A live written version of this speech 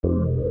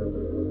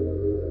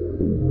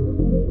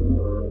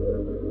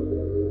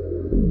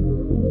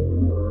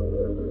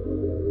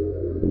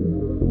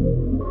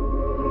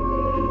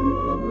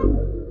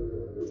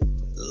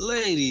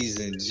Ladies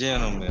and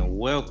gentlemen,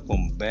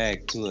 welcome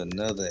back to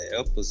another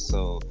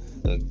episode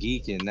of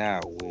Geeking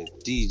Out with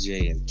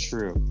DJ and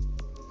Trip.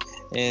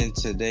 In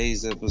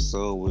today's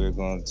episode, we're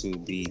going to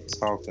be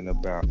talking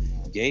about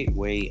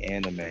Gateway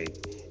Anime,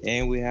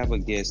 and we have a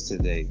guest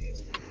today.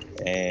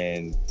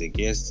 And the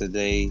guest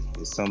today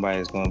is somebody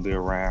that's going to be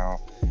around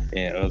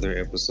in other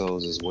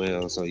episodes as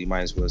well. So you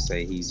might as well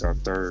say he's our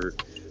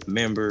third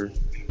member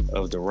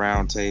of the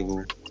roundtable,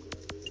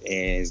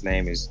 and his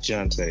name is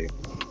Junte.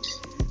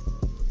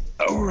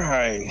 All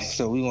right,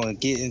 so we want to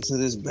get into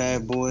this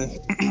bad boy.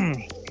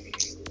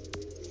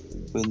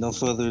 With no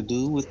further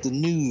ado, with the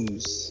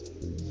news.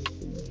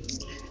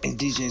 And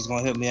DJ's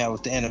gonna help me out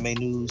with the anime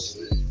news.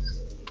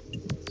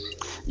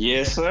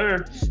 Yes,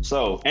 sir.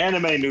 So,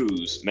 anime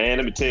news, man,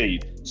 let me tell you.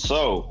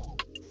 So,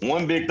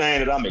 one big thing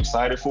that I'm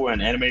excited for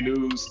in anime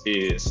news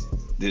is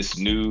this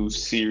new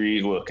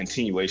series, well,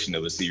 continuation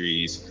of a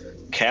series,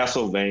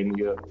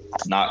 Castlevania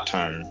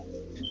Nocturne.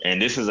 And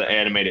this is an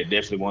anime that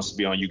definitely wants to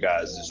be on you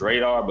guys'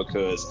 radar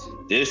because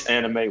this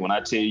anime, when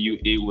I tell you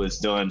it was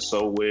done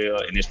so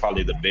well, and it's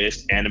probably the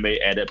best anime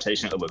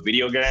adaptation of a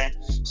video game.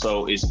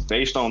 So it's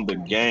based on the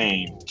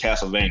game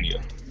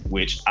Castlevania,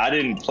 which I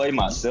didn't play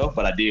myself,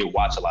 but I did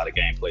watch a lot of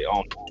gameplay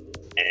on it.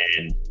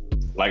 And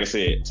like I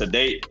said, to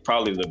date,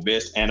 probably the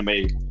best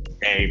anime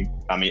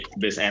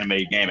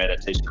game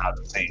adaptation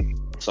I've seen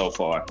so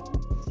far.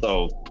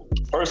 So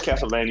first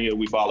Castlevania,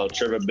 we follow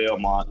Trevor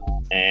Belmont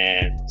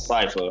and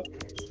Cypher,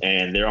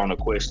 and they're on a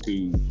quest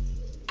to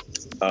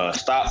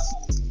stop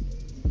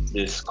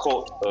this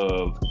cult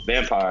of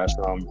vampires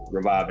from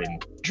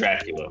reviving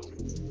Dracula,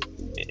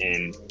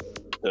 and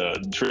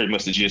pretty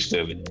much the gist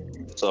of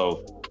it.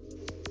 So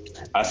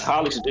I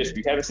highly suggest if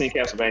you haven't seen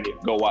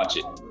Castlevania, go watch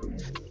it,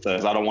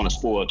 because I don't want to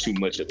spoil too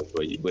much of it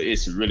for you, but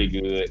it's really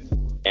good.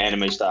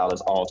 Anime style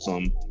is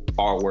awesome,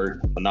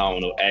 artwork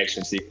phenomenal,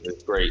 action sequence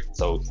is great,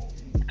 so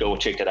go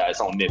check it out. It's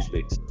on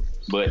Netflix.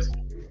 But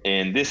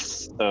in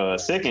this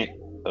second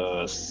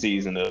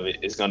season of it,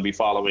 it's going to be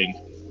following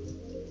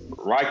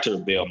Richter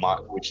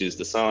Belmont, which is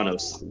the son of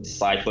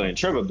Cypher and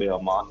Trevor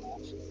Belmont.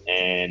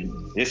 And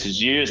this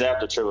is years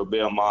after Trevor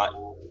Belmont,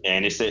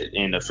 and it's set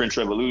in the French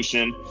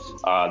Revolution.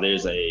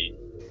 There's a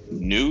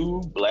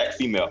new black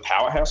female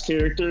powerhouse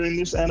character in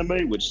this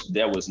anime, which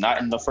that was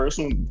not in the first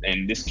one,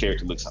 and this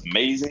character looks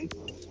amazing.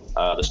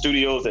 The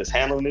studios that's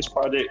handling this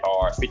project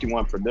are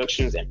 51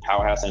 Productions and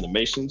Powerhouse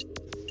Animations.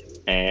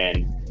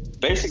 And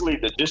basically,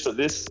 the gist of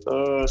this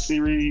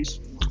series,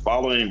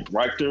 following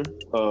Richter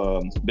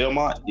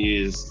Belmont,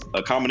 is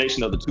a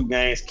combination of the two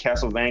games,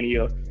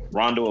 Castlevania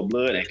Rondo of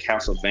Blood and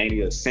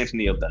Castlevania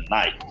Symphony of the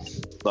Night.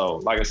 So,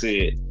 like I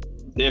said,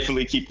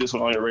 definitely keep this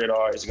one on your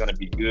radar. It's going to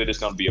be good. It's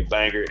going to be a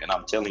banger. And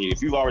I'm telling you,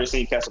 if you've already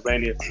seen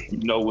Castlevania, you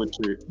know what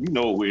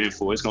we're in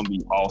for. It's going to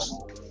be awesome.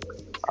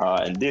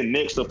 And then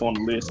next up on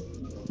the list,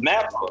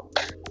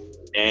 Mappa.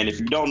 And if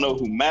you don't know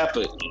who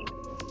Mappa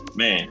is,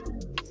 man,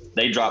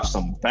 they dropped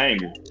some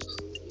bangers.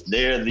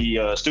 They're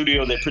the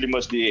studio that pretty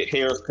much did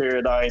Hair of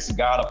Paradise,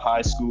 God of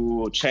High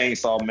School,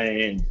 Chainsaw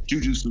Man,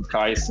 Jujutsu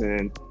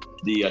Kaisen,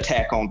 the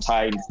Attack on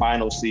Titan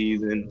final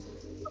season,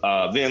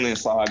 Vinland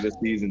Saga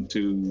season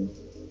 2.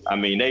 I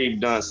mean, they've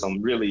done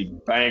some really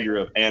banger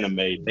of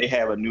anime. They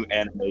have a new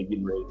anime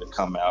getting ready to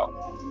come out.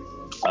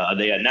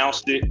 They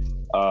announced it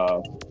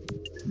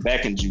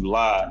back in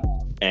July,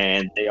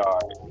 and they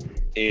are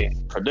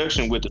in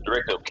production with the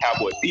director of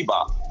Cowboy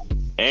Bebop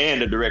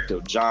and the director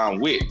of John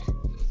Wick.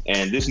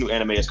 And this new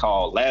anime is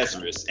called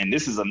Lazarus, and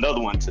this is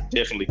another one to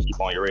definitely keep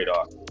on your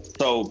radar.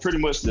 So pretty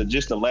much the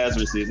gist of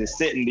Lazarus is it's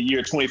set in the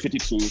year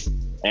 2052,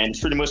 and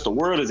pretty much the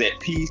world is at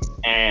peace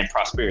and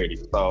prosperity.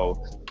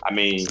 So, I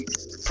mean,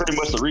 pretty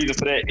much the reason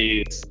for that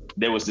is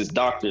there was this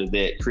doctor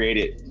that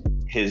created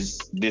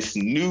this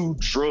new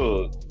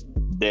drug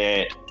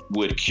that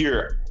would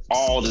cure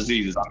all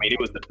diseases. I mean, it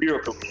was the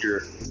miracle cure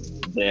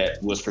that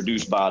was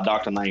produced by a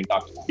doctor named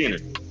Dr. Skinner.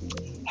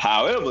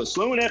 However,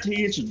 soon after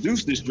he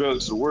introduced this drug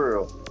to the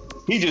world,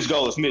 he just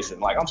goes missing.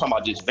 Like, I'm talking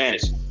about just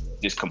vanished,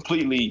 just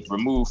completely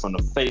removed from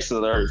the face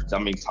of the earth. I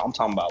mean, I'm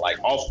talking about like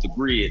off the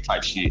grid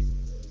type shit.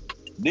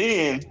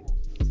 Then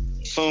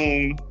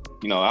soon,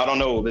 I don't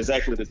know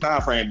exactly the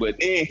time frame, but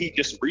then he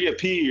just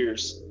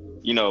reappears,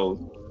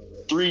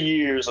 3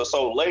 years or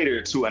so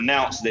later to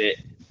announce that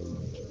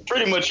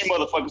pretty much you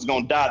motherfuckers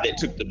gonna die that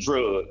took the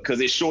drug,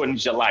 because it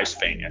shortens your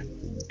lifespan,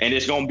 and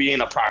it's gonna be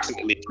in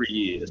approximately 3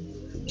 years.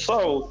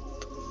 So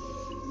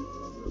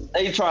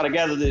they try to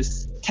gather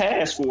this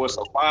task force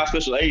of 5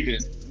 special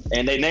agents,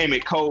 and they name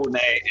it Code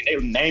Name, and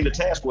they name the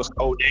task force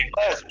Code Name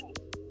Lazarus.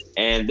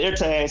 And their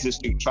task is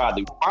to try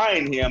to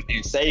find him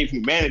and save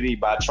humanity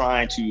by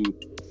trying to,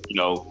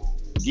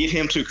 get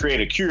him to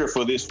create a cure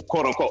for this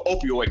quote unquote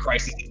opioid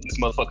crisis that this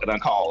motherfucker done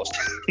caused.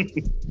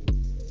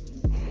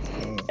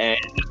 And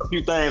just a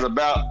few things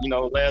about,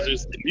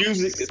 Lazarus. The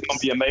music is going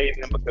to be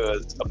amazing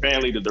because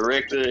apparently the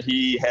director,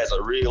 he has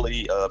a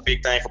really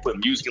big thing for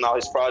putting music in all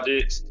his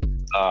projects.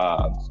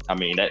 I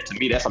mean, that to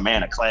me, that's a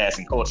man of class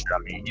and culture. I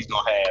mean, he's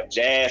gonna have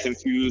jazz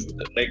infused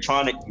with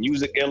electronic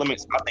music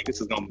elements. I think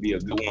this is gonna be a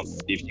good one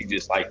if you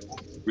just like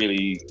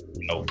really,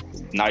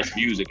 nice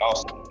music.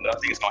 Also, I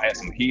think it's gonna have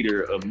some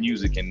heater of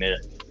music in there.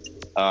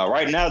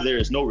 Right now, there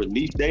is no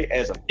release date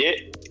as of yet,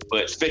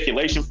 but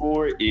speculation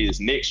for it is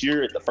next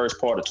year at the first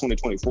part of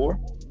 2024.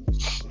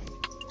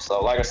 So,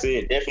 like I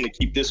said, definitely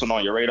keep this one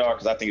on your radar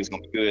because I think it's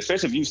gonna be good,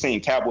 especially if you've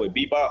seen Cowboy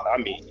Bebop. I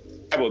mean,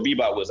 Cowboy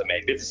Bebop was a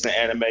magnificent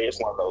anime. It's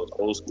one of those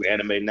old school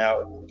anime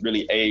now. It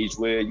really aged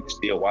well. You can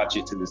still watch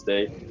it to this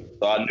day.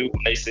 So I knew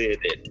when they said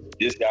that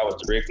this guy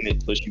was directing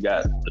it, plus you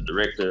got the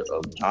director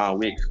of John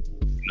Wick,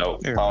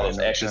 all those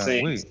action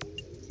scenes.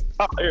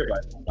 Oh,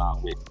 everybody knows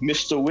John Wick.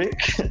 Mr.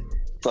 Wick.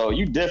 So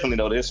you definitely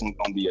know this one's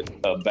going to be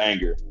a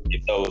banger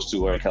if those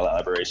two are in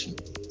collaboration.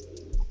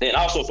 And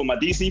also for my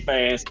DC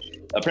fans,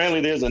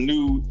 apparently there's a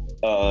new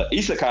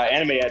isekai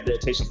anime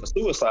adaptation for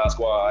Suicide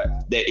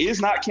Squad that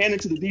is not canon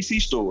to the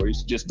DC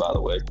stories, just by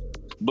the way,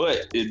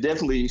 but it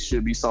definitely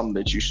should be something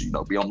that you should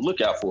be on the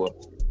lookout for.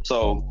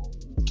 So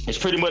it's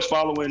pretty much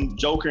following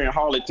Joker and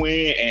Harley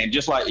Quinn, and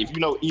just like if you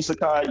know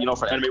isekai,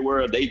 for anime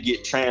world, they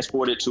get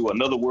transported to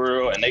another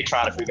world and they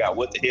trying to figure out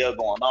what the hell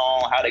going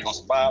on, how they gonna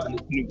survive in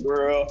this new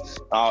world,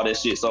 all that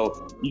shit.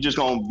 So you just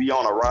gonna be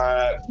on a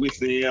ride with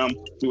them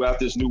throughout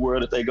this new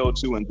world that they go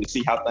to and to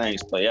see how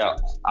things play out.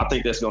 I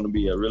think that's gonna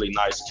be a really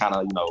nice kind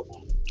of,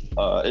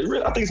 I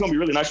think it's gonna be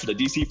really nice for the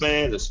DC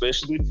fans,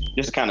 especially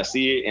just to kind of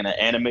see it in an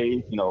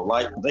anime.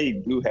 Like they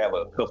do have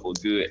a couple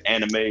of good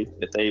anime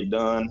that they've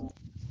done.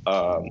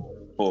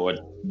 For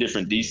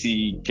different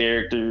DC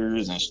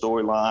characters and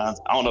storylines.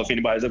 I don't know if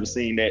anybody's ever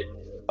seen that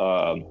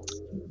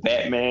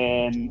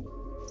Batman.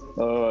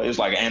 It's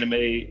like an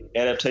anime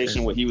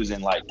adaptation where he was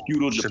in like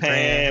feudal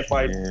Japan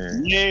fight.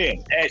 Yeah,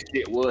 that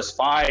shit was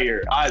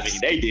fire. I mean,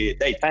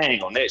 they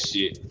bang on that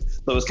shit.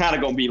 So it's kind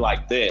of gonna be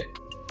like that.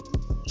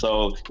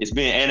 So it's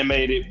being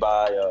animated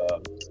by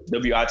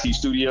WIT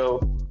Studio.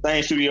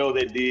 Same studio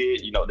that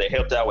did, they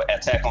helped out with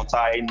Attack on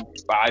Titan,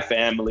 Spy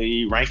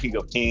Family, Ranking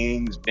of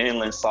Kings,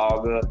 Vinland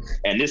Saga,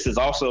 and this is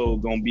also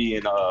going to be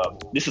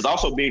this is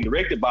also being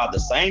directed by the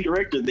same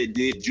director that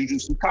did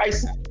Jujutsu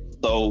Kaisen.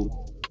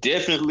 So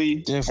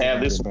definitely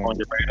have this on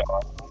your radar.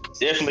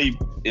 Definitely,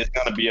 it's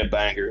going to be a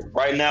banger.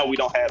 Right now, we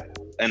don't have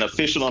an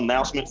official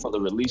announcement for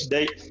the release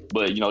date,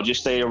 but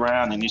just stay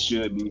around, and it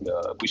should be.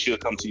 We should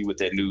come to you with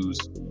that news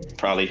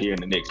probably here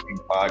in the next few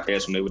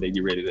podcasts whenever they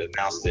get ready to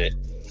announce that.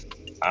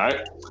 All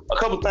right, a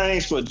couple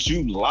things for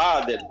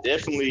July that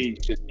definitely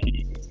should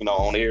be,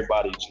 on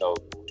everybody's,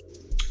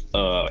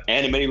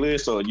 anime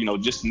list, or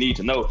just need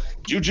to know.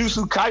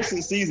 Jujutsu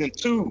Kaisen season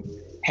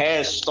 2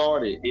 has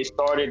started. It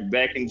started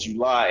back in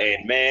July,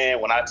 and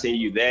man, when I tell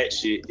you that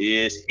shit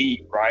is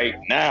heat right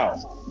now.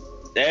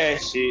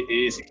 That shit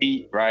is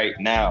heat right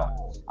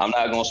now. I'm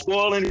not gonna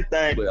spoil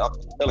anything, but I'm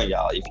telling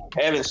y'all, if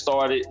you haven't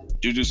started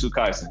Jujutsu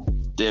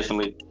Kaisen,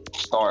 definitely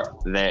start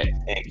that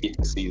and get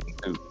to season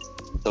 2.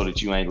 So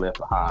that you ain't left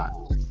behind.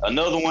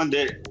 Another one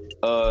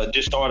that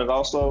just started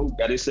also,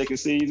 got its second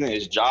season,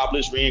 is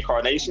Jobless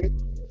Reincarnation.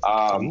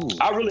 I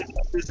really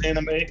love this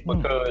anime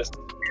because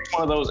it's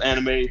one of those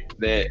anime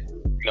that,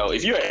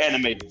 if you're an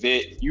anime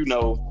vet,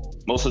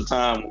 most of the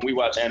time when we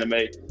watch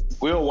anime,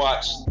 we'll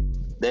watch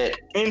that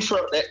intro,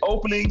 that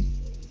opening,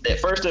 that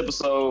first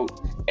episode,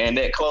 and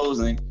that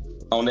closing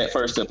on that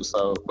first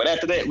episode. But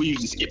after that, we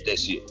usually skip that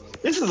shit.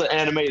 This is an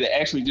anime that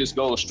actually just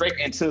goes straight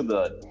into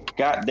the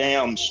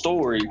goddamn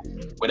story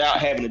without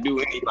having to do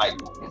any like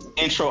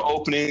intro,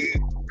 opening,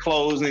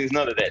 closings,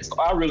 none of that. So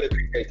I really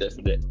appreciate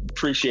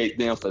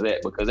them for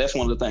that, because that's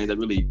one of the things that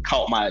really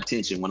caught my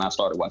attention when I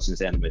started watching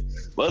this anime.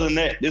 But other than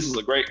that, this is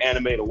a great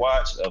anime to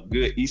watch, a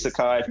good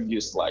isekai if you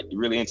just like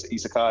really into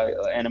isekai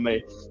anime.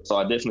 So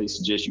I definitely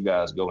suggest you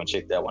guys go and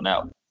check that one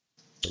out.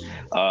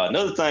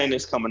 Another thing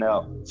that's coming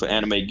out for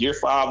anime, Gear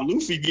 5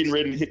 Luffy getting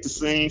ready to hit the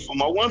scene. For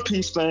my One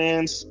Piece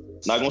fans,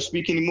 not gonna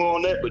speak anymore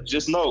on that, but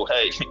just know,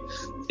 hey,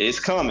 it's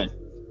coming.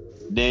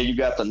 Then you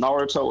got the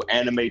Naruto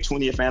anime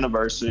 20th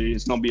anniversary.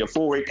 It's gonna be a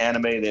 4-week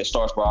anime that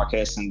starts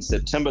broadcasting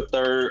September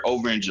 3rd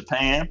over in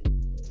Japan.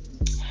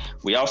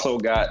 We also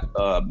got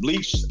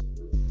Bleach,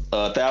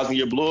 1,000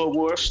 Year Blood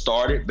War,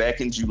 started back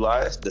in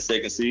July. The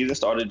second season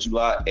started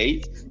July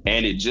 8th,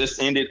 and it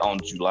just ended on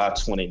July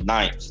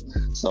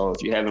 29th. So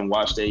if you haven't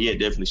watched that yet,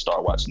 definitely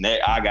start watching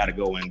that. I gotta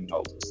go and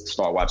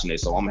start watching it,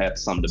 so I'm gonna have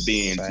something to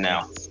binge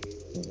now.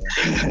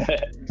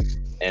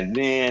 And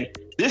then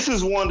this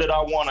is one that I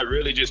want to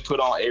really just put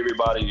on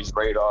everybody's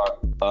radar.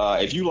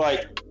 If you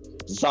like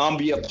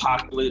zombie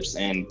apocalypse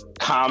and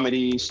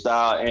comedy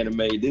style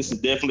anime, this is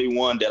definitely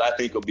one that I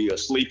think will be a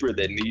sleeper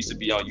that needs to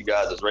be on you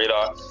guys'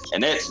 radar.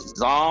 And that's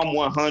Zom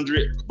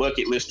 100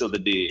 Bucket List of the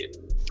Dead.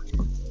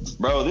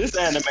 Bro, this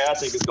anime I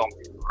think is going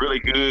to be really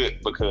good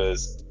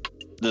because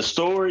the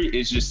story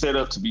is just set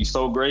up to be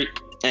so great,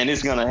 and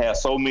it's going to have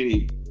so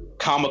many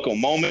comical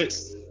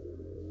moments.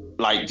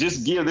 Like,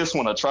 just give this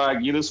one a try,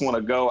 give this one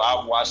a go.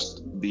 I've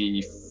watched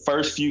the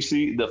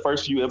the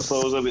first few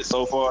episodes of it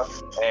so far,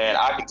 and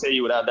I can tell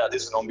you without doubt,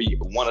 this is gonna be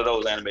one of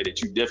those anime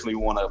that you definitely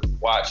want to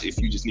watch if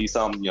you just need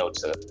something,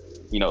 to,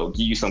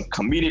 give you some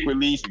comedic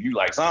relief. If you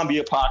like zombie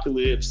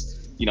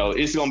apocalypse,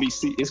 it's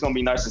gonna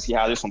be nice to see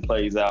how this one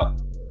plays out,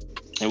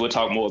 and we'll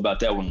talk more about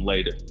that one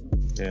later.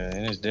 Yeah,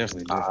 and it's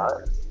definitely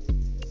different.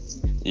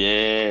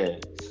 Yeah.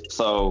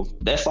 So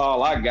that's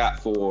all I got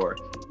for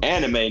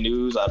anime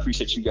news. I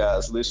appreciate you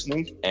guys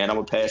listening, and I'm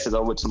gonna pass it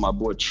over to my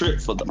boy Trip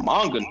for the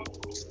manga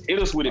news.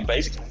 Hit us with it,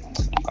 basically.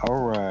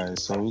 All right,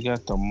 so we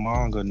got the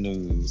manga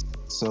news.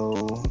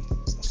 So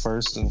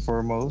first and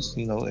foremost,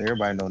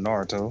 everybody know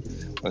Naruto,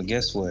 but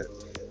guess what?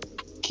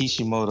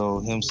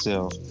 Kishimoto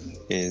himself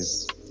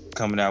is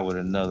coming out with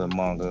another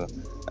manga.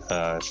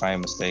 If I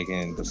ain't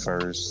mistaken, the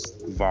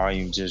first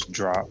volume just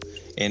dropped,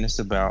 and it's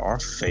about our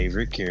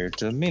favorite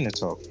character,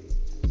 Minato.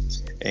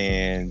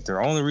 And the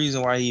only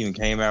reason why he even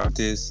came out with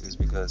this is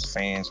because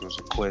fans was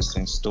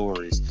requesting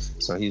stories.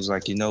 So he was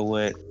like, you know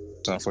what?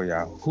 Something for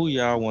y'all. Who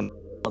y'all want to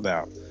know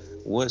about?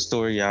 What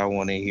story y'all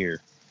want to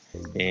hear?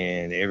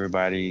 And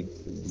everybody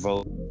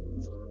voted.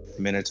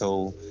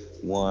 Minato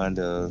won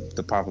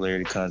the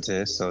popularity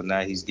contest. So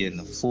now he's getting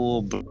a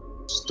full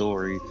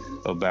story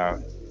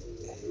about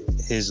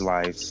his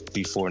life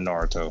before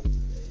Naruto.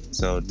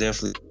 So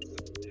definitely,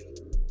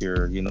 if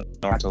you're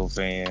Naruto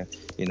fan,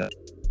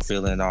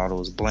 fill in all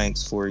those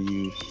blanks for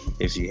you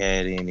if you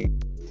had any.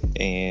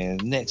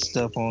 And next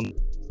up on,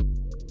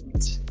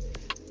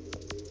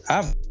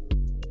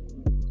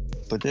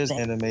 but there's an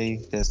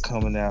anime that's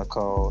coming out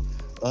called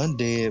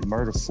Undead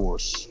Murder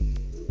Force.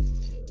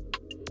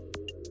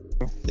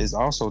 It's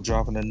also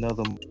dropping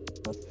another,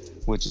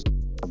 which is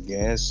a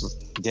gas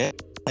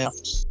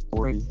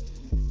story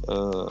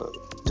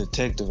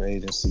detective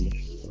agency.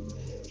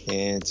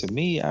 And to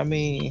me, I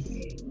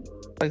mean,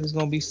 like it's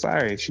gonna be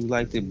fire. If you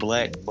like the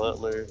Black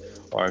Butler,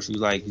 or if you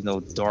like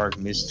dark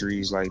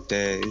mysteries like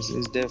that,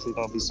 it's definitely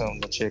gonna be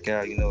something to check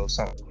out.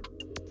 Something.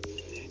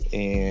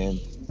 And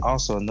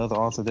also another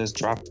author that's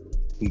dropped,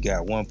 we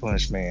got One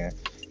Punch Man.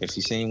 If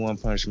you've seen One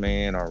Punch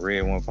Man or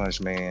read One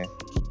Punch Man,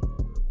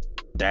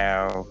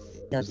 Dow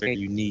is very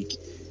unique.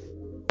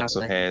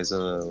 Also has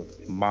a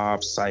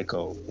Mob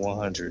Psycho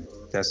 100.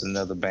 That's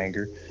another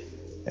banger.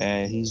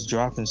 And he's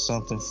dropping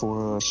something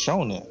for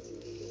Shonen.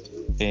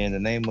 And the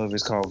name of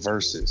it's called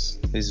Versus.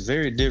 It's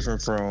very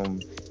different from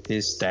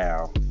his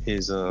style,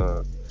 his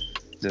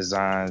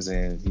designs,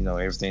 and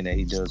everything that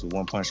he does with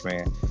One Punch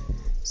Man.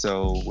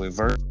 So with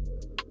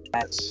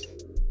Versus,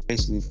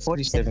 basically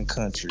 47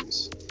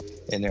 countries,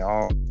 and they're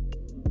all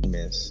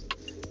famous.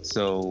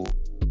 So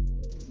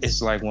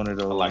it's like one of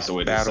those like the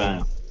way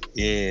battle.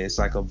 Yeah, it's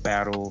like a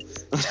battle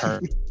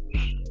turn.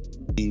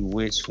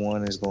 Which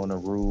one is going to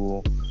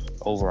rule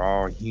over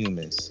all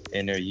humans,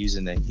 and they're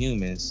using the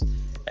humans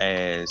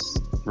as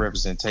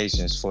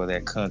representations for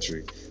that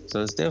country.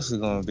 So it's definitely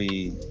going to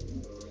be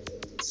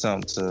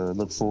something to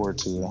look forward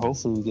to, and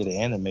hopefully we get an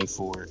anime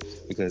for it,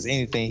 because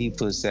anything he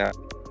puts out,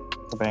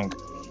 a banger.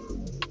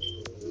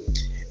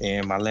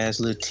 And my last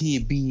little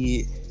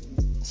tidbit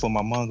for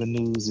my manga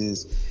news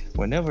is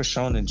whenever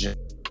Shonen Jump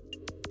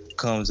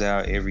comes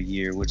out every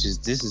year, which is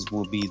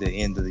will be the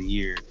end of the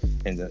year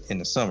in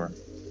the summer,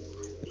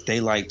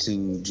 they like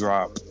to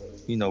drop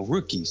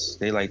rookies.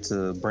 They like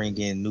to bring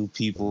in new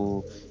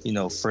people,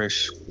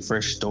 fresh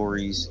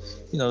stories,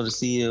 to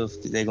see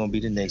if they're gonna be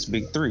the next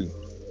big three.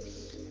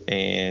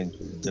 And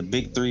the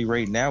big three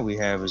right now we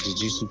have is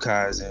Jujutsu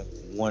Kaisen,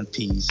 One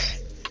Piece,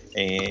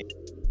 and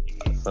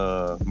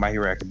My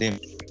Hero Academia.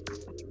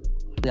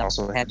 They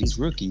also have these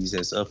rookies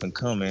that's up and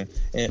coming.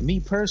 And me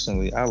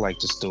personally, I like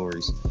the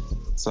stories.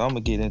 So I'm gonna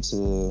get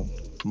into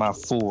my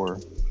four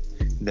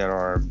that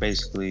are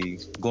basically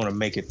gonna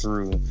make it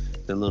through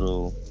the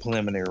little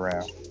preliminary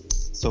round.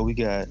 So we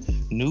got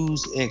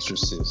News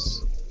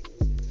Exorcist.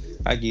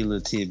 I give you a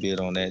little tidbit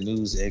on that.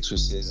 News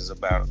Exorcist is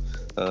about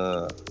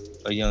a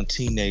young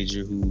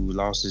teenager who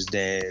lost his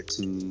dad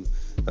to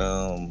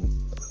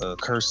a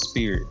cursed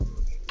spirit,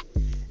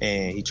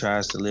 and he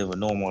tries to live a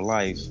normal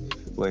life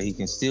where he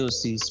can still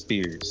see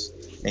spirits.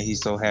 And he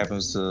so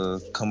happens to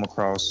come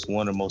across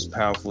one of the most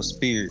powerful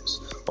spirits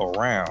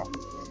around,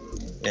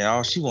 and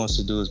all she wants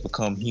to do is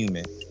become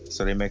human.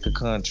 So they make a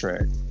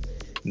contract.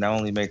 Not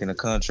only making a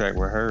contract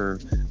with her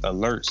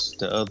alerts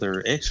the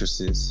other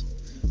exorcists,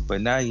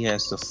 but now he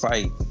has to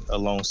fight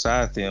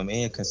alongside them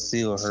and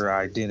conceal her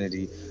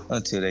identity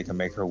until they can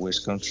make her wish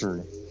come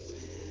true.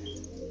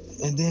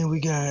 And then we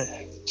got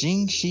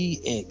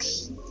Jingshi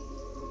X.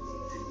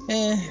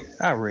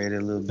 I read it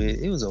a little bit.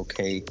 It was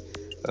okay.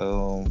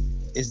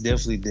 It's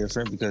definitely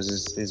different because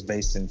it's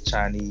based in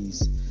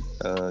Chinese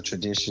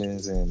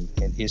traditions and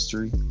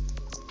history.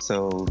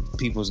 So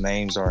people's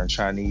names are in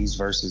Chinese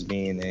versus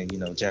being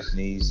in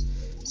Japanese.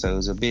 So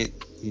it's a bit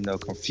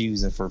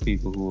confusing for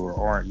people who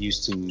aren't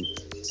used to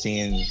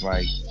seeing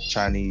like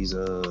Chinese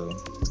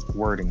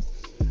wording.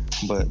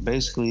 But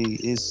basically,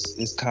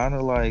 it's kind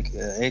of like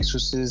an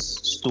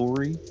Exorcist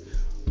story,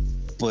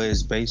 but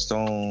it's based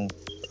on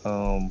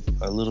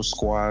a little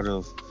squad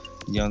of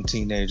young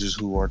teenagers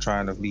who are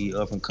trying to be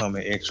up and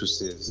coming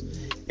exorcists,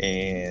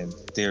 and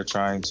they're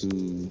trying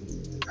to,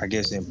 I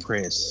guess,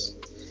 impress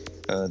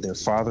their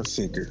father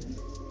figure,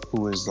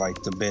 who is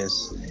like the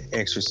best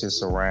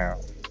exorcist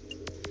around.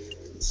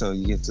 So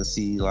you get to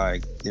see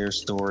like their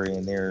story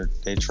and their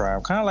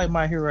triumph, kind of like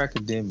My Hero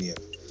Academia.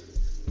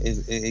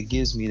 It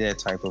gives me that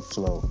type of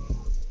flow.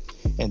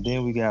 And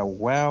then we got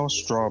Wild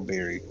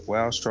Strawberry.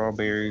 Wild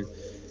Strawberry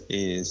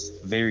is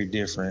very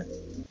different.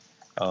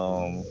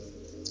 Um,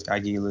 I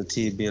give you a little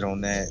tidbit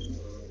on that.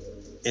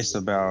 It's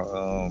about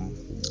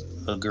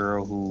a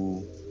girl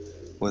who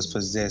was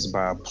possessed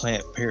by a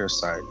plant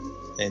parasite,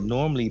 and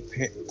normally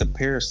the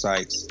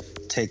parasites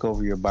take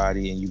over your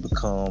body and you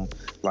become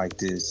like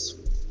this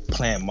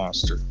plant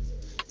monster,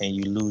 and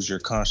you lose your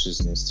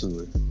consciousness to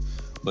it.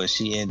 But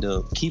she ended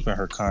up keeping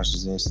her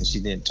consciousness, and she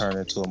didn't turn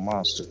into a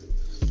monster.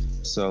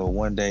 So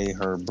one day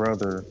her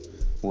brother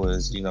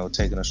was,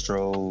 taking a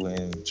stroll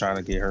and trying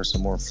to get her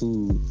some more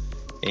food,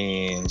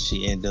 and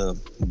she ended up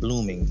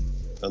blooming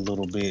a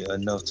little bit,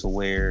 enough to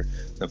where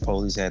the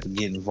police had to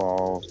get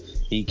involved.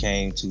 He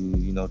came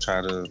to,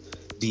 try to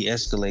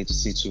de-escalate the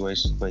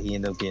situation, but he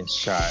ended up getting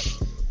shot.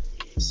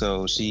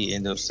 So she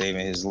ended up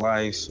saving his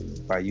life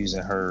by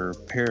using her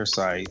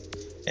parasite,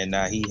 and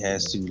now he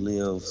has to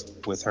live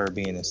with her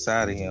being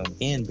inside of him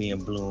and being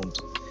bloomed,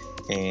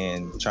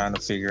 and trying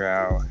to figure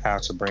out how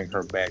to bring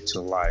her back to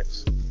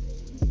life.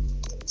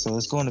 So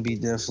it's going to be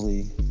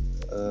definitely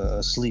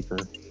a sleeper.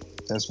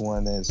 That's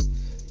one that's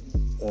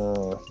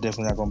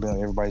definitely not going to be on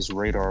everybody's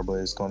radar, but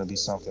it's going to be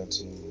something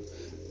to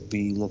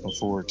be looking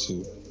forward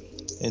to.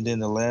 And then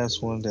the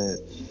last one that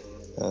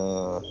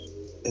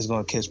is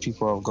going to catch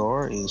people off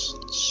guard is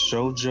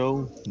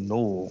Shoujo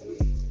Noel.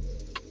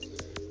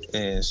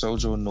 And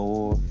Shoujo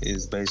Noel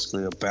is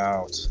basically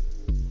about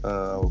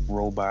a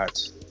robot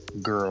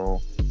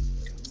girl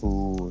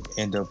who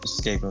end up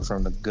escaping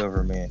from the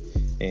government,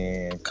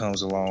 and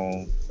comes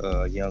along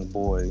a young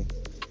boy,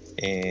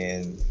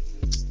 and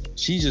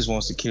she just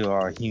wants to kill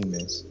all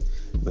humans,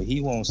 but he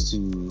wants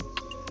to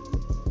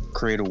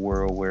create a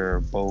world where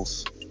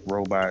both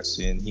robots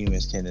and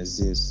humans can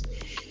exist,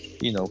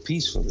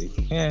 peacefully.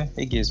 Yeah,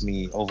 it gives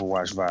me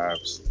Overwatch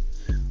vibes,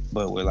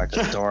 but with like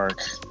a dark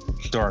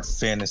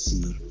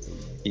fantasy,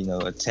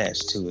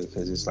 attached to it,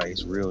 because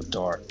it's real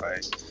dark.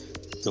 Like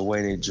the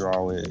way they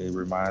draw it, it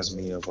reminds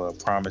me of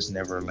Promise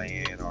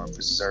Neverland or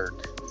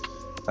Berserk.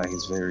 Like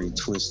it's very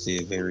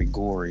twisted, very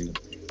gory.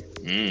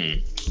 Yeah,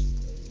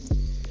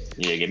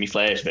 give me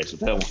flashbacks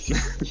with that one.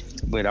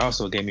 But it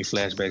also gave me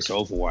flashbacks to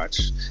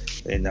Overwatch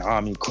and the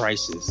Army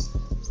Crisis.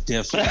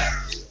 Definitely,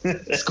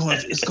 it's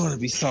going to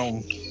be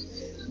something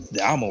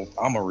that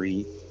I'm a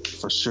read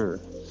for sure.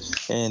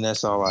 And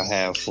that's all I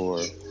have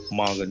for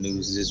manga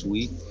news this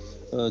week.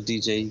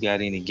 DJ, you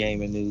got any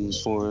gaming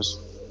news for us?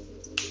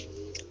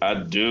 I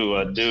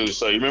do.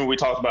 So you remember we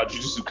talked about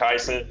Jujutsu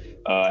Kaisen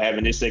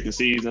having its second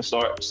season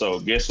start? So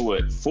guess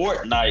what?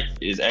 Fortnite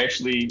is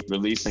actually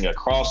releasing a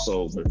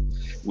crossover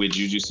with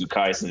Jujutsu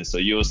Kaisen. So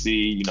you'll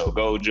see,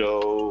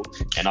 Gojo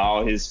and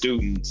all his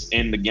students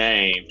in the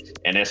game,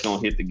 and that's gonna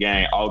hit the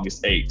game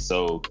August 8th.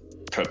 So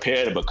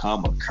prepare to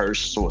become a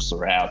cursed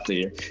sorcerer out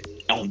there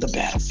on the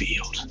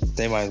battlefield.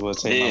 They might as well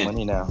take my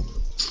money now.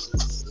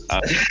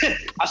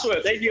 I swear,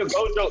 if they give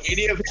Gojo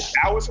any of his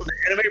powers from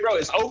the anime, bro,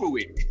 it's over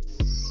with.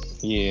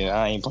 Yeah,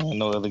 I ain't playing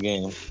no other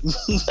game.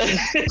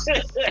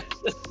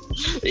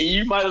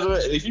 You might as well,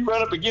 if you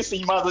run up against him,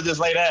 you might as well just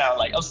lay down.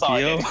 Like, I'm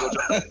sorry, don't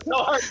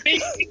hurt me.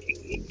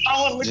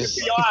 I want to look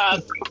into your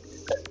eyes.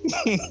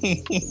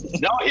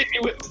 Don't hit me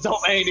with the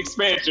domain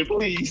expansion,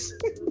 please.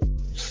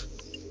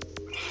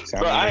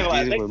 Bro, I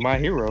ain't did it with My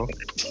Hero.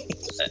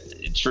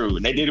 True,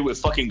 and they did it with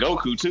fucking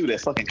Goku too.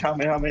 That fucking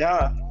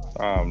Kamehameha.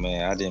 Oh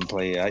man, I didn't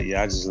play it.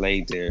 I just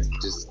laid there.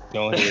 Just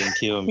go ahead and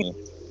kill me.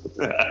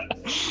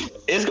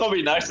 It's gonna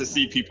be nice to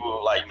see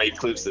people like make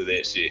clips of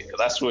that shit, because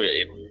I swear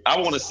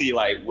I want to see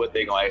like what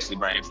they're gonna actually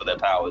bring for their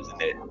powers in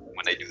that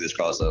when they do this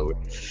crossover.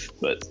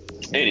 But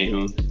anywho,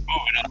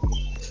 moving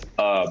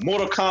on.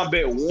 Mortal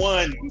Kombat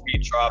 1 will be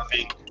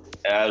dropping.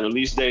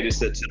 Release date is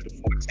September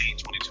 14,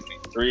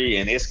 2023,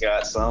 and it's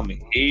got some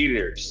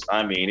heaters.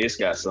 I mean, it's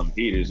got some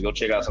heaters. Go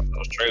check out some of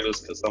those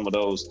trailers, because some of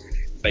those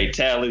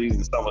fatalities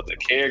and some of the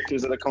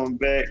characters that are coming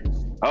back.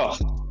 Oh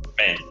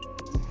man,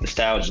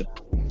 nostalgia.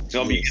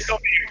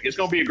 It's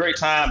gonna be a great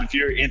time if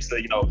you're into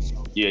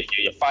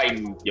your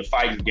fighting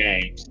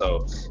games.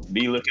 So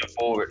be looking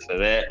forward to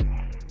that.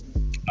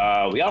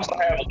 We also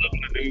have a little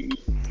bit of news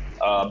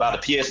about a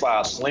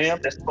PS5 Slim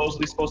that's supposed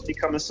to be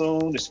coming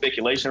soon. There's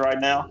speculation right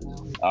now.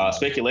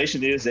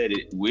 Speculation is that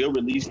it will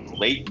release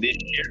late this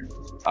year.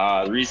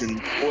 The reason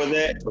for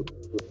that,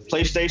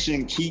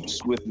 PlayStation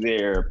keeps with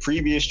their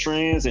previous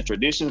trends and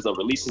traditions of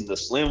releasing the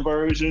Slim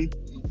version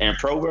and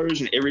Pro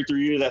version every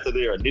 3 years after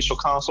their initial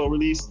console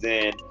release.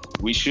 Then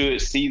we should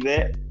see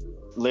that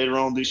later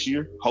on this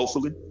year,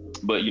 hopefully.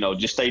 But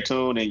just stay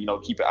tuned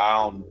and keep an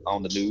eye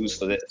on the news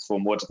for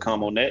more to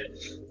come on that.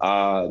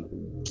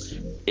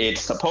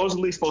 It's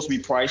supposedly supposed to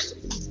be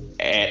priced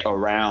at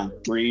around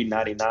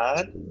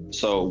 $399.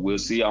 So we'll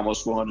see,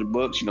 almost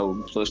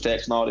 $400, plus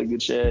tax and all that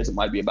good shit. It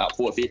might be about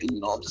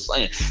 $450, I'm just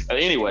saying.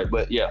 Anyway,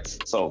 but yeah,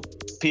 so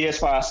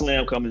PS5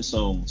 Slim coming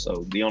soon.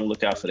 So be on the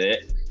lookout for that.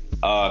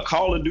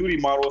 Call of Duty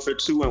Modern Warfare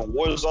 2 and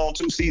Warzone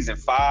 2 Season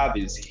 5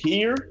 is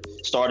here.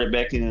 Started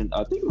back in,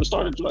 I think it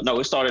started in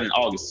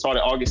August. It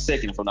started August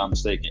 2nd, if I'm not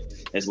mistaken.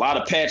 There's a lot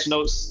of patch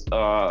notes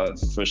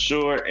for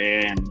sure,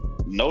 and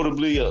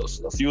notably a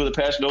few of the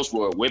patch notes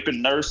were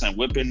whipping nurse and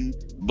whipping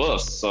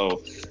buffs.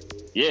 So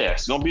yeah,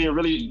 it's gonna be a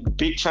really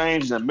big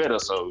change in the meta.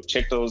 So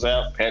check those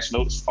out. Patch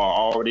notes are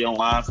already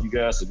online for you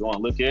guys to go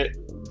and look at.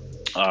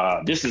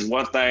 This is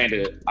one thing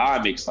that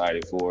I'm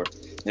excited for.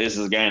 This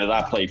is a game that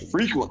I play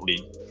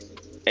frequently.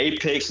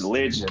 Apex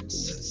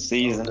Legends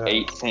Season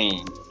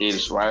 18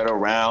 is right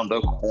around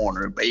the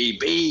corner,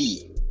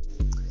 baby.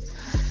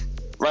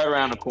 Right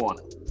around the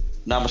corner.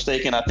 Not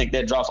mistaken, I think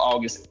that drops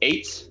August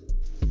 8th.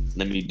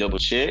 Let me double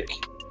check.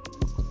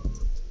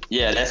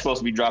 Yeah, that's supposed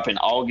to be dropping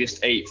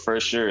August 8th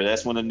for sure.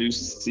 That's when the new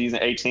Season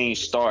 18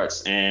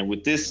 starts. And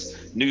with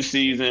this new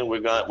season, we're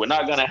not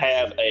gonna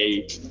have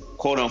a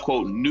quote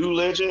unquote new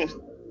legend.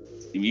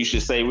 You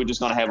should say we're just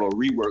going to have a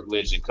rework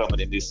legend coming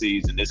in this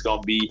season. It's going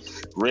to be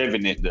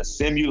Revenant, the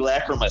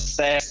Simulacrum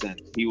Assassin.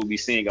 He will be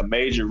seeing a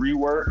major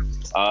rework.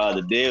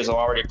 The devs have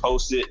already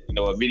posted,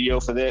 a video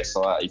for that.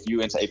 So if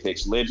you're into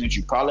Apex Legends,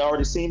 you've probably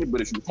already seen it.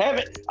 But if you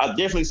haven't, I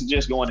definitely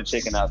suggest going and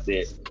checking out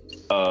that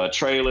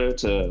trailer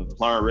to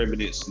learn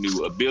Revenant's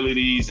new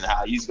abilities and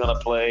how he's going to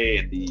play,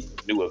 and the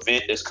new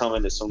event that's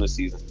coming as soon as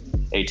season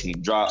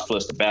 18 drops,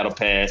 plus the battle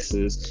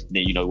passes.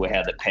 Then we'll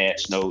have the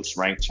patch notes,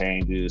 rank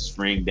changes,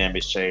 ring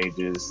damage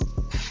changes,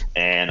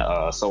 and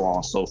so on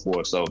and so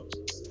forth. So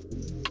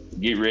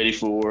get ready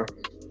for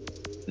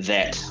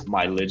that,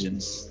 my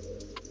legends.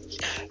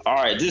 All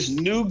right, this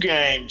new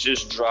game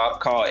just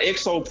dropped called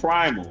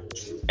Exoprimal,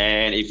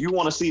 and if you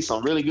want to see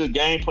some really good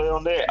gameplay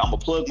on that, I'm gonna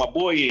plug my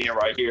boy in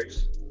right here,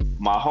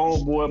 my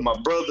homeboy, my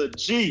brother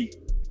G,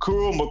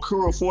 Kuro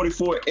Makura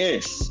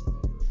 44S.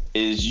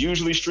 Is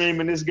usually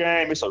streaming this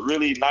game. It's a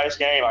really nice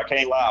game. I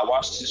can't lie. I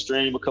watched his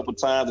stream a couple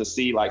times to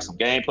see some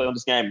gameplay on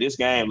this game. This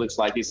game looks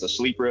like it's a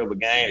sleeper of a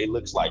game. It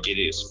looks like it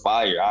is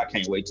fire. I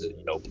can't wait to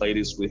play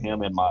this with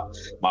him and my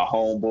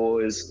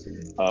homeboys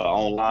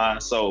online.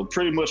 So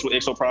pretty much what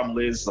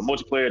Exoprimal is, it's a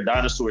multiplayer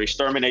dinosaur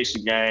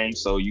extermination game.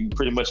 So you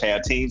pretty much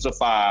have teams of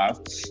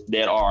 5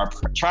 that are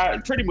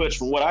pretty much,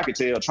 from what I could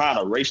tell, trying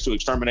to race to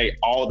exterminate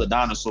all the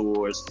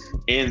dinosaurs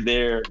in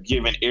their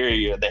given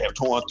area that have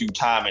torn through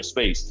time and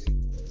space.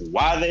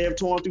 Why they have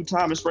torn through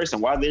time and space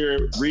and why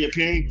they're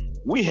reappearing,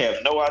 we have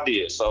no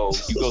idea. So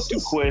you go through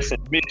quests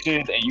and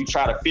missions and you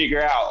try to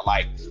figure out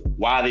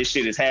why this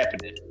shit is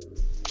happening.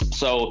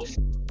 So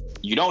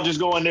you don't just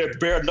go in there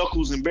bare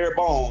knuckles and bare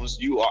bones.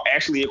 You are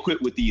actually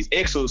equipped with these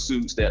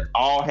exosuits that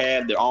all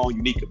have their own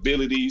unique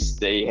abilities.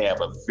 They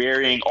have a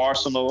varying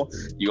arsenal.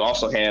 You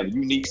also have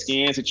unique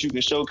skins that you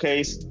can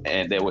showcase,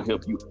 and that will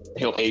help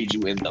aid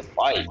you in the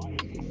fight.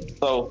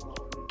 So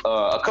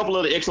a couple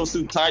of the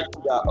exosuit types,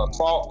 we got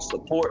assault,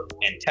 support,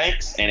 and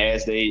tanks. And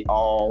as they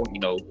all,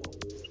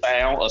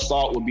 found,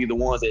 assault would be the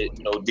ones that,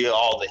 deal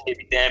all the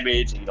heavy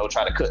damage,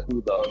 try to cut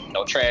through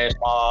the, trash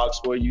mobs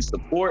for you.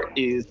 Support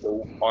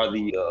are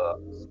the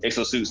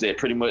exosuits that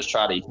pretty much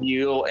try to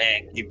heal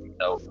and give,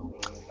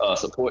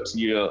 support to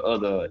your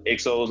other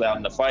exos out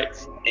in the fight.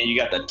 And you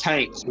got the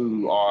tanks,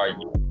 who are,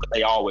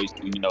 they always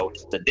do,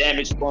 the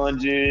damage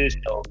sponges,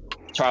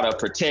 try to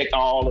protect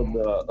all of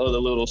the other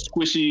little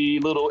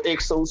squishy little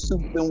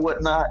exosuits and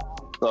whatnot.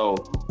 So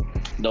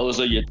those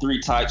are your 3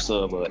 types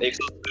of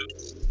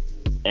exosuits.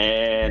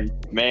 And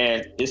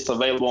man, it's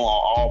available on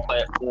all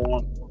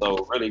platforms.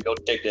 So really go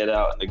check that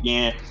out. And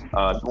again,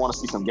 if you want to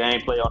see some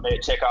gameplay on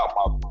that, check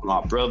out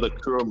my brother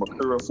Kuro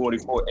Makura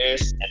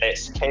 44S, and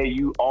that's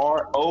KURO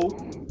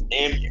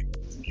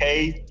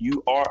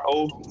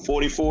MUKURO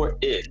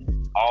 44S.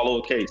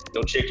 All lowercase.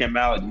 Go check him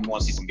out if you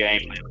want to see some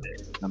gameplay on that.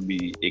 It's gonna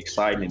be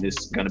exciting, and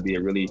it's gonna be a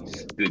really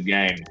good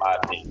game, in my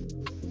opinion.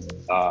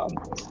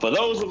 For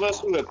those of us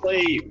who have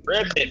played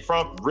Remnant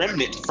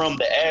from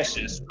the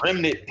Ashes,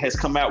 Remnant has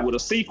come out with a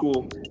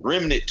sequel,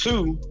 Remnant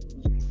 2,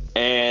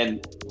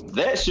 and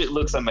that shit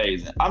looks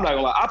amazing. I'm not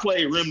gonna lie, I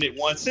played Remnant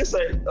 1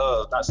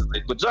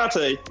 but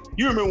Jonte,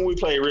 you remember when we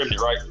played Remnant,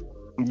 right?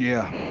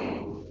 Yeah.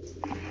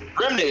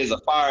 Remnant is a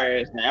fire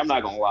ass game. I'm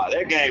not gonna lie.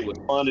 That game was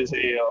fun as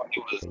hell.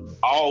 It was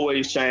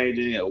always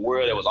changing, a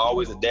world that was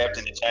always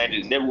adapting and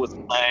changing. It never was the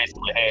same,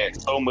 so it had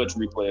so much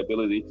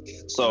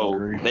replayability. So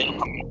they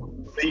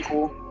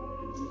sequel,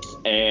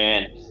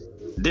 and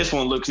this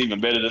one looks even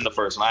better than the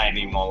first one. I ain't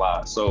even gonna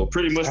lie. So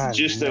pretty much the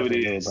gist of it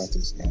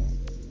is,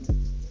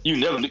 you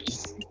never knew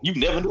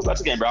about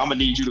this game, bro. I'm gonna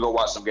need you to go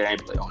watch some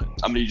gameplay on it.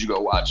 I'm gonna need you to go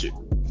watch it.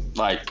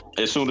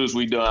 As soon as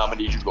we done, I'm gonna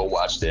need you to go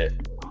watch that,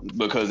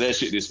 because that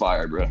shit is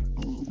fire, bro.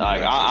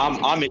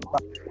 I'm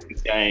excited for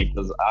this game,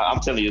 because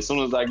I'm telling you, as soon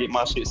as I get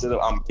my shit set up,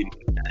 I'm getting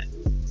this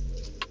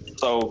game.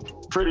 So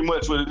pretty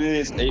much what it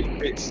is,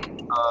 it's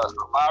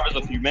survivors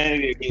of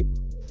humanity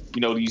against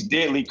these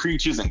deadly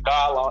creatures and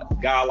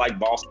godlike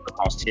bosses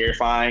across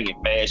terrifying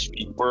and fast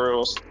unique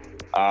worlds.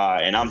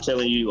 And I'm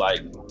telling you,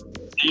 like,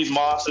 these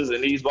monsters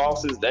and these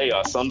bosses, they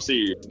are some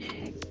serious.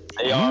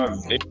 They are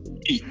very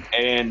deep,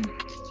 and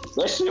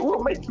that shit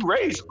will make you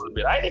rage a little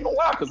bit. I ain't even gonna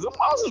lie, because the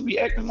monsters be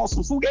acting on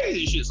some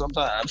fugazi shit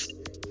sometimes.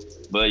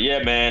 But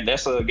yeah, man,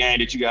 that's a game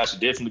that you guys should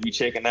definitely be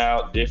checking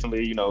out.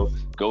 Definitely,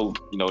 go,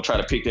 try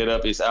to pick that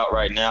up. It's out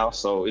right now.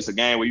 So it's a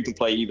game where you can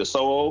play either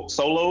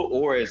solo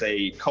or as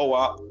a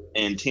co-op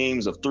in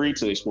teams of 3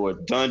 to explore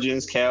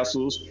dungeons,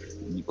 castles.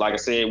 Like I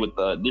said, with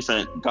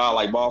different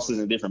godlike bosses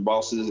and different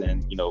bosses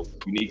and,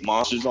 unique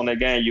monsters on that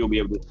game, you'll be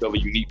able to discover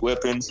unique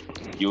weapons.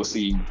 You'll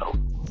see,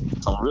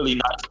 some really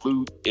nice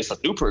loot. It's a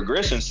new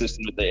progression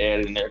system that they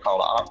added in there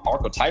called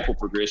archetypal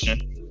progression,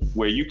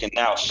 where you can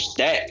now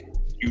stack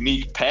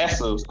unique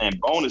passives and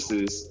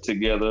bonuses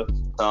together to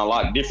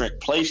unlock different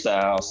play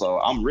styles. So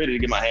I'm ready to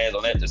get my hands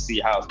on that to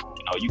see how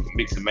you can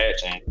mix and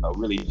match and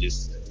really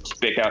just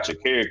spec out your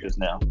characters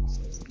now.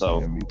 So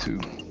yeah, me too.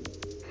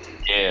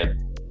 Yeah,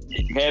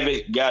 if you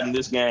haven't gotten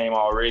this game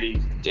already,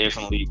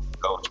 definitely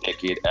go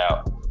check it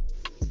out.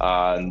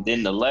 And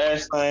then the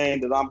last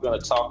thing that I'm going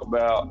to talk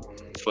about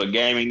for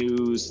gaming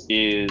news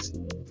is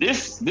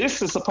this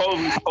is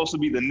supposed to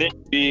be the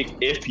next big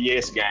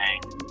FPS game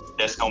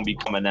that's going to be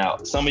coming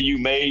out. Some of you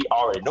may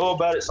already know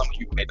about it, some of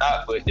you may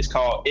not, but it's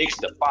called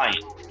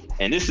XDefiant.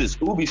 And this is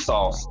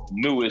Ubisoft's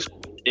newest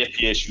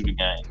FPS shooter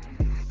game.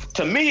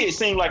 To me, it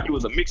seemed like it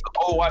was a mix of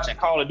Overwatch and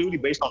Call of Duty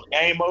based on the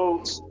game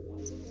modes,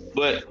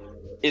 but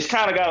it's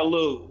kind of got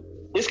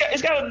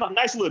it's got a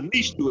nice little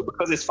niche to it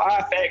because it's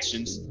 5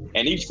 factions,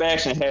 and each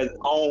faction has its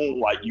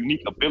own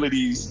unique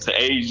abilities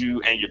to aid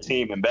you and your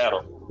team in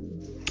battle.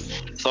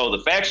 So the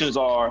factions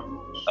are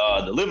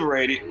the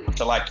Liberated,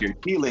 which are your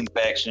healing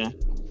faction.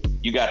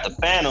 You got the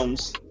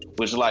Phantoms,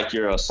 which are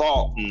your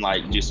assault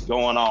and just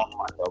going on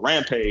a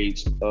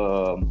rampage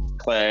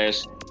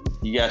class.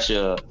 You got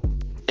your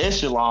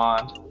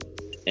Echelon,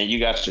 and you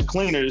got your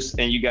Cleaners,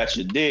 and you got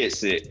your Dead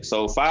Set.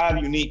 So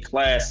 5 unique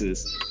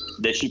classes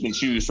that you can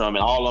choose from,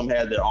 and all of them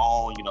have their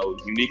own,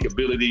 unique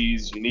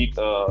abilities, unique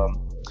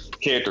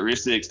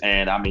characteristics.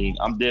 And I mean,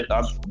 I'm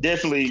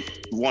definitely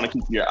want to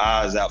keep your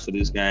eyes out for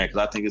this game because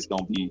I think it's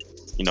gonna be,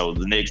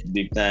 the next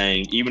big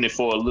thing, even if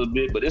for a little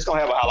bit. But it's gonna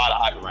have a lot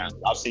of hype around it.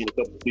 I've seen a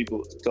couple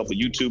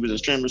YouTubers and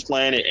streamers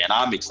playing it, and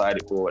I'm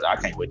excited for it. I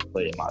can't wait to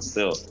play it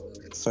myself.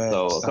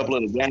 So a couple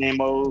of the game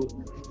modes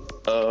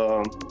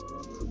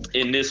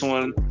in this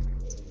one,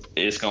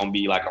 it's gonna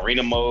be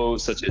arena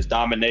modes such as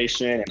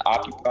domination and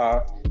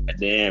occupy, and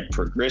then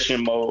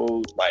progression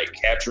modes like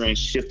capturing,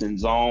 shifting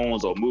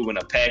zones, or moving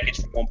a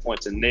package from one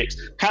point to the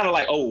next, kind of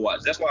like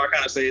Overwatch. That's why I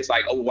kind of say it's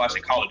like Overwatch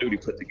and Call of Duty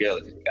put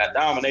together. You got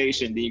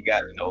domination, then you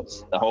got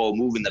the whole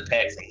moving the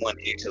pack from one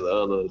end to the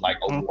other, like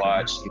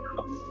Overwatch.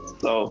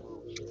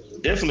 So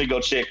definitely go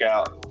check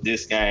out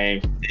this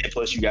game. And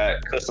plus, you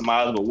got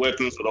customizable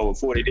weapons with over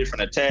 40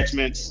 different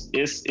attachments.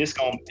 It's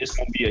gonna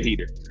be a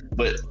heater.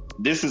 But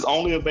this is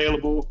only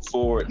available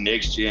for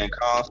next gen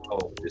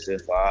console. This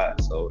is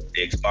FYI. So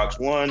Xbox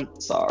One,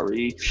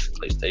 sorry.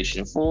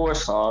 PlayStation 4,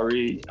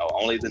 sorry.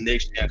 Only the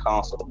next gen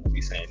console will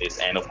be saying this,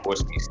 and of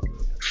course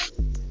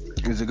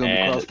PC. Is it gonna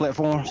be cross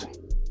platforms?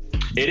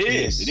 It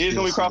is. Yes, it is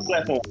gonna be cross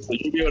platform. So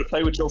you'll be able to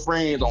play with your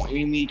friends on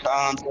any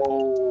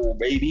console,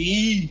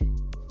 baby.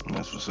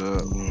 That's what's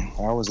up.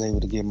 I was able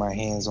to get my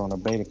hands on a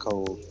beta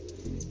code,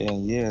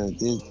 and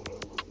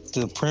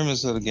the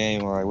premise of the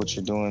game, what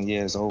you're doing,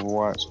 is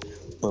Overwatch.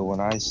 But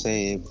when I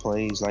say it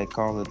plays like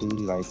Call of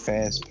Duty,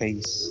 fast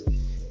paced,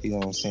 you know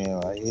what I'm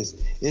saying?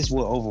 It's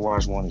what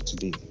Overwatch wanted to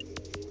be.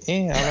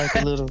 And I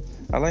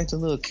like the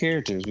little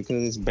characters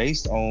because it's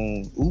based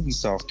on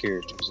Ubisoft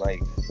characters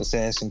like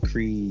Assassin's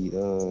Creed.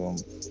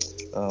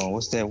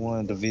 What's that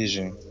one?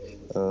 Division.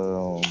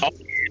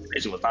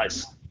 Division was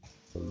nice.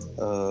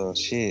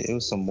 It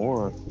was some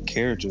more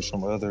characters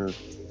from other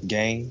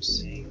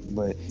games.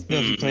 But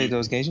if you play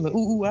those games, you're like,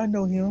 ooh, I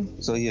know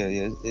him. So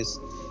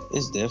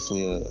it's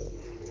definitely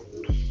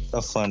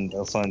a fun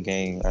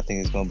game. I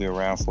think it's gonna be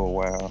around for a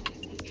while.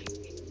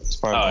 It's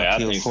probably gonna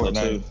kill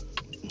Fortnite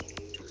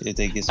if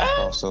they get some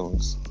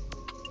crossovers.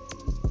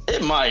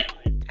 It might,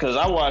 because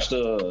I watched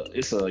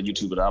it's a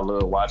YouTuber that I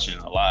love watching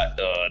a lot,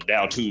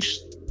 Dowtoosh.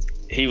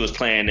 He was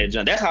playing that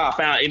jump. That's how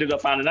I ended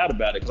up finding out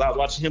about it, because I was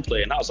watching him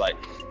play, and I was like,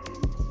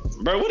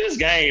 bro, what this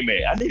game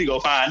at? I need to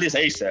go find this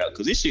ASAP,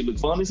 because this shit look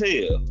fun as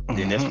hell.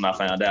 Then that's when I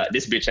found out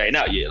this bitch ain't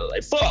out yet. I was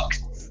like, fuck.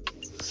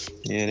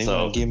 Yeah, they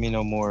won't give me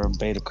no more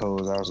beta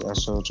codes. I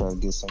sure try to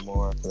get some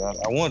more. Cause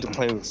I wanted to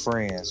play with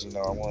friends,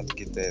 I wanted to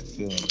get that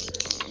feeling.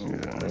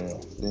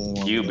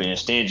 Yeah, you been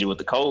stingy with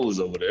the codes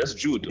over there. That's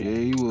what you would do. Yeah,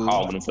 you would.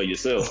 Hogging them for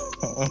yourself.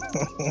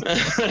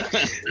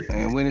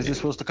 And when is this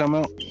supposed to come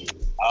out?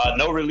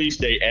 No release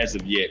date as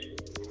of yet.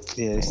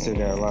 Yeah, they still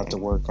got a lot to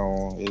work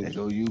on. They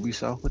go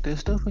Ubisoft with that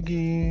stuff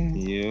again.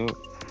 Yep.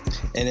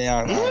 And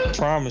then I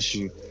promise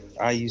you,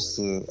 I used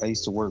to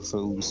work for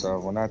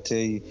Ubisoft. When I tell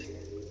you,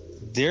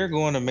 they're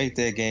going to make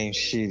that game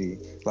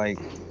shitty.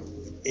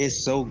 it's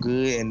so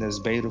good in this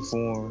beta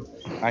form.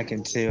 I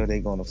can tell they're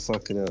gonna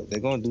fuck it up. They're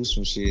gonna do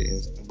some shit,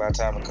 and by the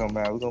time it come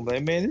out, we're gonna be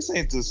like, man, this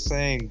ain't the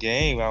same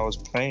game I was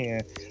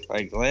playing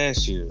like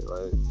last year.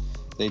 Like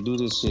they do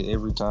this shit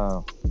every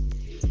time.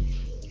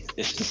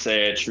 It's the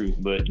sad truth,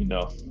 but you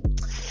know,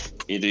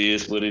 it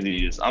is what it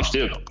is. I'm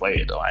still gonna play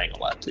it though. I ain't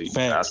gonna lie to you.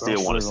 Facts, I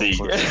still want to see.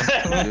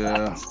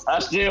 Yeah. I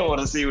still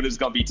want to see what it's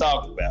gonna be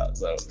talking about.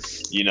 So,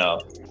 you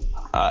know,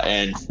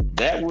 and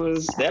that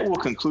will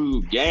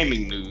conclude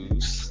gaming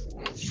news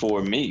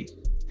for me.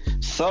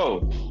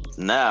 So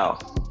now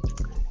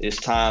it's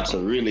time to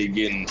really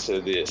get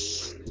into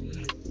this.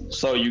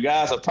 So you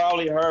guys have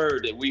probably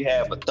heard that we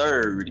have a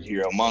third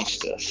here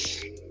amongst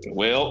us.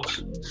 Well,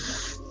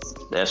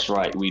 that's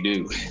right, we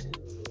do.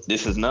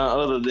 This is none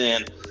other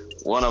than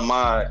one of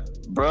my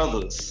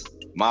brothers,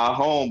 my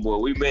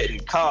homeboy. We met in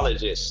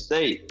college at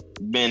State.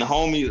 Been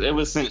homies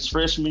ever since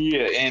freshman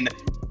year. And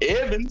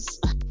Evans,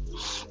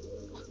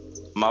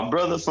 my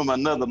brother from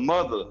another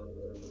mother,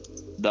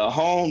 the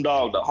home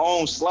dog, the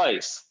home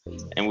slice.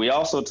 And we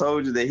also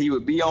told you that he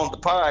would be on the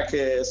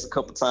podcast a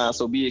couple times,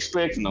 so be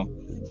expecting him.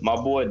 My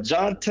boy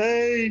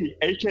Jonte,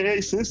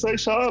 aka Sensei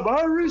Shab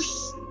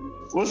Iris.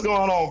 What's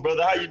going on,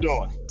 brother? How you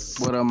doing?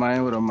 What up,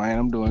 man? What up, man?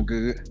 I'm doing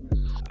good.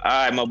 All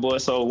right, my boy.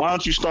 So why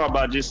don't you start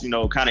by just,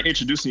 kind of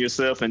introducing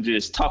yourself and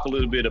just talk a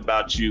little bit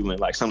about you and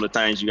like some of the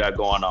things you got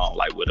going on,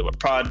 like whatever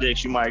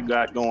projects you might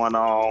got going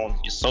on,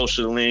 your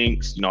social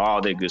links,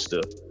 all that good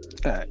stuff.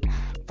 All right.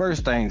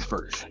 First things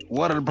first.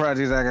 One of the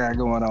projects I got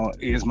going on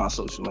is my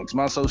social links.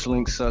 My social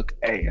links suck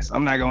ass.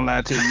 I'm not gonna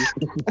lie to you.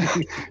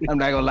 I'm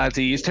not gonna lie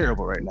to you. It's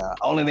terrible right now.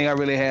 Only thing I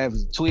really have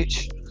is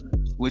Twitch,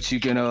 which you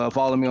can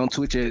follow me on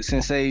Twitch at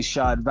Sensei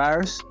Shot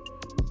Virus.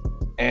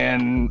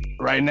 And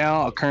right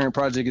now, a current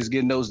project is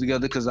getting those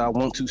together because I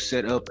want to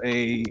set up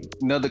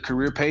another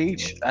career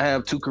page. I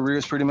have two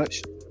careers pretty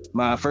much.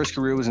 My first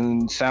career was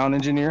in sound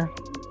engineer.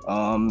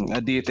 I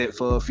did that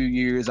for a few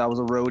years. I was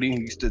a roadie.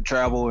 Used to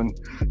travel and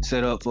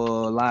set up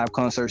live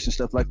concerts and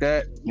stuff like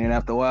that. And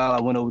after a while,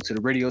 I went over to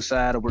the radio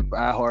side. I worked for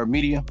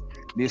iHeartMedia.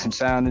 Did some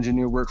sound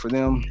engineer work for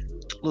them.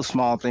 Little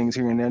small things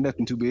here and there,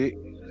 nothing too big.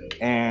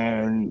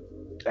 And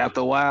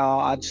after a while,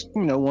 I just,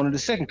 wanted a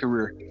second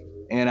career.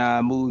 And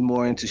I moved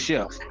more into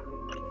chef.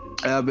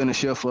 I've been a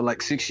chef for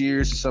like 6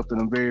 years. It's something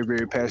I'm very,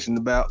 very passionate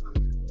about.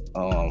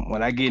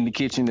 When I get in the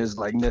kitchen, there's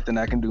like nothing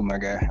I can do, my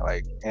guy.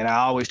 And I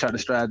always try to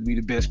strive to be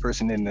the best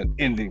person in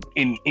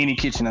any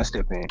kitchen I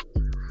step in.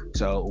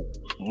 So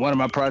one of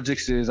my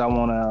projects is I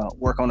want to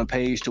work on a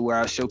page to where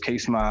I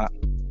showcase my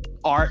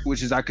art,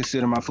 which is I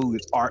consider my food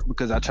as art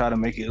because I try to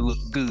make it look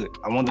good.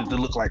 I want it to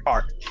look like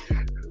art.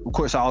 Of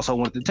course, I also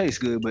want it to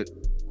taste good, but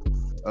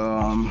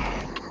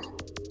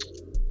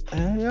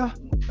yeah,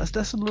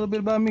 that's a little bit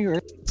about me,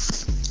 right?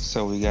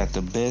 So we got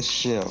the best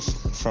chef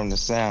from the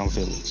Sound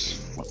Village.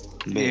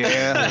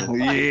 Yeah.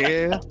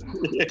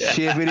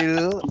 Chefing it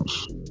up.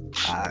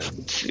 I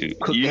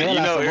cook the hell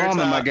out some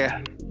ramen, my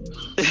guy.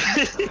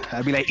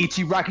 I be like,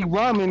 Ichiraki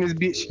ramen in this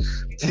bitch.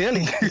 Tell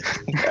you.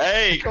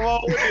 Hey, come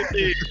on with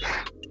this.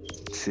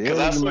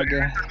 Tell you, my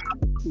guy.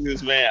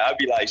 This man, I'd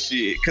be like,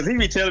 shit. Because he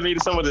be telling me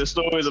some of the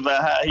stories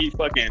about how he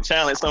fucking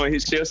challenged some of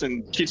his chefs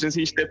and kitchens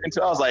he stepped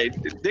into. I was like,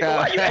 nigga,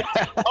 why you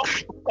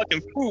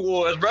fucking food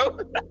wars, bro?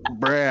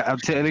 Bruh, I'm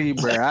telling you,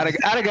 bruh. I'd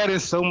have got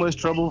in so much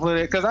trouble for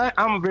that because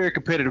I'm a very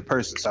competitive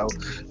person. So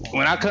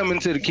when I come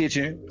into the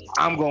kitchen,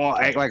 I'm going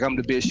to act like I'm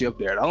the best chef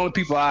there. The only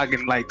people I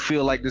can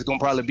feel like this going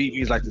to probably beat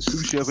me is like the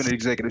sous chef and the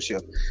executive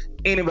chef.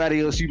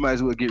 Anybody else, you might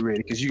as well get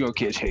ready because you're going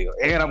to catch hell.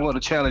 And I'm going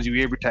to challenge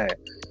you every time.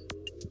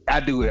 I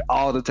do it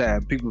all the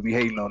time. People be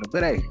hating on it,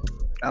 but hey,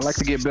 I like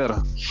to get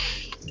better.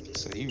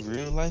 So he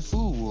real life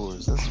food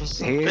wars. That's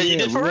what's up.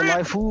 Yeah, real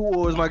life food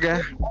wars, my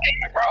guy. Hey,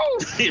 bro,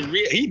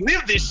 he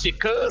lived this shit,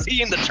 cuz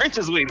he in the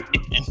trenches with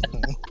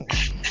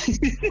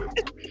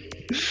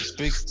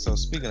it. So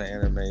speaking of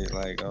anime,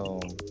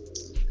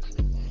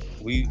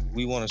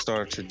 we want to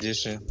start a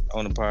tradition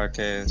on the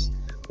podcast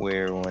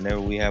where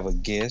whenever we have a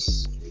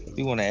guest,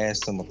 we want to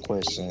ask them a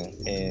question,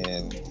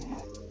 and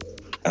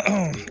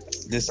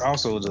this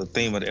also the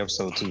theme of the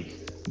episode too.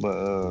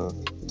 But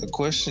the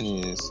question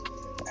is,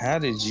 how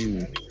did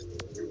you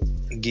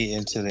get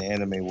into the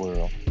anime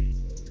world?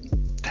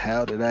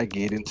 How did I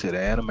get into the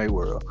anime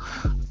world?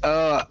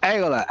 I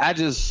ain't gonna lie, I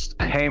just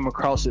came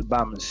across it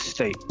by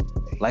mistake.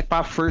 Like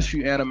my first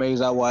few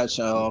animes I watched,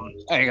 I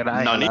ain't gonna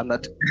lie, I'm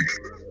not.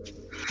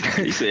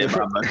 He said,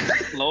 by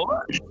mistake,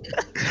 Lord.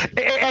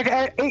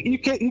 You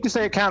can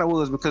say it kind of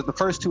was because the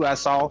first two I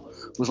saw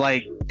was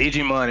like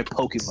Digimon and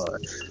Pokemon,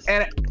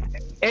 and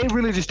it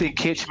really just didn't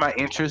catch my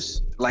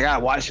interest. Like I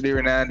watched it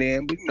every now and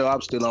then, but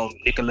I'm still on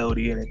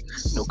Nickelodeon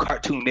and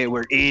Cartoon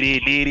Network, Eddie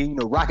and Eddie.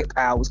 Rocket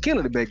Power was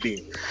killing it back then.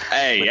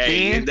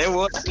 Hey, they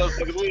was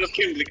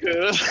killing it,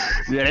 cuz.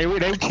 Yeah, they were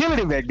killing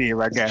it back then,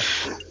 my guy.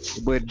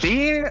 But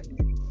then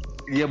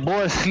your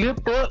boy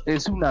slipped up and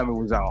Tsunami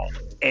was on,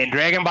 and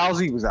Dragon Ball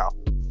Z was out,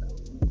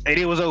 and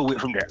it was over with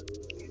from there.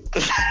 The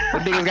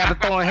niggas got to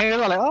throwing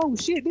hands. I'm like, oh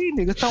shit, these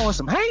niggas throwing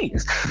some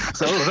hands.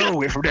 So it was over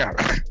with from there.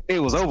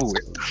 It was over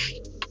with.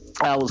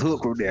 I was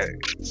hooked from there,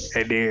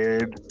 and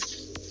then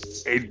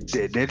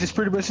that just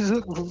pretty much just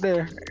hooked me from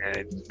there.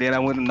 And then I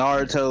went to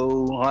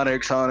Naruto, Hunter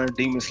x Hunter,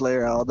 Demon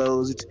Slayer, all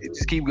those. It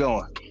just keep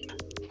going.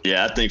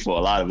 Yeah, I think for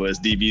a lot of us,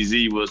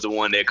 DBZ was the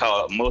one that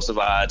caught most of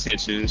our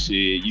attention.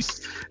 Shit,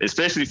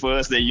 especially for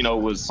us that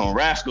was some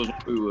rascals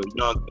when we were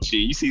young.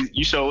 Shit,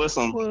 you show us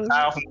some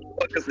powerful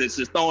motherfuckers that's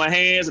just throwing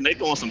hands, and they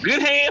throwing some good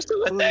hands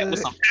too at that with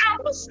some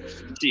powers.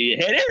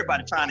 Shit, had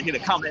everybody trying to hit a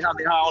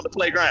Kamehameha on the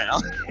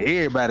playground.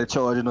 Everybody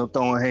charging up,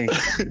 throwing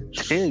hands.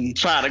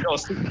 Trying to go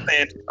Super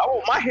Saiyan. I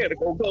want my hair to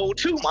go gold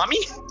too, mommy.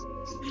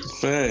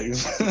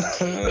 Thanks.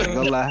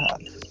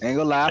 Ain't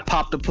gonna lie, I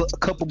popped a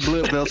couple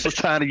blood vessels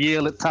trying to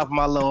yell at the top of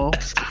my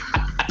lungs.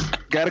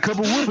 Got a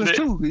couple whoopings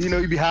too.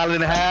 You be hollering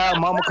in the house,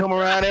 mama come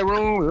around that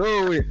room.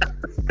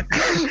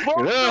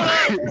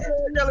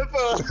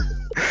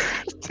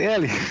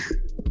 Tell you.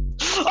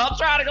 I'm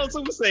trying to go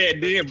Super Saiyan,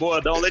 then boy,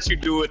 don't let you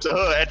do it to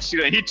her after she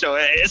done hit your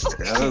ass.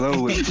 I don't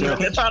know what you're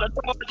trying to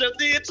talk your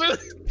then too.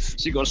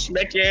 She gonna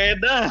smack your ass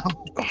down.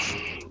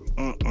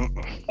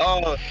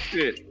 Oh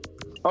shit.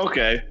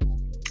 Okay.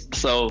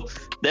 So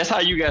that's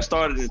how you got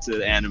started into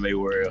the anime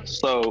world.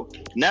 So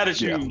now that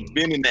you've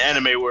been in the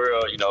anime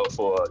world,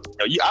 for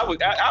you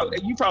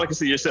probably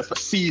consider yourself a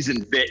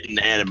seasoned vet in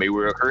the anime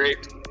world,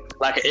 correct?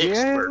 Like an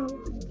expert.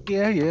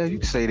 Yeah. You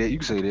can say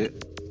that.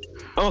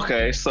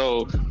 Okay,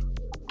 so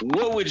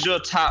what would your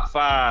top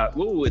five?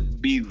 What would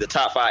be the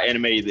top 5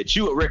 anime that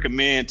you would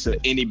recommend to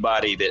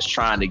anybody that's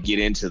trying to get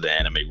into the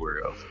anime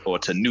world, or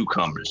to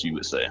newcomers? You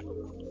would say.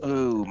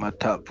 Oh, my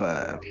top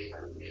 5.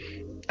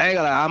 I ain't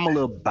gonna lie, I'm a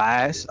little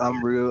biased.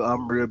 I'm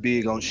real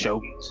big on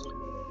shogun's.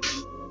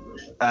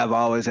 I've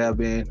always have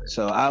been.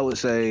 So I would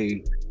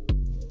say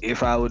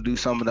if I would do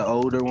some of the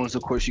older ones,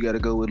 of course you got to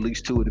go with at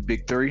least 2 of the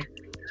big 3,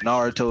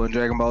 Naruto and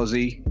Dragon Ball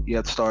Z. You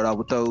have to start out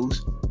with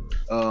those.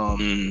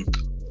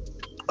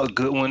 A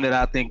good one that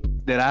I think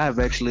that I have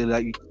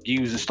actually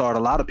used to start a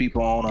lot of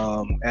people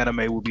on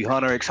anime would be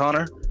Hunter x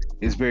Hunter.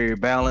 It's very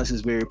balanced.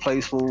 It's very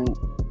playful,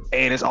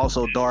 and it's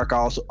also dark.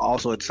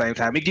 Also at the same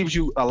time, it gives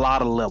you a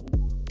lot of level.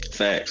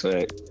 Facts.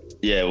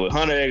 Yeah, with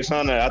Hunter x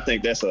Hunter, I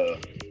think that's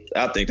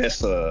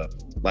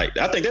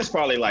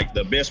probably like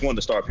the best one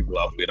to start people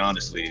off with.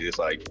 Honestly, it's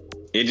like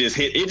it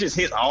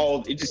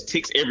just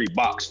ticks every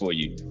box for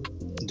you.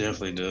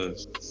 Definitely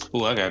does.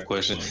 Oh, I got a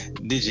question.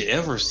 Did you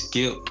ever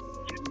skip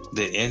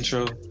the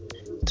intro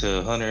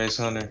to Hunter x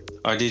Hunter,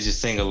 or did you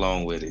sing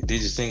along with it?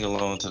 Did you sing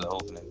along to the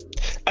opening?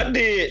 I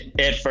did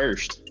at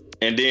first.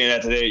 And then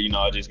after that,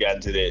 I just got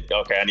into that.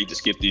 Okay, I need to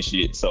skip this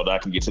shit so that I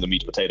can get to the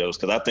meat and potatoes.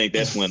 Because I think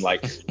that's when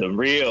them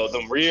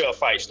real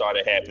fights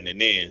started happening.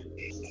 Then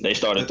they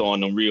started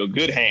throwing them real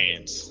good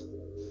hands.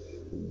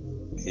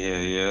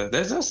 Yeah.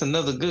 That's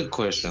another good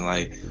question.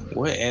 Like,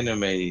 what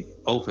anime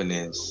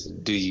openings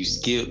do you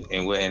skip,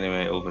 and what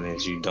anime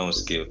openings you don't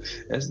skip?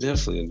 That's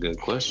definitely a good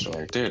question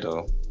right there,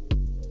 though.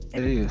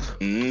 It is.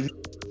 Mm-hmm.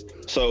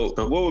 So,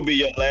 what would be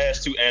your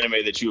last 2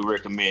 anime that you would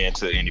recommend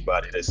to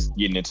anybody that's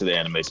getting into the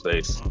anime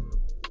space?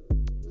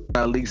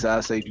 At least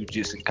I say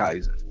Jujutsu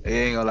Kaisen. It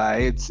ain't gonna lie,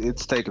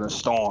 it's taking a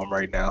storm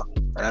right now.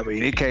 I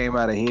mean, it came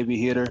out a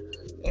heavy hitter,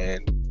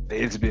 and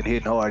it's been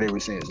hitting hard ever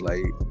since.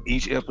 Like,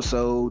 each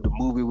episode, the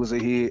movie was a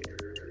hit.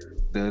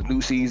 The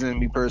new season,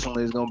 me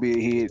personally, is gonna be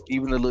a hit.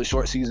 Even the little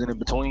short season in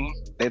between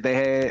that they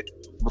had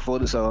before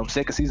this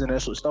second season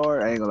that should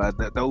start. I ain't gonna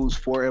lie, those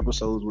 4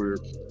 episodes were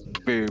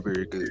very,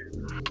 very good.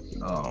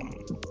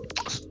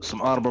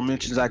 Some honorable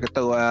mentions I could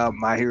throw out: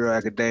 My Hero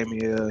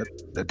Academia,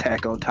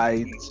 Attack on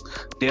Titans,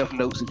 Death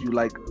Notes. If you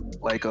like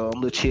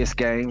little chess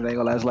games, I ain't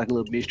gonna lie, it's like a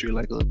little mystery.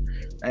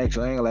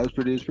 Actually, I ain't gonna lie,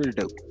 it's pretty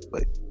dope.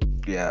 But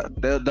yeah,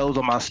 those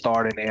are my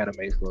starting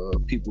anime for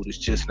people that's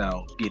just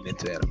now getting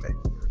into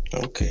anime.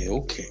 Okay.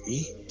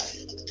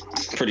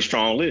 Pretty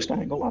strong list. I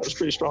ain't gonna lie, it's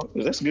pretty strong.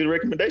 That's good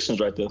recommendations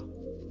right there.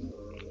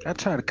 I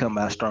try to come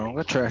out strong.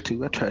 I try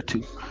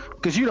to.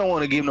 Because you don't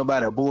want to give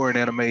nobody a boring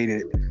anime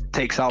that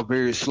takes off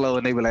very slow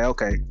and they be like,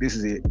 okay, this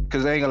is it.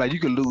 Because they ain't gonna you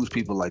can lose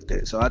people like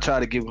that. So I try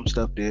to give them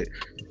stuff that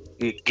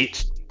it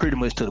gets pretty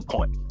much to the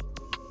point.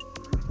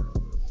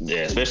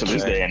 Yeah, especially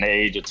this day and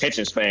age,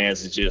 attention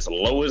spans is just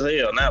low as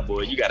hell now,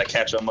 boy. You gotta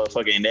catch a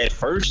motherfucker in that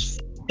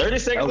first 30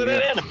 seconds of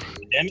that anime.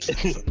 Damn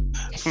it.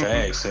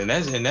 Facts, and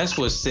that's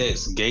what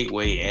sets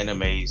gateway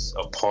animes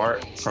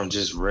apart from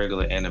just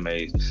regular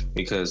animes,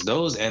 because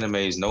those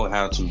animes know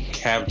how to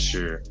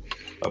capture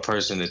a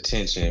person's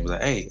attention and be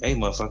like, hey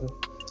motherfucker,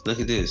 look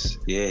at this.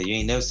 Yeah, you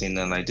ain't never seen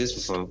nothing like this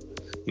before.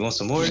 You want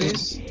some more of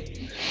this?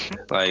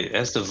 Like,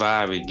 that's the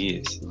vibe it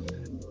gets.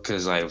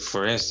 Because, like,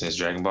 for instance,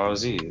 Dragon Ball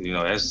Z,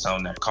 that's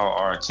something that caught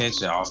our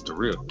attention off the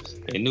rip.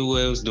 They knew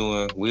what it was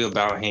doing. We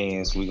about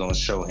hands. We gonna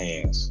show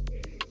hands.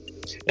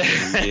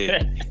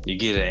 You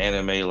get an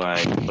anime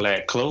like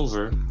Black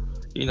Clover,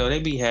 they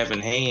be having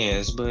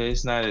hands, but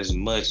it's not as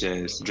much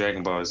as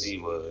Dragon Ball Z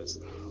was.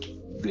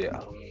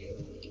 Yeah,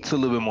 it's a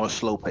little bit more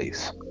slow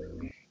pace,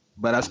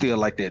 but I still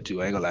like that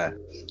too. I ain't gonna lie.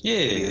 Yeah,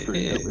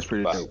 it's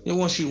pretty dope. And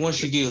once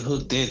you get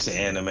hooked into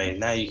anime,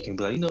 now you can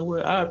be like, you know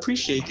what? I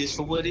appreciate this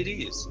for what it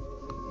is.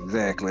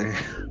 Exactly.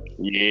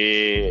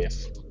 Yeah.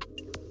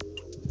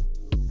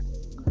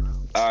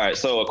 All right.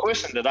 So a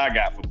question that I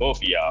got for both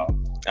of y'all.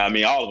 I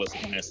mean, all of us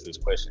can answer this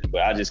question,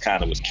 but I just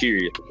kind of was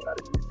curious about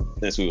it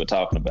since we were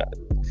talking about it.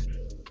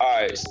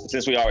 All right.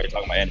 Since we already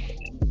talking about anime,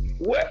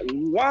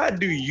 why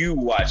do you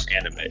watch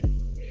anime?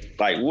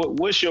 Like,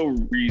 what's your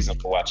reason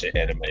for watching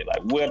anime?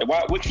 Like,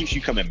 what keeps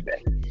you coming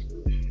back?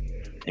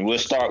 And we're gonna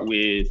start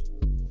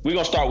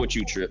with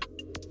you, Trip.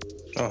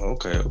 Oh,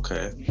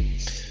 okay.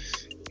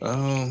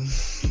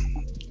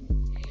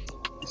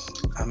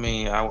 I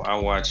mean, I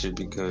watch it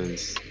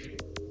because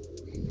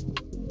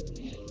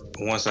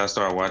once I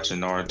started watching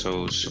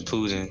Naruto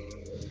Shippuden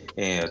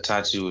and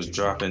Itachi was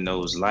dropping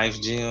those life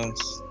gems,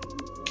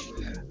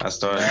 I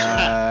started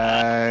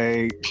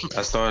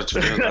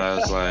to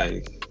realize,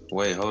 like,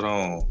 wait, hold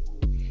on.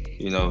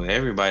 You know,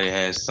 everybody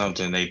has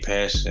something they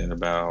passionate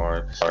about,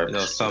 or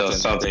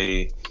something that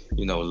they,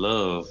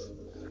 love.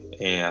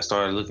 And I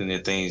started looking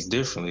at things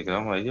differently because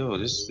I'm like, yo,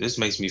 this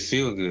makes me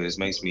feel good. This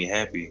makes me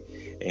happy.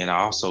 And I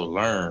also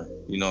learn,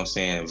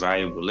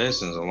 valuable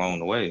lessons along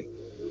the way.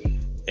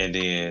 And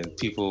then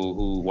people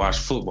who watch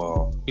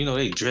football,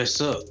 they dress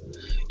up,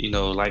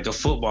 like a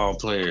football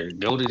player,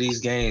 go to these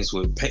games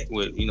with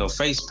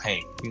face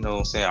paint,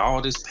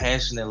 all this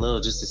passion and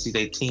love just to see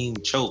their team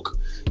choke,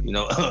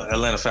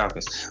 Atlanta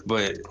Falcons.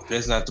 But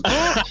that's not the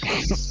point.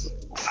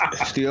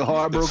 Still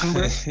heartbroken,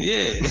 bro?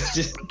 Yeah.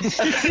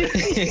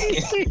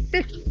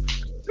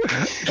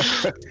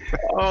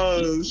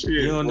 Oh shit!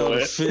 You don't know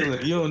the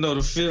feeling. You don't know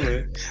the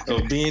feeling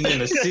of being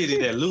in a city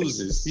that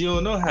loses. You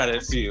don't know how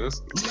that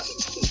feels.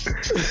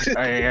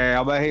 Hey,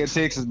 I'm out here in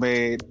Texas,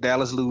 man.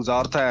 Dallas lose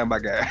all the time, my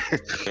guy.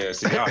 Yeah,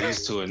 see, y'all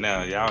used to it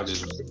now. Y'all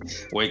just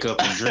wake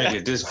up and drink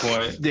at this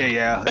point.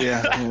 Yeah.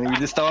 You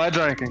just start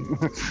drinking.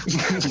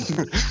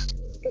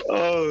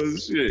 Oh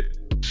shit!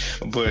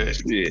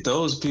 But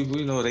those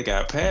people, they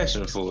got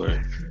passion for it.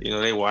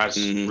 They watch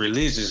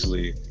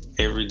religiously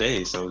every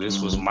day. So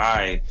this was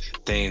my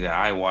thing that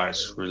I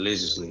watched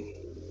religiously.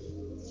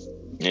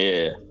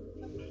 Yeah.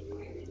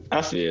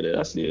 I feel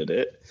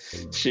that.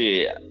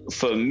 Shit.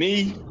 For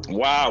me,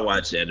 why I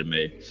watch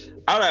anime?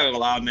 I'm not gonna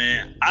lie,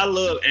 man. I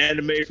love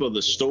anime for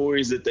the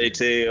stories that they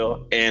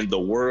tell and the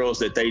worlds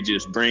that they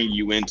just bring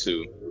you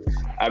into.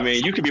 I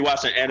mean, you could be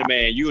watching anime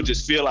and you'll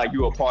just feel like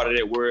you're a part of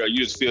that world.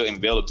 You just feel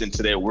enveloped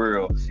into that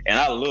world. And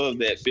I love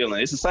that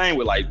feeling. It's the same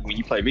with like when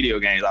you play video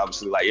games,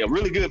 obviously. Like a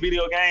really good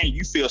video game,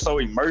 you feel so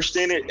immersed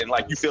in it and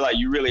like you feel like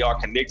you really are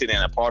connected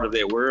and a part of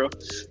that world.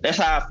 That's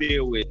how I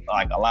feel with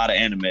like a lot of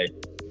anime.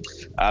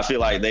 I feel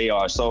like they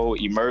are so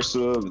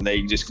immersive and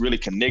they just really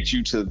connect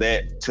you to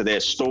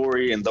that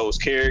story and those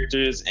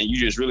characters, and you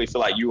just really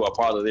feel like you are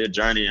part of their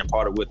journey and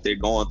part of what they're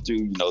going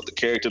through, the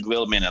character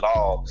development and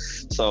all.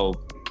 So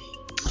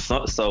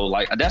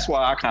like that's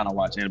why I kind of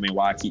watch anime,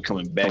 why I keep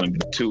coming back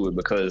to it,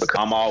 because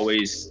I'm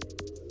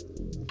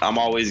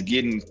always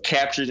getting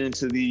captured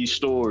into these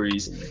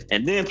stories.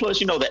 And then plus,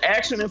 the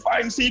action and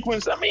fighting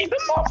sequence, I mean, them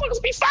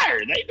motherfuckers be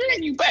fired. They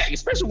bring you back,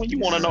 especially when you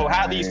want to know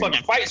how these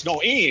fucking fights gonna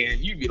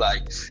end. You be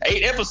like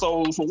 8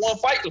 episodes for one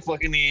fight to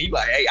fucking end. You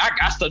like, hey, I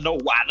got to know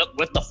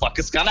what the fuck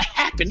is gonna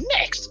happen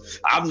next.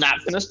 I'm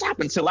not gonna stop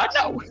until I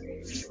know.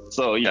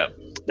 So yeah,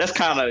 that's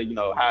kind of,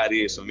 how it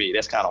is for me.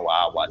 That's kind of why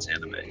I watch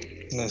anime.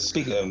 Now,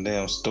 speaking of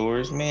damn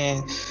stories,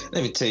 man,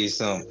 let me tell you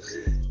something.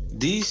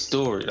 These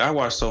stories, I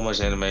watch so much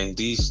anime,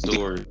 these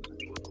stories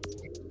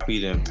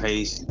copied and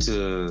pasted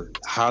to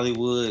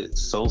Hollywood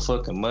so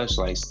fucking much,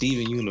 like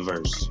Steven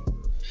Universe.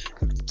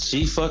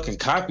 She fucking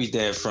copied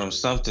that from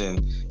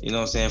something,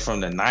 from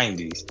the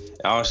 90s.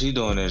 All she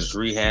doing is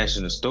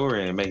rehashing the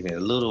story and making it a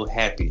little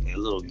happy and a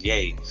little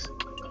gay.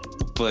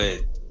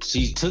 But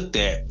she took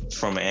that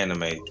from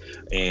anime.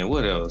 And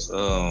what else?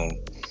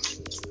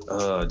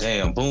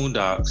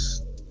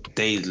 Boondocks.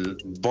 They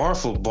bar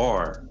for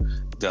bar.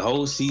 The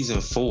whole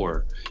season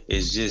 4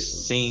 is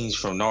just scenes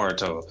from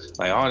Naruto.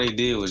 Like all they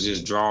did was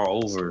just draw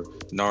over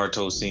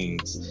Naruto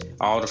scenes.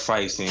 All the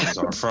fight scenes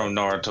are from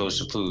Naruto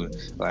Shippuden.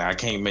 Like I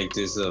can't make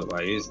this up.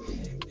 Like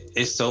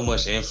it's so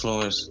much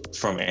influence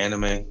from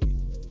anime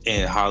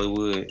in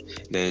Hollywood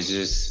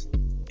that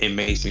it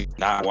makes me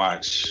not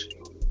watch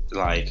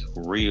like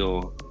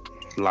real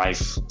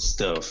life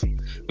stuff,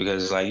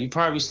 because it's like you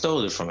probably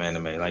stole it from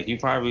anime. Like you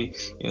probably,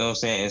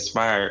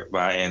 inspired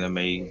by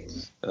anime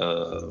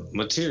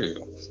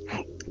material.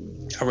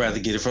 I'd rather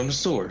get it from the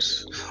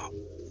source.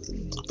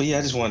 But yeah,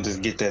 I just wanted to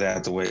get that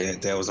out the way.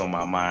 That was on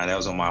my mind. That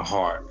was on my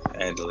heart.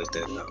 I had to let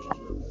that know.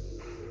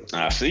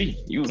 I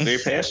see. You were very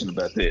passionate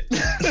about that.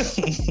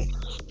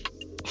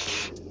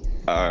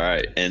 All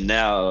right. And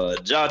now,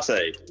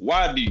 Jate,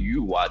 why do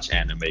you watch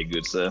anime,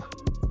 good sir?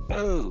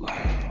 Oh,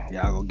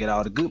 y'all gonna get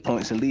all the good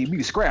points and leave me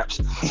the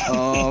scraps.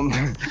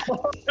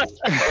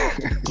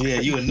 Yeah,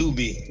 you a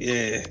newbie.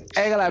 Yeah.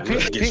 I ain't gonna lie,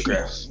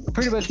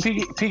 pretty much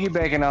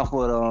piggybacking off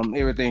what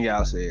everything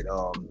y'all said.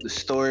 The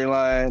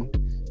storyline,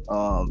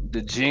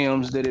 the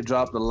gems that it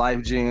dropped, the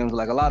life gems.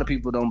 Like a lot of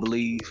people don't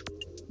believe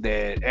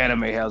that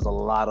anime has a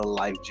lot of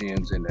life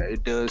gems in there.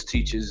 It does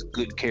teach us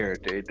good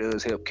character. It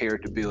does help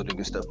character building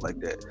and stuff like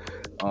that.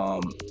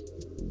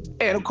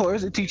 And of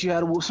course, it teach you how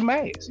to whoop some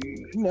ass.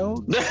 You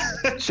know,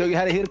 show you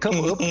how to hit a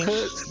couple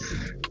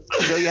uppercuts,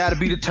 show you how to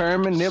be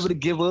determined, never to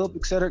give up,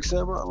 et cetera, et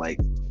cetera. Like,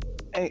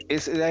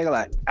 it ain't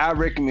like I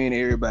recommend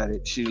everybody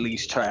should at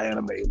least try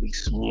anime at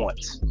least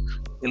once.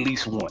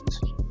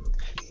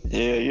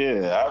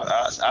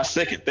 Yeah. I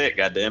second that.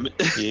 Goddamn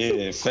it.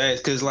 Yeah,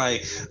 facts. Cause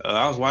like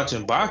I was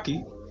watching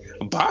Baki.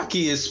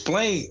 Baki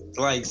explained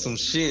like some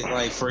shit.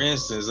 Like for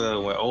instance,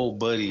 when old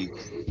buddy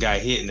got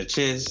hit in the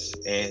chest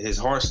and his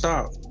heart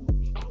stopped.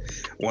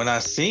 When I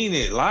seen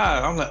it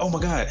live, I'm like, oh my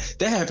god,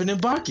 that happened in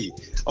Baki.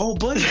 Old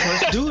buddy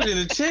punched dude in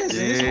the chest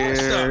and his heart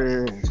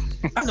stopped.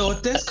 I know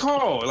what that's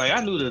called. Like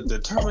I knew the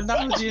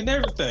terminology and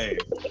everything.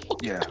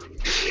 Yeah.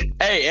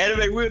 Hey,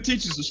 anime will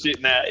teach you some shit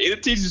now. It'll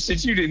teach you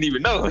shit you didn't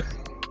even know.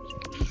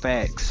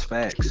 Facts.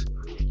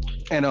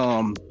 And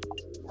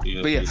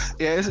but yeah,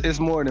 it's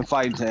more than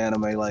fighting to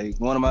anime. Like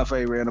one of my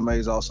favorite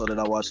animes also that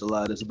I watch a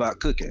lot is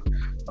about cooking.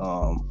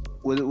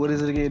 What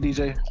is it again,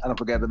 DJ? I don't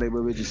forget the name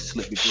of it. Just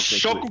slipped me.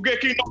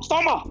 Shokugeki no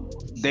Soma.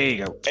 There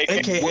you go.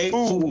 AKA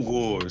Food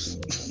Wars.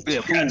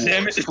 Yeah, Food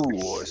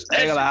Wars.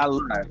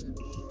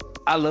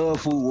 I love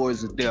Food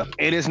Wars to death.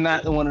 And it's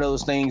not one of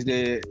those things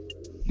that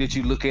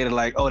you look at it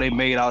like, oh, they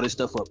made all this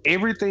stuff up.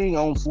 Everything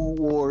on Food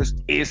Wars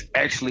is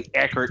actually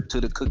accurate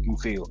to the cooking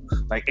field.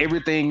 Like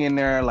everything in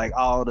there, like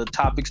all the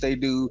topics they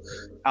do,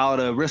 all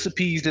the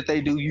recipes that they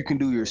do, you can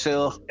do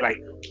yourself. Like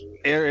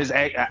there is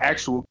an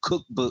actual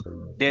cookbook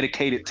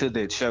dedicated to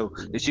that show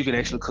that you can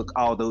actually cook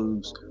all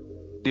those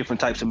different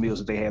types of meals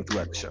that they have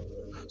throughout the show.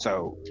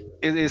 So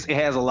it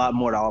has a lot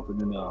more to offer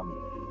than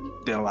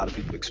a lot of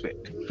people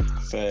expect.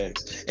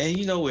 Facts. And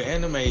you know, with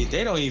anime,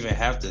 they don't even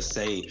have to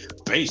say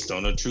based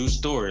on a true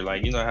story.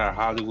 Like, you know how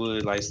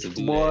Hollywood likes to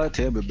do that.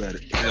 Tell me about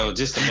it. You know,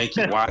 just to make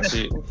you watch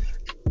it.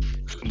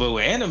 But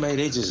with anime,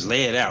 they just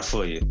lay it out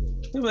for you.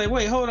 They're like,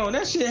 wait, hold on,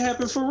 that shit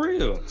happened for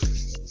real.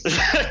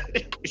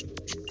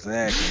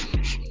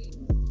 Exactly.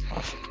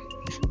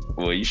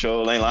 Well, you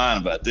sure ain't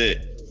lying about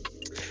that.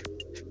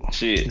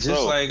 Shit.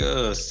 Just like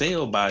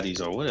sale bodies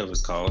or whatever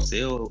it's called.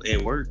 Sales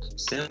at work.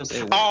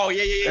 Oh,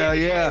 yeah.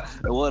 Yeah.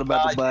 What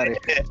about the body?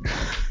 Yeah.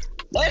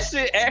 That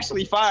shit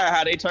actually fire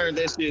how they turned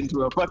that shit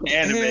into a fucking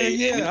anime.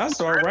 Yeah, I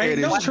started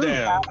writing those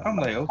down. I'm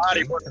like,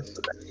 okay.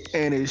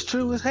 And it's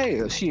true as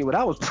hell. Shit, when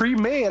I was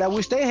pre-med, I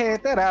wish they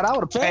had that out. I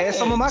would have passed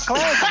some of my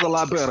classes a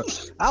lot better.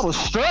 I was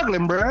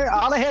struggling, bro.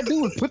 All they had to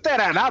do was put that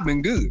out and I've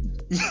been good.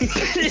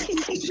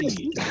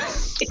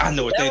 I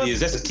know what that is.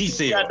 That's a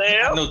T-cell.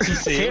 I know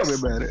T-cells. Tell me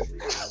about it.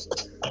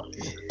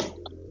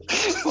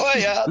 Oh,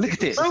 yeah. Look at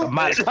this.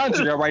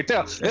 Mitochondria right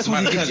there. That's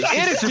where you get your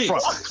energy from.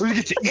 Where you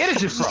get your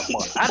energy from.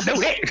 Boy. I know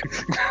that.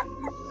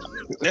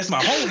 That's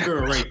my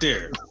homegirl right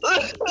there.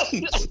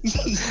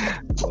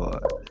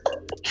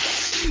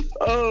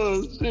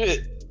 Oh,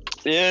 shit.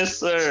 Yes,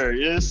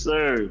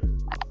 sir.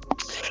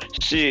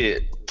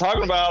 Shit.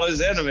 Talking about all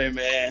this anime,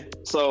 man.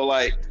 So,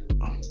 like,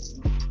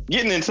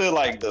 getting into,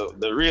 like,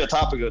 the real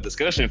topic of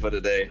discussion for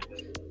today,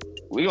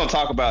 we're going to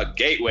talk about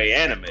gateway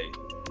anime.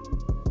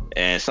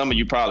 And some of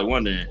you probably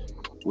wondering,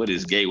 what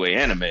is gateway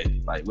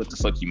anime? Like, what the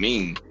fuck you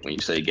mean when you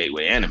say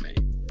gateway anime?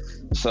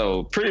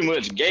 So pretty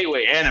much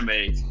gateway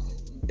anime,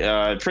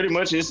 pretty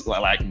much is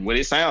like what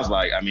it sounds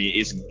like. I mean,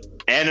 it's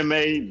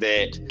anime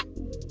that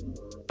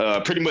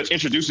pretty much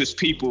introduces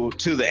people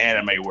to the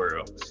anime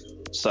world.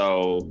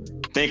 So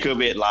think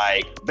of it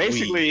like,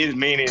 basically it's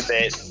meaning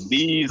that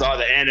these are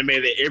the anime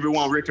that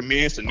everyone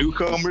recommends to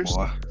newcomers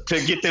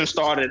to get them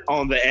started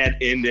on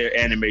in their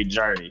anime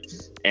journey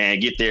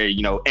and get their,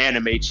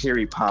 anime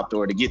cherry popped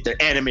or to get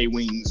their anime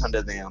wings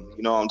under them.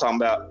 You know what I'm talking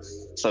about?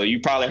 So you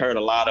probably heard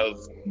a lot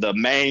of the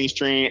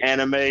mainstream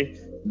anime.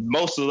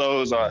 Most of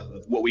those are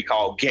what we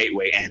call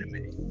gateway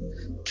anime,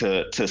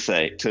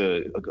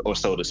 or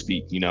so to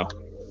speak,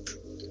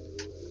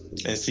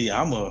 And see,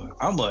 I'm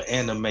a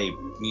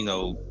anime,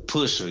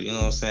 pusher. You know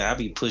what I'm saying? I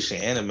be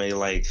pushing anime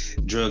like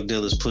drug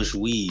dealers push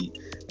weed.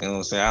 You know what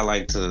I'm saying? I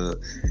like to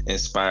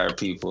inspire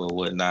people or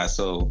whatnot.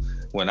 So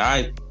when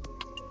I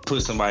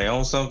put somebody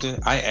on something,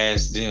 I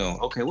ask them,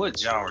 okay, what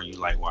genre you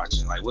like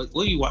watching? Like what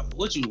you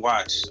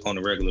watch on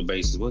a regular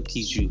basis? What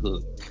keeps you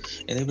hooked?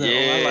 And they be like,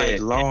 oh, I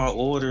like Law and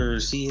Order,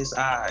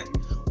 CSI.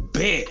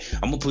 Bet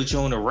I'm gonna put you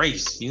on a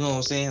race. You know what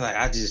I'm saying? Like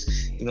I just,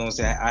 you know what I'm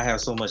saying? I have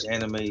so much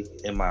anime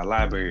in my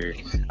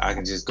library, I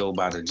can just go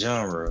by the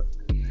genre.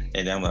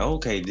 And I'm like,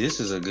 okay, this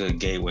is a good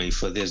gateway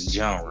for this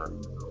genre.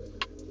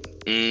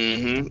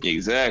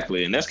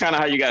 Exactly. And that's kind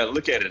of how you got to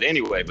look at it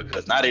anyway,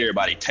 because not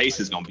everybody's taste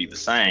is going to be the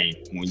same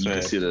when you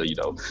consider,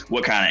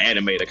 what kind of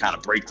anime to kind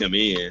of break them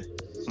in.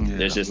 Yeah.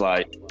 There's just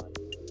like,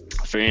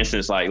 for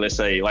instance, like, let's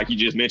say, like you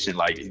just mentioned,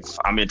 like, if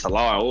I'm into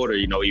Law and Order,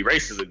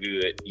 Erase is a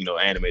good,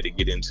 anime to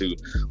get into.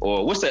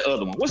 Or what's that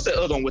other one? What's that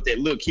other one with that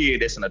little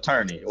kid that's an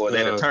attorney or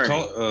that attorney?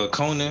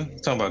 Conan.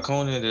 Talking about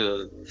Conan,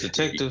 the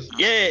detective?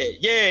 Yeah.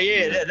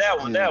 That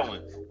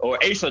one. Or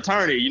Ace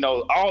Attorney,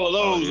 all of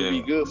those would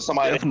be good for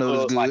somebody.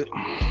 Definitely good. Like,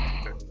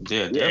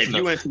 definitely. If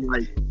you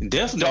went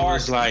definitely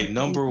is like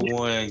number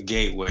one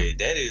gateway.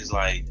 That is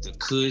like the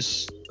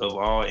Kush of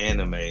all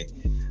anime.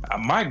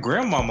 My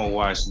grandmama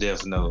watched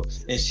Death Note,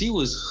 and she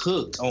was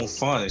hooked on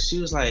fun. And she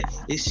was like,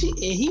 "Is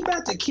he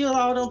about to kill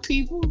all them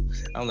people?"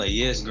 I'm like,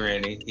 "Yes,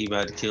 Granny, he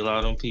about to kill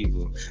all them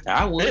people."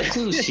 I would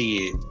too,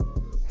 shit.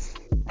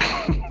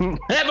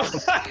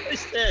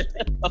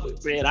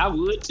 Man, I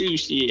would too,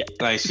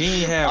 shit. Like she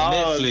ain't have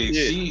Netflix.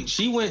 Shit.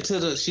 She went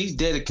to she's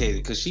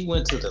dedicated because she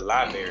went to the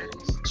library.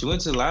 She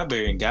went to the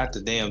library and got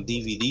the damn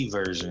DVD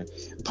version,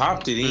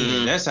 popped it in.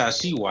 Mm-hmm. That's how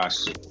she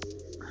watched it.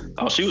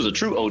 Oh, she was a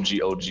true OG.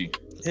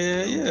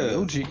 Hell yeah.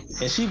 OG.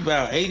 And she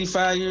about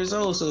 85 years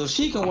old, so if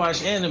she can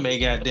watch anime,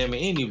 goddamn it,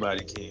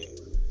 anybody can.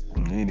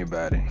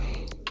 Anybody.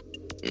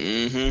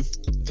 Mm-hmm.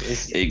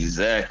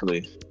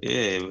 Exactly.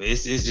 Yeah,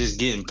 it's just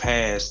getting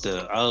past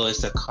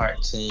it's a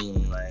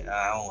cartoon. Like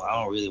I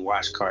don't really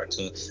watch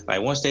cartoons.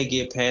 Like once they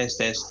get past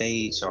that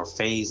stage or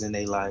phase in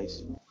their life,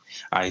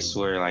 I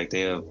swear like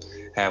they'll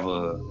have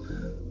a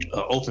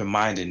open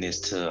mindedness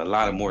to a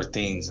lot of more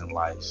things in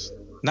life.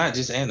 Not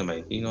just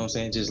anime, you know what I'm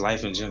saying? Just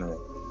life in general.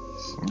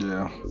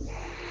 Yeah.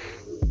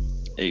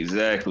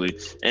 Exactly.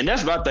 And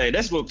that's my thing.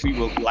 That's what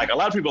people like. A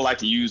lot of people like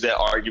to use that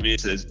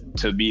argument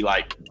to be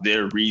like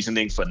their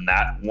reasoning for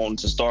not wanting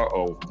to start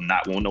or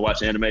not wanting to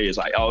watch anime is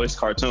like, oh, it's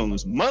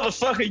cartoons.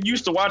 Motherfucker, you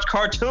used to watch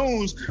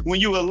cartoons when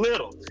you were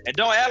little. And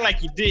don't act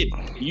like you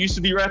didn't. You used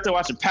to be right there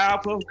watching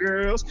Powerpuff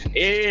Girls,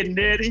 Ed and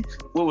Eddie.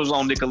 What was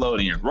on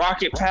Nickelodeon?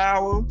 Rocket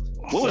Power.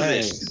 What was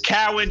this?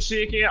 Cow and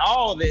Chicken,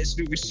 all that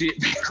stupid shit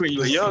back when you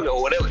were younger,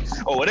 or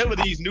whatever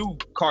these new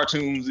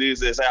cartoons is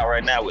that's out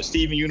right now with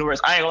Steven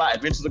Universe. I ain't gonna lie,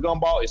 Adventures of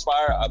Gumball is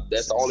fire.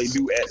 That's the only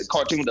new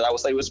cartoon that I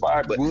would say was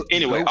fire. But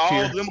anyway,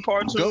 all of them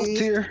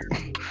cartoons,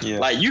 yeah.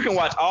 Like you can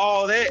watch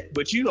all that,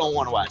 but you don't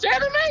want to watch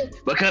anime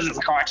because it's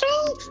a cartoon,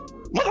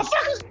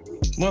 motherfucker.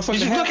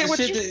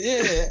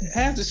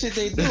 Half the shit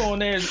they do on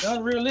there is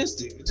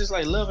unrealistic. It's just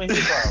like Love and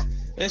Hip Hop.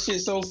 That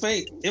shit's so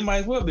fake. It might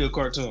as well be a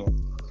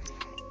cartoon.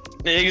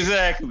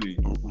 Exactly.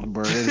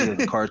 Bro, it is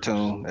a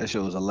cartoon. That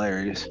show was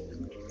hilarious.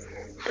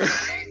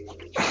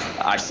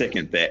 I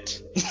second that.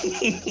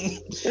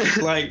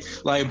 like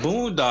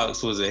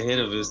Boondocks was ahead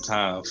of its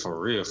time for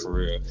real.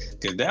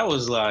 Cause that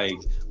was like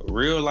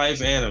real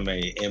life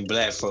anime and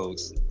black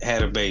folks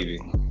had a baby.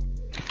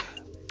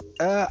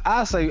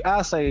 I say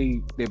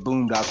that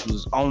Boondocks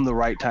was on the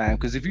right time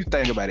because if you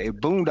think about it, if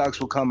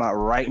Boondocks would come out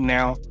right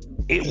now,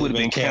 it would have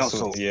been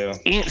canceled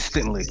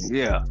instantly.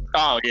 Yeah.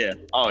 Oh yeah,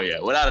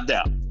 without a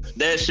doubt.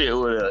 That shit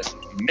would have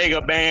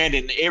mega banned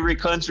in every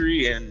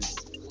country and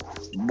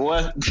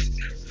boy,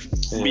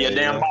 be a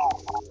damn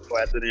ball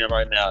after them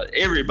right now.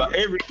 Every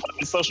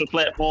social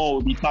platform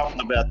would be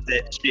talking about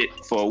that shit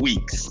for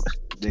weeks.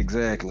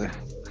 Exactly.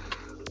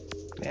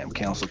 Damn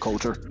cancel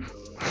culture.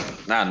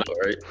 I know,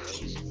 right?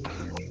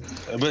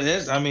 But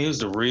it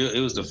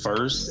was the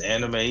first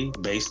anime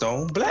based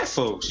on black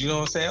folks. You know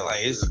what I'm saying? Like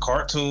it's a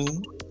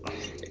cartoon,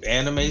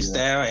 anime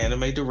style,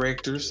 anime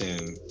directors,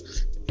 and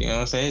you know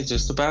what I'm saying? It's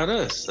just about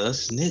us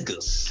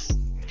niggas.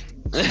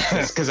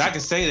 Because I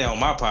can say that on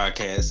my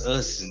podcast,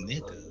 us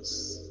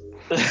niggas.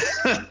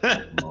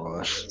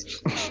 Boy.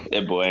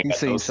 That boy. He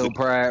seems so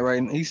proud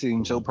right now. He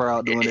seems so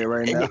proud doing it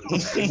right now. I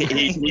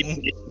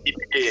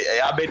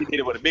bet he did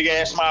it with a big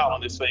ass smile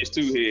on his face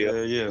too.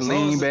 Here, yeah.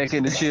 Lean back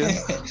in the chair.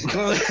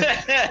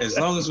 As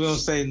long as we don't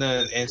say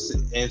nothing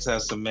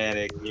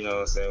anti-Semitic, you know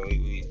what I'm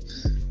saying?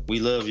 We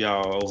love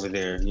y'all over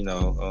there, you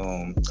know.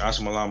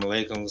 Assalamu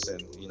alaikums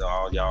and you know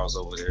all y'all's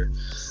over there.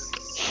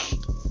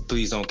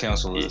 Please don't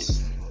cancel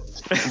us.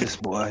 This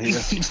boy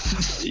here.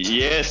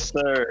 Yes,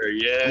 sir.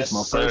 Yes. It's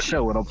my first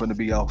show and I'm finna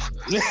be off.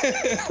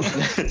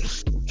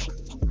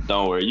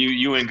 Don't worry,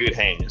 you in good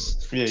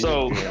hands. Yeah,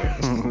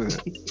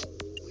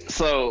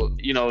 So,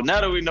 you know,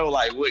 now that we know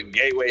like what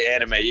gateway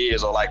anime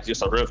is, or like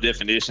just a rough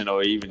definition,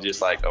 or even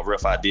just like a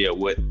rough idea of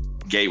what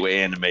gateway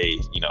anime,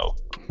 you know,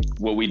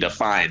 what we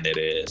define it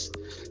as.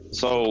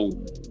 So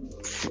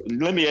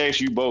let me ask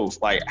you both,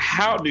 like,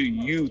 how do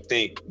you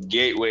think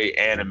gateway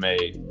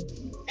anime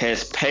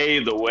has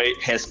paved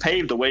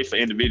the way for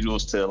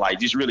individuals to like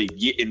just really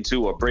get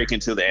into or break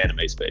into the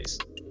anime space?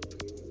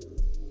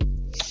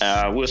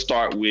 We'll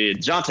start with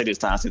Jonte this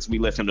time since we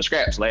left him to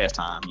scraps last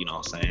time, you know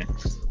what I'm saying?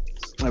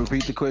 I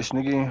repeat the question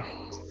again.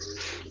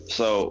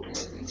 So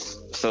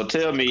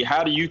tell me,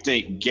 how do you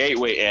think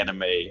gateway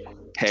anime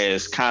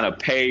has kind of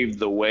paved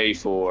the way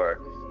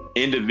for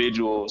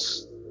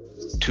individuals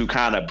to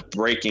kind of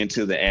break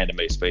into the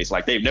anime space?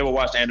 Like they've never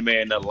watched anime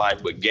in their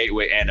life, but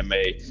gateway anime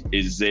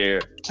is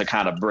there to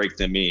kind of break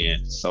them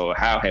in. So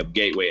how have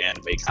gateway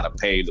anime kind of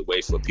paved the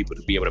way for people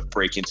to be able to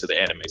break into the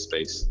anime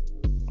space?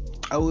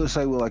 I would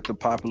say with like the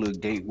popular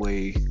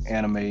gateway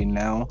anime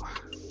now,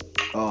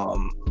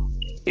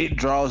 it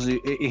helps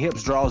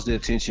the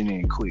attention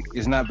in quick.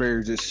 It's not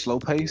very just slow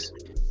pace.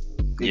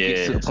 It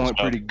gets to the point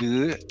pretty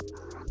good.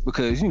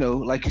 Because, you know,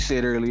 like you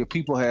said earlier,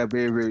 people have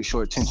very, very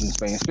short attention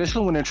span,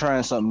 especially when they're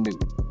trying something new.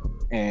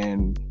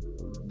 And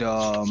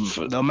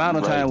the amount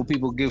of time when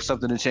people give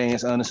something a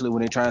chance, honestly,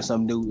 when they're trying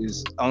something new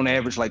is on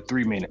average like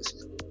 3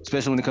 minutes,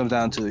 especially when it comes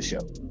down to a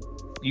show.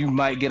 You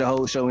might get a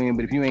whole show in,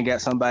 but if you ain't got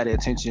somebody's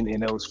attention in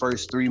those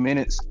first 3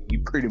 minutes,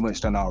 you pretty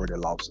much done already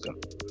lost them.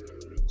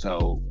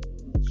 So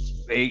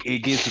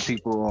it gives the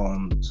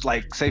people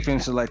like, say for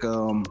instance, like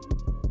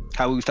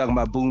how we was talking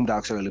about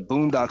Boondocks earlier.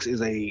 Boondocks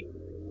is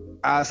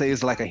I say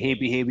it's like a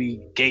heavy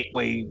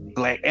gateway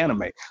black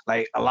anime.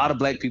 Like a lot of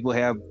black people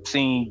have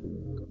seen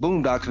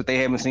Boondocks, but they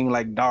haven't seen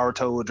like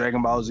Naruto or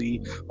Dragon Ball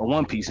Z or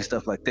One Piece and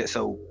stuff like that.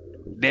 So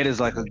that is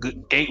like a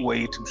good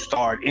gateway to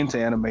start into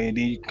anime, and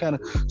then you kind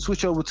of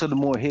switch over to the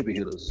more heavy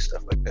hitters and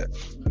stuff like that.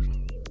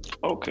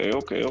 Okay.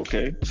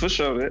 For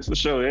sure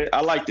that. I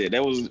like that.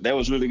 That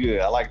was really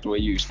good. I like the way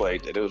you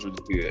explained that. That was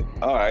really good.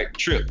 All right,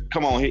 Trip,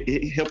 come on,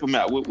 help him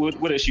out.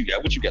 What else you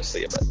got? What you got to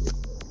say about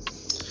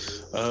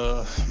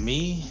it?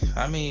 Me,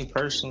 I mean,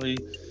 personally,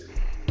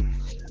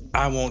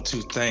 I want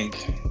to thank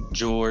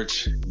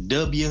George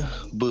W.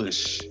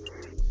 Bush.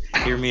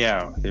 Hear me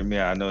out.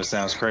 I know it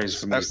sounds crazy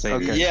for me to say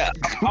this. Yeah,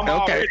 I'm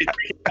already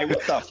thinking, like,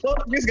 what the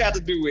fuck this got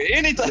to do with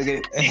anything? Look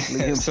at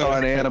him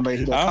starting anime.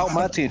 He done caught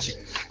my attention.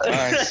 All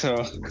right,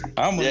 so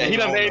he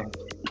done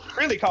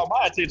really caught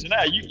my attention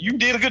now. You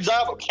did a good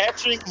job of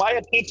capturing my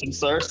attention,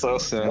 sir. So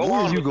where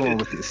are you going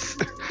with this?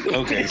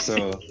 Okay,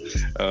 so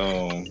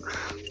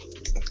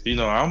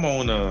I'm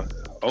on the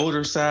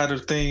older side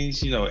of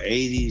things,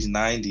 80s,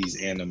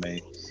 90s anime.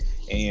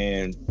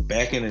 And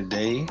back in the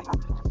day,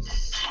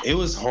 it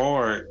was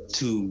hard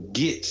to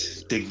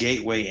get the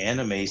gateway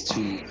animes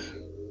to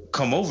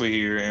come over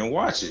here and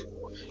watch it.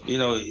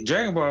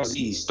 Dragon Ball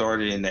Z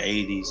started in the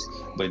 80s,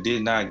 but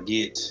did not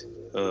get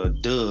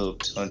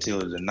dubbed until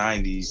the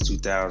 90s,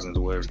 2000s,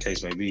 or whatever the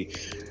case may be.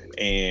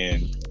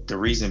 And the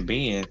reason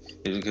being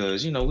is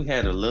because, we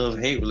had a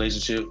love-hate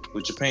relationship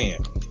with Japan.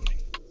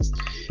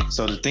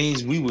 So the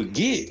things we would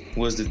get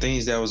was the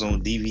things that was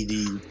on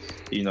DVD,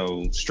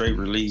 straight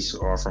release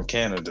or from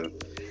Canada.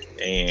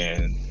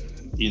 And,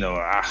 I'm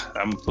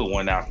going to put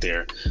one out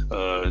there.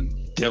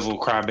 Devil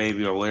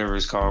Crybaby or whatever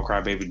it's called,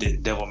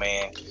 Crybaby Devil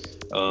Man.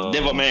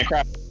 Devil Man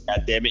Crybaby,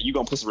 God damn it. You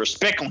going to put some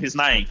respect on his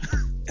name.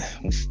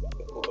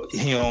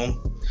 Him.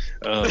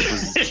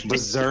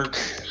 Berserk,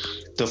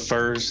 the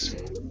first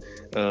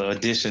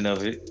edition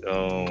of it.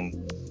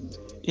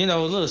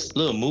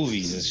 Little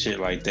movies and shit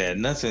like that.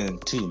 Nothing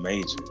too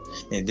major.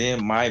 And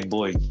then my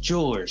boy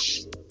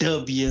George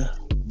W.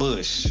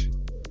 Bush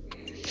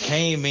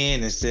came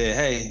in and said,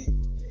 "Hey,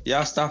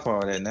 y'all stop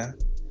all that now.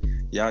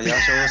 Y'all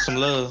show us some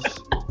love,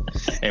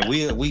 and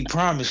we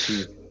promise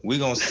you we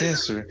gonna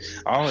censor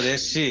all that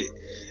shit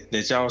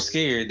that y'all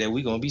scared that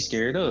we gonna be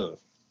scared of."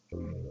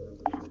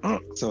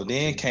 So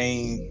then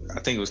came,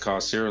 I think it was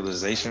called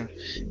serialization,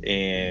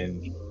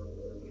 and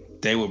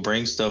they would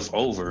bring stuff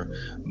over,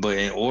 but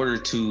in order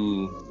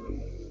to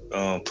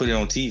put it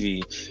on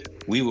TV,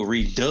 we would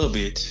redub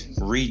it,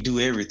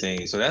 redo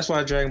everything. So that's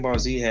why Dragon Ball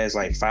Z has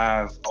like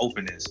 5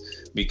 openings,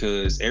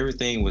 because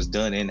everything was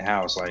done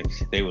in-house. Like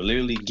they would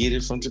literally get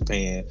it from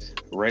Japan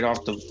right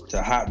off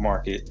the hot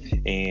market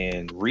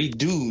and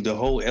redo the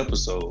whole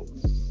episode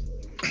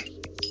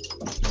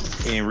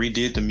and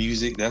redid the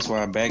music. That's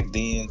why back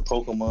then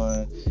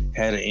Pokemon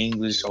had an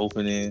English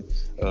opening,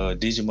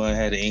 Digimon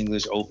had an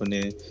English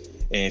opening.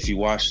 And if you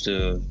watch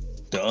the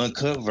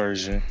uncut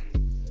version,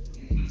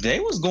 they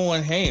was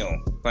going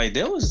ham. Like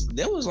there was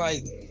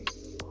like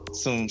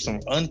some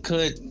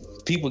uncut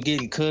people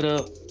getting cut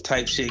up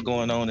type shit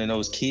going on in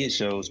those kid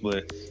shows.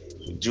 But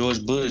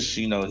George Bush,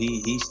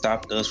 he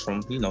stopped us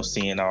from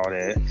seeing all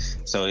that.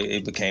 So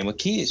it became a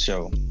kid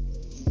show,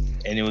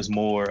 and it was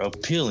more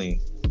appealing.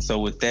 So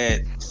with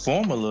that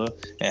formula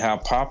and how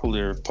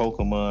popular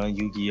Pokemon,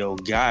 Yu-Gi-Oh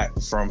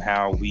got from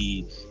how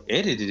we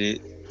edited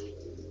it,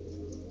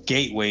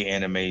 gateway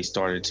anime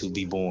started to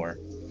be born.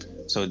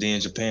 So then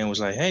Japan was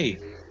like, "Hey,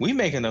 we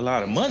making a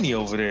lot of money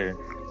over there.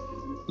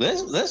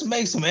 Let's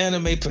make some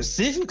anime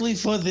specifically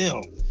for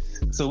them,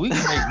 so we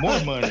can make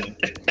more money."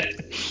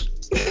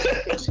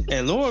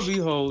 And lo and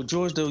behold,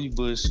 George W.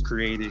 Bush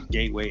created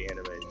gateway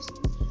animes.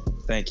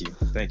 Thank you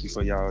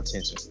for y'all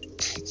attention.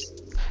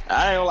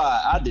 I ain't gonna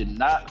lie, I did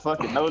not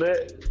fucking know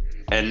that.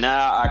 And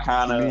now I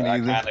can't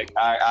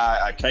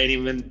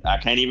even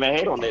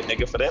hate on that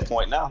nigga for that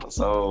point now.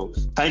 So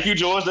thank you,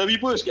 George W.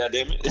 Bush,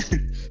 goddammit.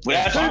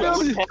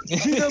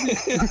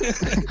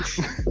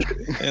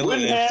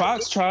 And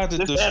Fox tried to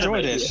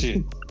destroy that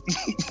shit.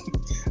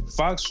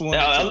 Fox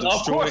wanted to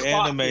destroy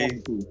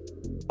anime.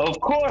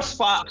 Of course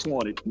Fox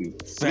wanted to.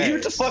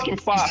 We're the fucking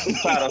Fox who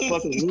tried to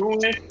fucking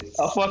ruin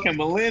a fucking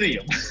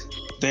millennium.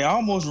 They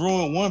almost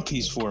ruined One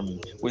Piece for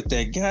me with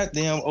that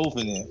goddamn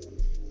opening.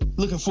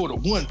 Looking for the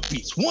One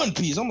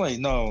Piece. I'm like,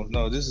 no,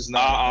 this is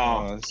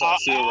not. It's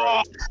not feel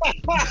right.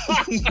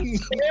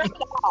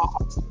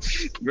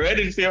 Bro, it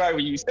didn't feel right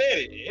when you said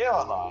it.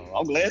 Hell no.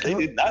 I'm glad they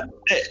did not do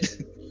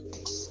that.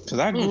 Cause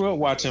I grew up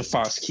watching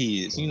Fox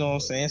Kids. You know what I'm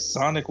saying?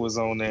 Sonic was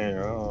on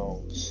there.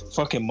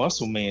 Fucking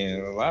Muscle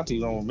Man. A lot of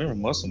people don't remember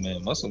Muscle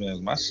Man. Muscle Man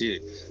was my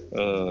shit.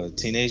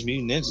 Teenage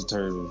Mutant Ninja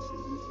Turtles.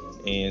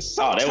 And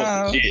sometimes, that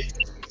was the shit.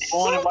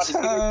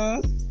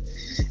 Sometimes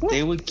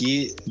they would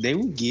get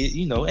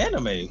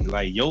anime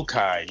like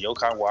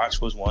Yokai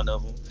Watch was one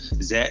of them.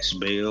 Zatch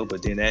Bell,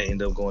 but then that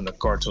ended up going to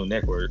Cartoon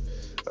Network.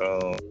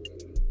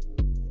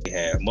 They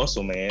had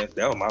Muscle Man,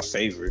 that was my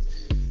favorite.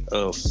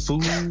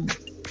 food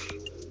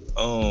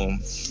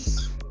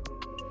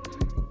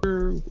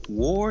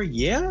war,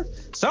 yeah,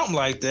 something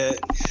like that.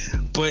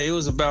 But it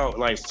was about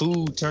like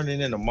food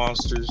turning into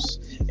monsters,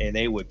 and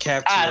they would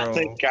capture. I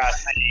think I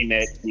seen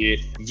that shit.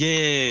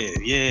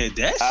 Yeah,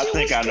 that. I shit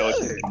think was I know what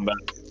good. you're talking about.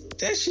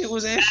 That shit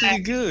was actually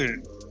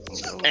good.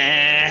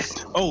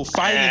 Oh,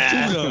 fighting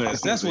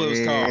Foodons. That's what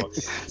it's called.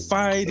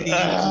 Fighting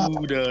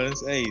Foodons.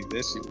 Hey,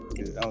 that shit was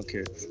good. I don't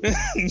care.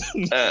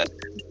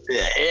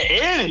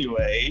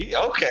 Anyway,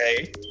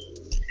 okay.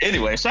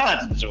 Anyway, shout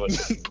out to Jordan.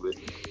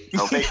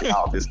 Making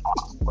all this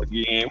possible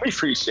again. We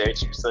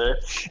appreciate you, sir,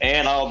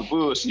 and all the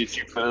bullshit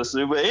you put us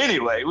through. But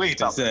anyway, we ain't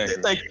talking.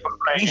 Exactly. Thank you for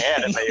bringing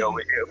anime over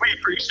here. We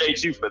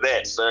appreciate you for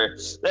that, sir.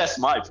 That's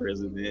my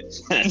president.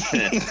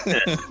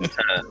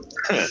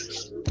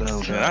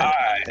 All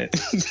right.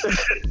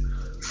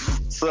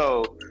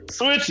 So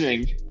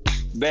switching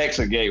back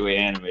to Gateway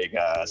Anime,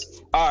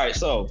 guys. All right,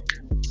 so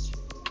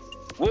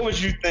what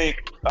would you think?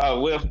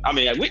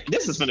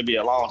 This is going to be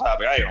a long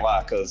topic. I ain't gonna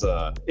lie, because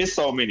it's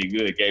so many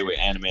good Gateway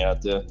anime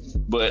out there.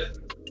 But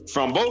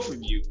from both of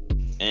you,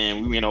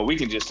 and we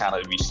can just kind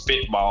of be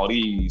spitball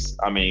these.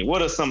 I mean,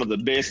 what are some of the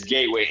best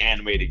Gateway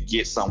anime to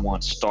get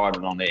someone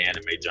started on their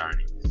anime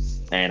journey?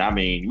 And I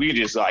mean, we can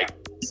just like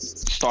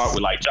start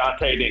with like John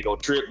K, then go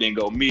Trip, then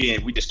go me,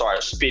 and we just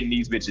start spitting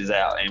these bitches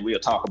out, and we'll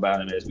talk about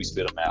them as we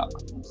spit them out.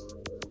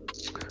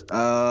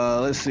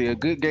 Let's see. A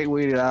good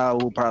gateway that I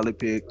will probably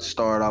pick to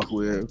start off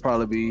with would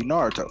probably be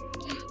Naruto.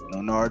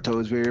 Naruto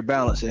is very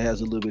balanced. It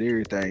has a little bit of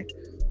everything.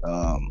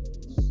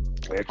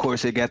 Of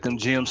course, it got them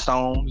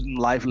gemstones and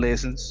life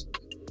lessons.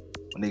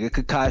 Nigga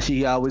Kakashi,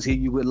 he always hit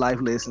you with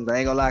life lessons. I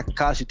ain't gonna lie,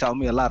 Kakashi taught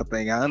me a lot of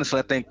things.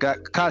 I think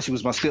Kakashi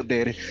was my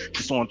stepdaddy.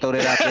 Just want to throw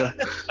that out there.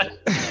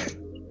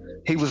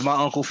 He was my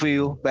Uncle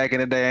Phil back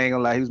in the day. I ain't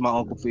gonna lie, he was my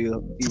Uncle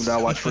Phil. Even though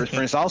I watched First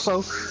Prince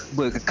also,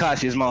 but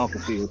Kakashi is my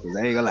Uncle Phil.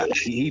 I ain't gonna lie,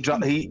 he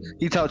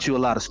taught you a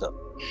lot of stuff.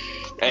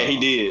 Hey, he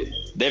did.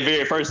 That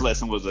very first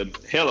lesson was a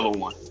hell of a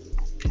one.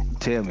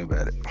 Tell me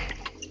about it.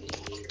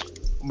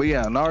 But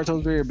yeah,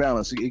 Naruto's very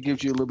balanced. It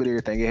gives you a little bit of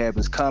everything. It has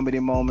its comedy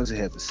moments, it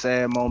has its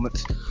sad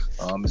moments.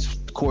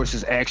 Of course,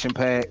 it's action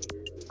packed,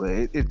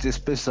 but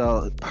it's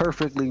a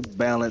perfectly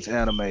balanced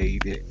anime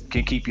that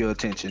can keep your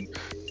attention.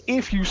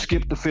 If you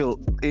skip the fillers,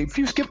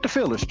 please skip the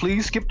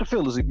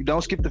fillers. If you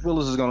don't skip the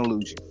fillers, it's gonna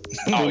lose you.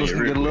 Fillers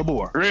can get a little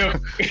bored. Real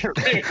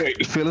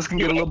quick. Fillers can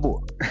get a little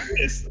bored.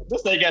 This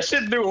thing got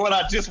shit to do with what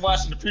I just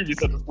watched in the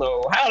previous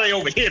episode. How are they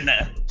over here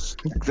now?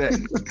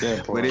 Exactly.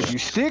 But if you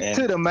stick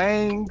to the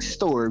main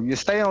story, if you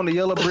stay on the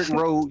yellow brick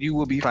road, you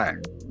will be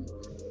fine.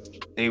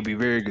 It'll be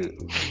very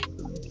good.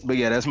 But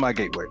yeah, that's my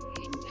gateway.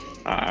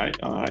 All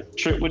right.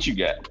 Trip, what you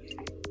got?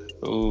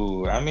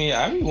 Ooh, I mean,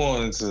 I be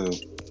wanting to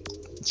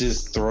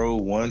just throw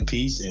One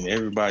Piece in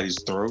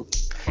everybody's throat.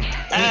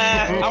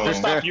 I'm gonna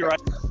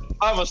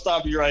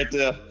stop you right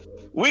there.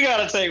 We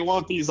gotta take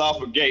One Piece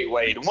off of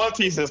Gateway. The One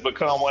Piece has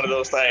become one of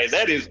those things.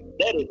 That is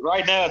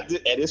right now, at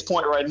this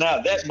point right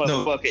now, that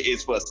motherfucker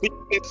is for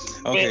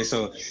season. Okay,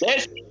 so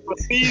that's for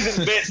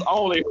season vets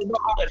only who know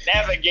how to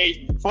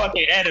navigate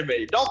fucking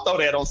anime. Don't throw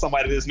that on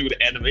somebody that's new to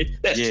anime.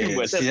 That's too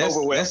much. That's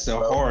overwhelming. That's the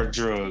hard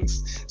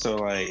drugs. So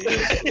like,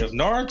 if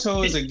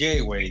Naruto is a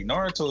gateway,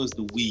 Naruto is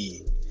the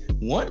weed.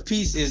 One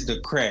Piece is the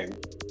crack.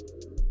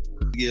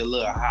 Get a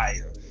little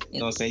higher. You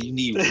know what I'm saying? You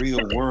need real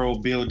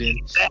world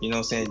building. You know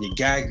what I'm saying? You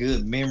got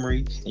good memory,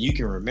 and you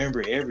can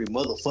remember every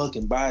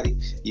motherfucking body.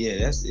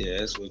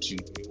 That's what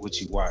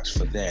you watch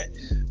for that.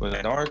 But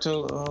like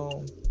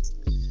Naruto,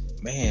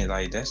 man,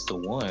 like that's the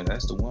one.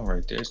 That's the one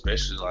right there.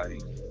 Especially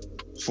like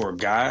for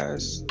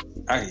guys,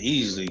 I can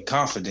easily,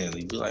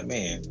 confidently be like,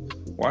 man,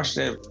 watch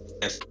that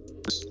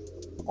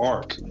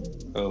arc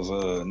of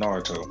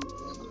Naruto.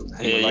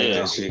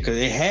 That shit because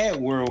it had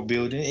world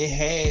building, it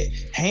had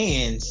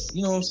hands,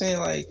 you know what I'm saying,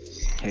 like,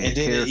 and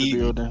then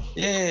building.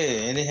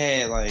 And it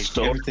had like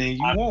everything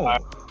you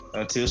want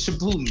until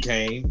Shippuden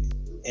came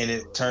and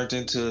it turned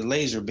into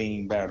laser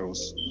beam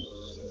battles.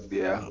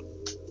 Yeah,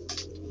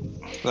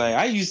 like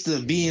I used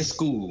to be in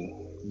school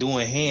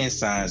doing hand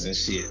signs and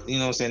shit. You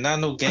know what I'm saying?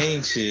 Not no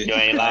gang shit. You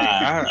ain't lying.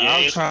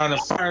 I was trying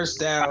to fire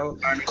style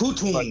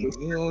Kutun.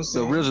 You know what I'm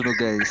saying? The original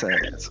gang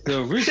signs.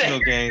 The original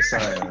gang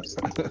signs.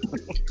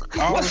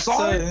 All of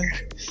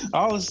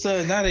a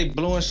sudden, now they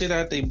blowing shit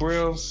out their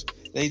breath.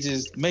 They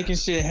just making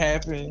shit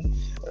happen.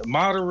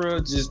 Madara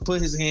just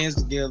put his hands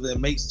together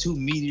and makes two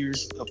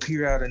meteors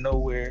appear out of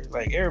nowhere.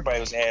 Like everybody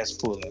was ass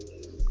pulling.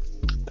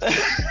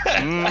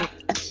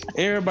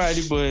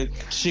 Everybody but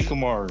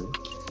Shikamaru.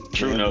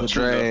 True enough.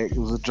 It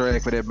was a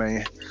drag for that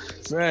man.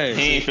 Right.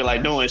 He ain't feel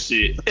like doing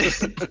shit.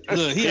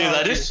 Look, he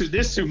was like,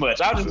 this too much.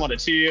 I just want to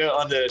chill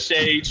under a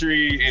shade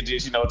tree and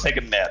just, take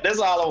a nap. That's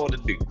all I want to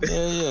do.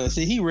 Yeah.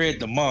 See, he read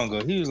the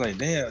manga. He was like,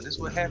 damn, this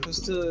what happens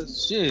to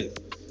shit.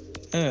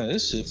 Yeah,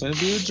 this shit finna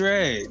be a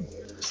drag.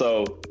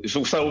 So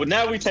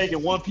now we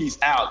taking One Piece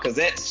out because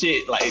that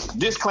shit, like,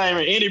 disclaimer,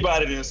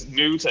 anybody that's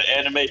new to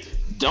anime,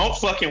 don't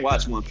fucking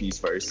watch One Piece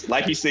first.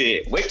 Like he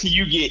said, wait till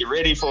you get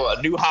ready for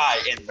a new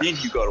high and then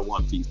you go to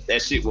One Piece.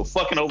 That shit will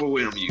fucking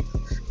overwhelm you.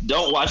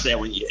 Don't watch that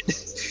one yet.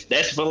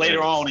 That's for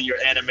later on in your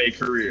anime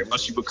career.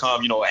 Once you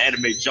become,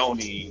 anime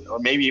Joni, or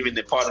maybe even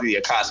the part of the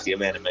Akatsuki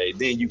of anime,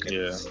 then you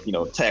can,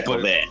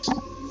 tackle that.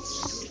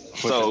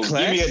 So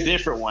give me a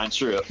different one,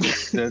 Trip.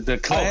 The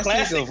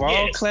classic of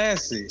all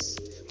classics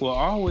will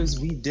always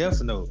be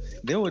Death Note.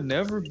 There will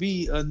never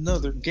be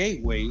another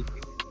gateway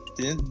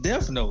than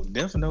Death Note.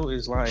 Death Note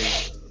is like,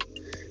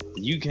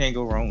 you can't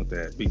go wrong with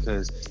that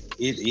because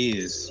it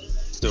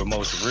is the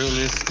most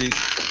realistic,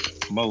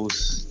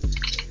 most,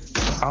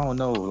 I don't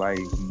know, like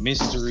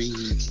mystery,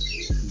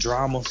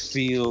 drama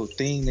filled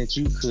thing that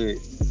you could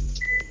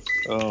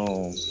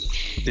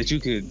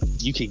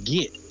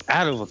get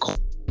out of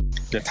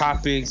the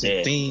topics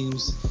and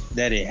themes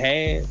that it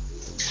had.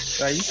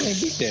 Like, you can't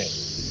beat that.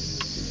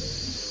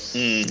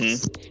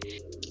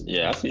 Mm-hmm.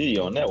 Yeah, I feel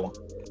you on that one.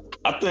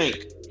 I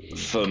think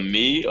for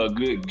me, a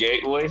good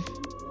gateway,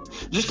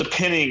 just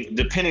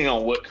depending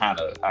on what kind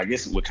of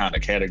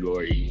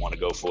category you want to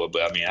go for.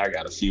 But I mean, I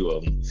got a few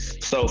of them.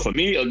 So for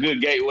me, a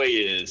good gateway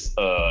is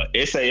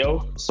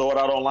SAO, Sword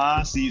Art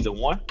Online Season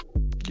 1.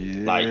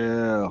 Yeah. Like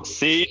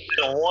Season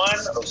 1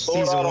 of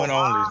Sword Art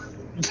Online.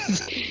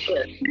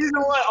 Season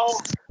 1 only.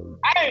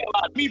 I ain't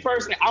gonna lie, me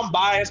personally, I'm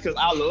biased because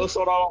I love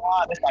Sword Art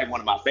Online. That's like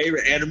one of my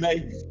favorite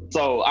anime.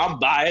 So I'm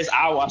biased.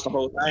 I watched the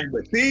whole thing.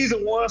 But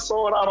Season 1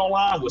 Sword Art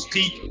Online was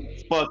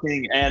peak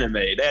fucking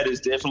anime. That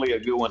is definitely a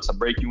good one to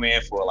break you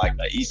in for like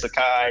the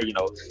isekai,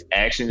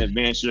 action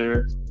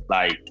adventure.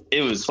 Like,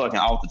 it was fucking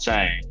off the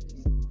chain.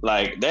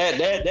 Like that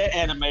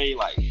anime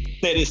like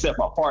set itself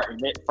apart in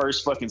that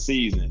first fucking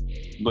season.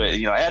 But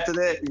after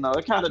that,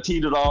 it kind of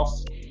teetered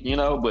off.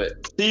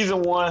 But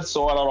Season 1,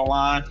 Sword Art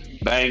Online,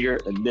 banger,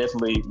 and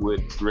definitely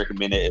would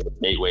recommend it as a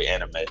gateway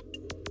anime.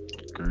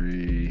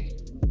 Agree.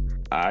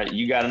 All right,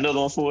 you got another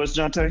one for us,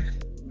 Jonte?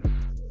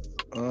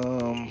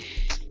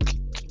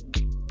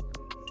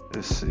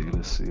 Let's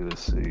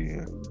see.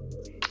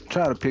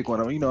 Try to pick one.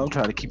 I'm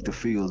trying to keep the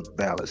feels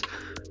balanced.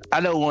 I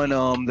know one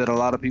that a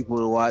lot of people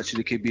will watch.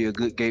 It could be a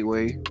good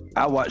gateway.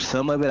 I watched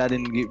some of it. I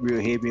didn't get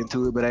real heavy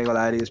into it, but I ain't gonna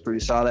lie, it is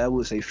pretty solid. I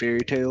would say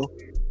Fairy Tail.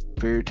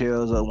 Fairy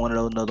Tail's one of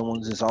those other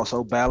ones that's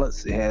also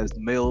balanced. It has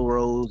male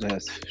roles, it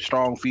has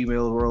strong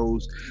female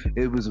roles.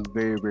 It was a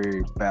very,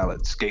 very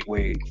balanced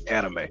gateway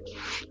anime.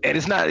 And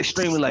it's not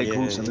extremely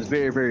gruesome. It's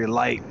very, very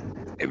light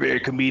and very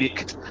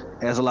comedic.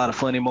 It has a lot of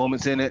funny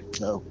moments in it.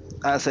 So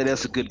I'd say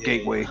that's a good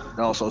gateway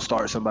to also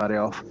start somebody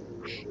off.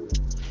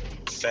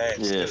 Facts.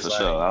 Yeah, for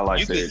sure. I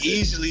like you Fairy can Tail.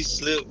 easily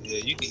slip. Yeah,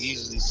 you can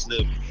easily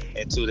slip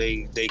into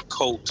they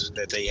cult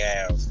that they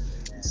have.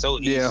 So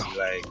easy,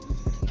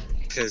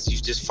 because you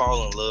just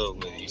fall in love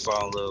with it. You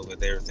fall in love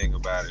with everything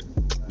about it.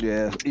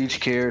 Yeah, each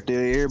character,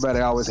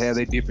 everybody always have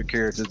their different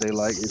characters they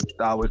like. It's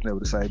always never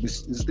the same.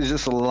 It's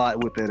just a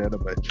lot with that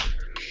anime.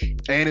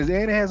 And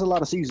it has a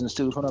lot of seasons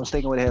too. If I'm not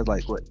mistaken, it has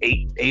like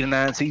eight or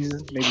 9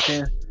 seasons, maybe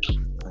 10.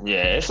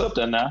 Yeah, it's up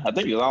there now. I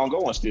think it's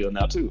ongoing still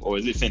now too, or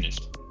is it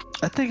finished?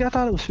 I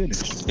thought it was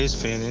finished. It's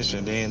finished,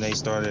 and then they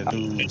started a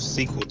new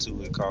sequel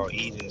to it called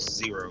Eden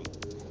Zero.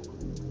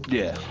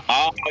 Yeah.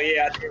 Oh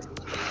yeah, I did.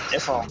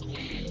 That's on.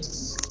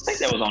 I think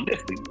that was on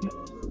Netflix.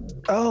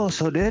 Oh,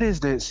 so that is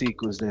that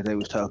sequence that they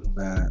was talking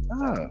about.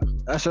 Oh,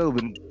 I sure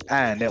been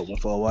eyeing that one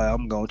for a while.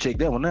 I'm gonna check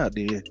that one out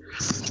then.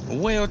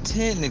 Well,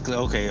 technically,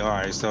 okay, all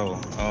right. So,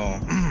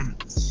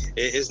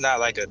 it's not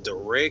like a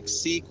direct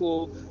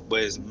sequel,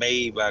 but it's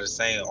made by the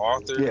same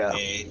author. Yeah.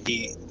 And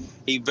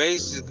he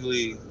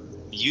basically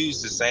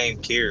used the same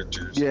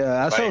characters.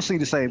 Yeah, I still see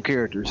the same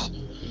characters.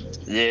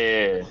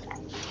 Yeah.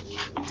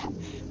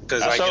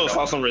 Because I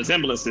saw some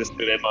resemblances to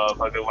that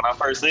motherfucker when I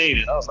first seen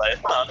it. I was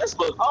like, this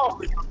looks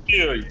awfully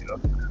familiar.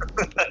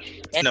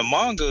 In the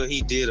manga,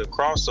 he did a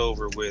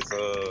crossover with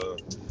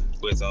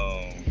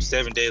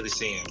Seven Deadly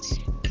Sins,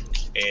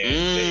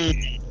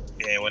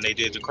 and when they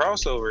did the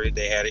crossover,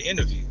 they had an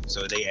interview.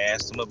 So they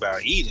asked him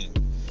about Eden.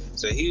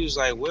 So he was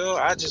like, "Well,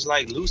 I just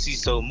like Lucy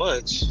so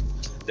much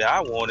that I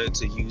wanted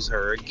to use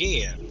her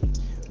again."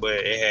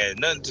 But it had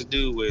nothing to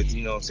do with,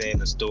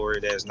 the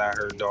story that's not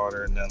her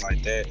daughter and nothing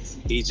like that.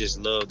 He just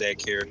loved that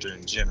character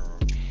in general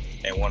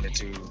and wanted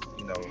to,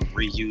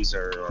 reuse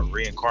her or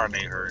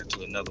reincarnate her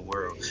into another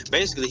world.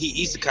 Basically,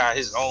 he isekai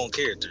his own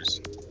characters.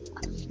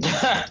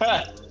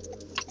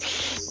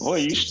 Boy,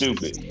 you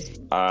stupid.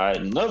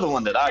 Another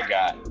one that I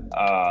got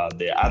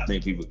that I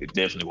think people could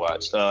definitely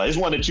watch. It's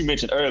one that you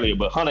mentioned earlier,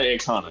 but Hunter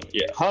x Hunter.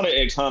 Yeah, Hunter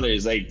x Hunter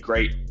is a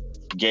great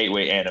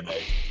gateway anime.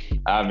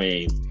 I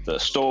mean, the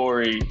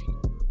story,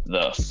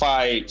 the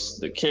fights,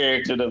 the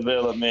character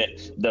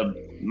development.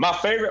 My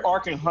favorite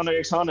arc in Hunter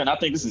x Hunter, and I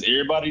think this is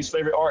everybody's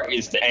favorite arc,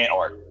 is the Ant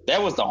arc.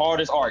 That was the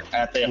hardest arc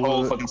at that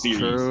whole fucking series.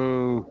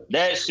 True.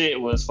 That shit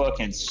was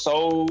fucking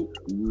so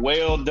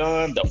well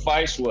done. The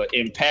fights were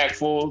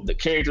impactful. The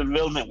character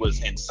development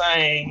was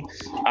insane.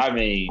 I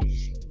mean,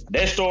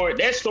 that story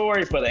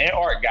for the Ant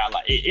arc got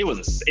like it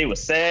was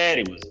sad.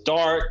 It was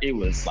dark. It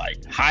was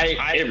like hype.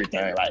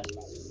 Everything. Like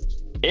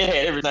it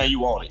had everything you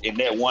wanted in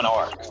that one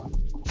arc.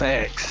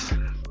 Facts.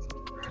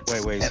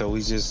 Wait. So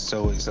we just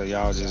so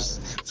y'all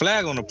just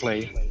flag on the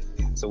play.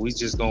 So we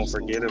just gonna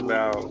forget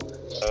about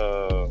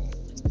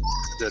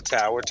the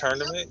tower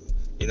tournament.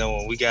 You know,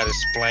 when we got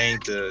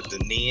explained the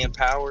Neon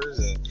powers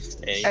and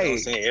you know what I'm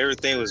saying,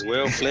 everything was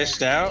well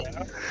fleshed out.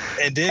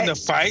 And then the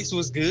fights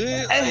was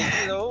good.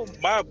 Like, you know,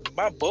 my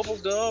bubble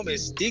gum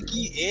is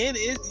sticky and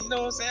it, you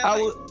know what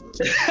I'm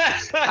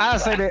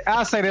saying?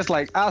 I'll say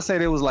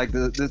that was like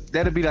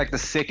that'd be like the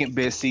second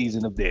best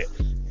season of that.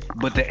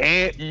 But the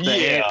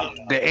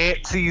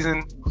ant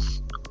season,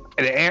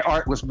 the ant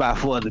arc was by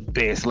far the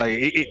best.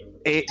 Like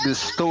the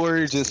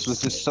story was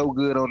just so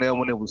good on that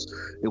one. It was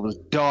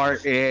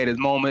dark. It had its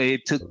moment.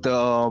 It took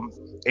the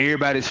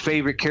everybody's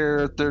favorite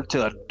character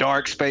to a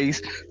dark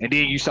space, and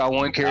then you saw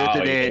one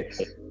character that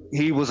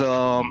he was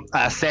an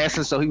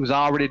assassin, so he was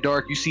already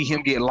dark. You see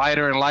him get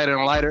lighter and lighter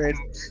and lighter, and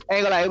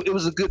ain't gonna lie, it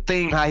was a good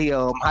thing how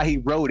he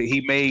wrote it.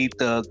 He made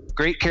the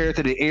great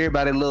character that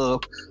everybody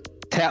loved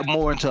tap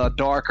more into a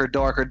darker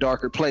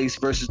place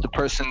versus the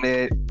person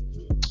that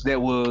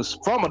was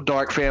from a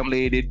dark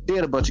family that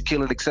did a bunch of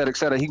killing, et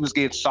cetera. He was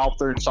getting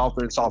softer and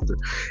softer and softer.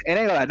 And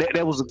ain't gonna lie,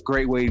 that was a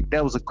great way.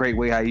 That was a great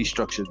way how he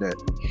structured that.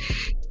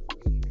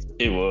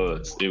 It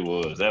was.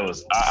 That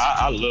was.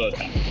 I love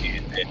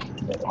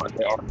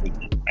that arc.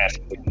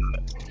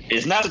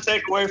 It's not to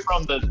take away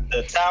from the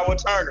tower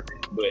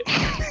tournament, but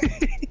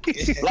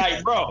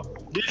like, bro,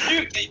 did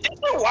you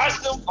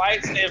watch them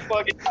fights and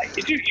fucking like?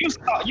 Did you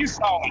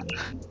saw it?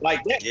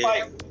 Like that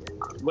fight?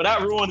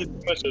 Without ruining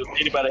too much of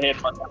anybody had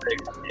fun,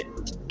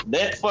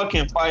 that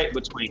fucking fight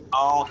between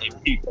Ong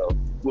and Pico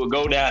will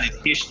go down in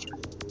history.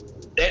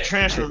 That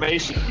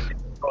transformation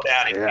will go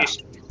down in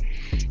history.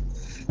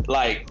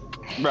 Like,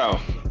 bro,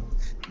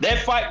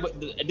 that fight. But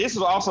this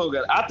is also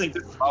good. I think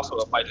this is also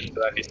a fight that's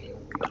out history.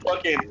 The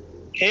fucking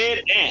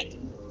head ant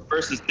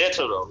versus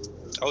Detero.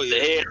 Oh yeah.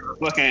 The head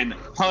fucking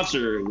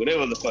hunter,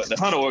 whatever the fuck, the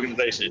hunter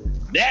organization.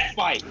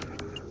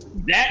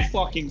 That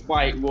fucking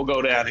fight will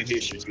go down in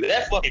history.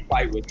 That fucking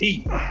fight was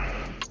deep.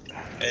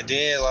 And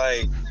then,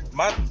 like,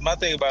 my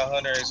thing about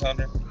Hunter x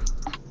Hunter,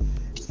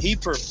 he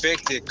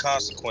perfected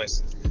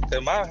consequences.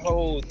 Cause my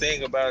whole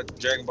thing about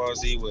Dragon Ball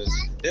Z was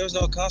there was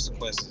no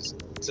consequences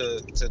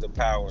to the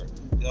power.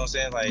 You know what I'm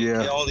saying? Like,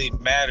 it only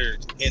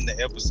mattered in the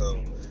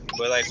episode.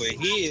 But like with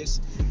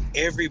his,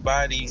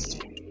 everybody, you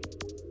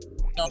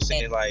know what I'm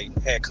saying, like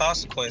had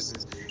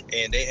consequences,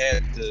 and they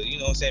had to, you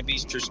know what I'm saying, be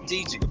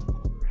strategic.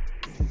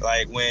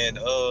 Like when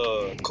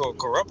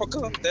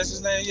Kurapika, that's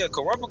his name,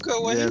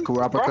 Kurapika, when he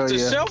brought the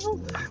shovel,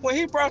 when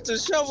he brought the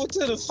shovel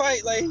to the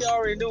fight, like he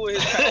already knew what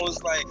his power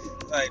was like,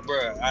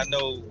 bro, I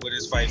know where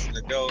this fight's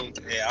gonna go, and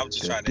I'm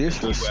just trying to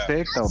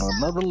disrespect on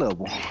another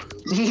level.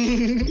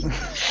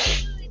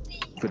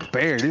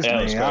 Prepare this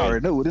man, I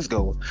already know where this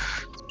going.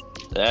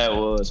 That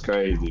was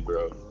crazy,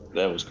 bro.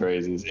 That was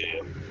crazy as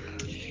hell.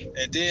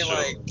 And then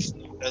like,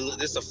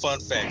 this is a fun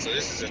fact. So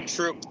this is a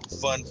trip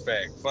fun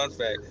fact.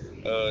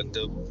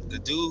 The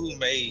dude who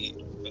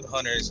made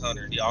Hunter x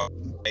Hunter, he also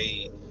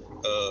made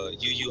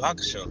Yu Yu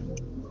Hakusho.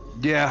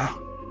 Yeah.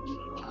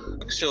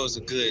 Hakusho is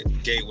a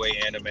good gateway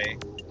anime,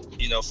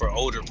 you know, for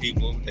older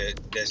people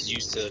that's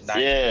used to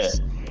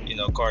 90s, you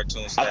know,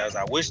 cartoon styles.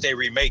 I wish they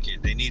remake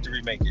it. They need to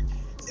remake it.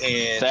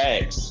 And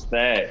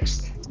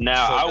facts.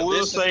 Now, so I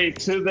will say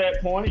to that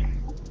point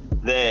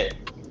that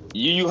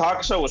Yu Yu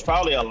Hakusho was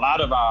probably a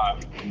lot of our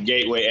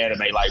gateway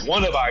anime, like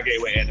one of our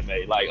gateway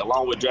anime, like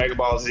along with Dragon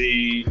Ball Z,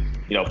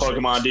 you know,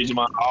 Pokemon,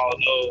 Digimon, all of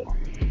those.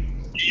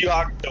 Yu Yu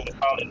Hakusho was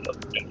probably the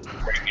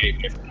great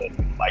gateway for us,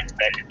 like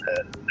back in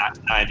the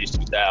 90s,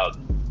 2000s.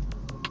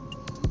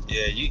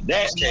 Yeah,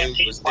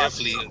 Yusuke was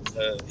definitely,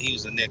 he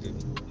was a nigga.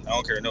 I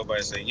don't care what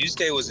nobody say.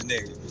 Yusuke was a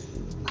nigga.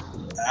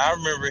 I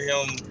remember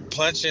him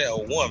punching a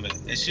woman,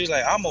 and she was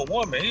like, "I'm a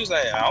woman." He was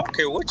like, "I don't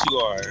care what you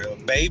are, a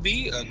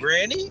baby, a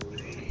granny.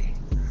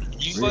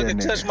 You fucking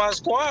touch my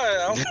squad,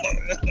 I'm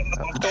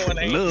throwing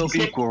hands." Love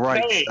equal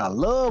rights. I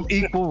love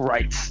equal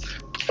rights.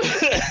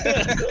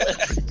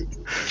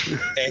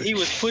 And he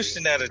was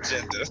pushing that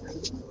agenda.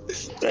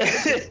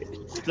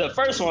 The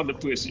first one to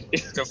push it.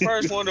 The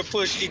first one to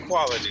push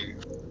equality.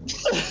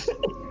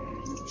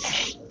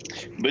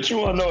 But you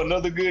want to know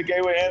another good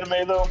gateway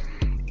anime though?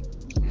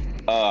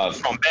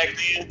 From back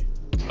then,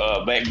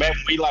 back when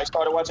we like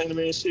started watching anime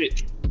and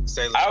shit.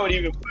 I would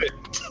even put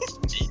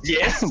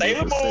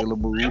Sailor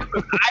Moon. I ain't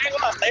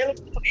gonna lie, Sailor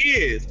Moon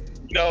is,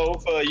 you know,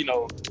 for, you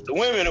know, the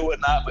women and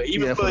whatnot, but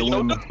even for, you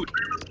know, Sailor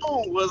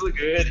Moon was a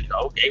good, you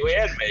know, gateway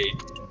anime.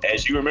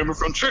 As you remember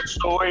from Trip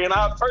Story in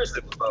our first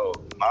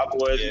episode, my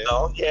boy, you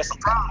know, he had some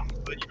problems,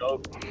 but, you know,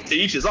 to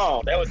each his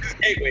own. That was his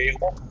gateway.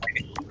 But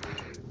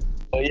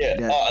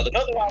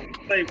another one I would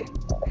say was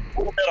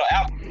Full Metal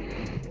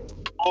Alchemist.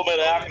 Full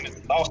Metal Alchemist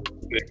is also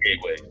a good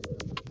gateway.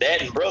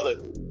 That and Brother,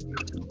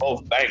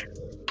 both bangers.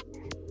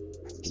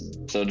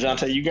 So,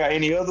 Jonte, you got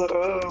any other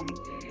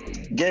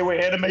gateway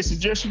anime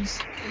suggestions?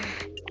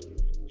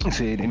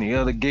 Said any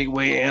other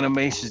gateway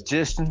anime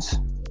suggestions?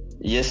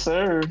 Yes,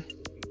 sir.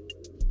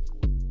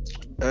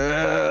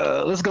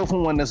 Let's go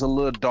for one that's a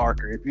little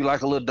darker. If you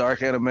like a little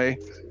dark anime,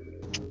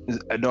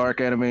 a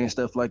dark anime and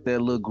stuff like that,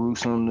 a little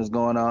gruesome that's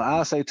going on,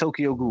 I'll say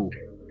Tokyo Ghoul.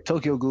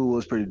 Tokyo Ghoul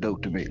was pretty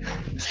dope to me.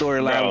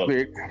 Storyline was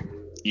big.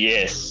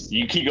 Yes,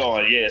 you keep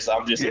going. Yes,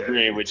 I'm just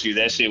agreeing with you.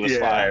 That shit was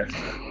fire.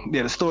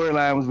 Yeah, the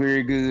storyline was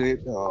very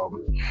good.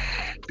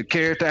 The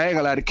character, I ain't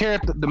gonna lie,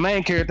 the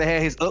main character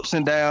had his ups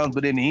and downs,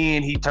 but in the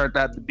end, he turned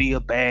out to be a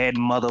bad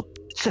mother.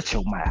 Shut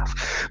your mouth.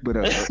 But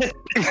anyway,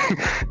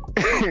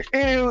 I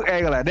ain't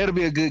gonna lie, that'll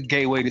be a good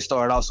gateway to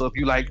start off. So if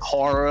you like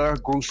horror,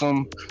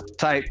 gruesome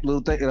type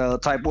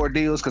type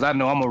ordeals, because I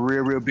know I'm a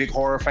real big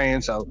horror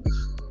fan, so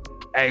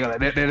I ain't gonna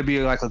lie, that'll be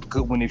like a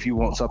good one if you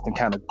want something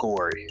kind of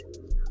gory.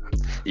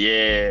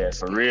 Yeah,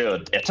 for real.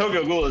 And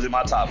Tokyo Ghoul is in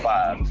my top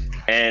 5.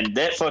 And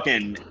that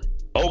fucking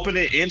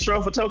opening intro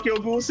for Tokyo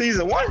Ghoul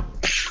season 1,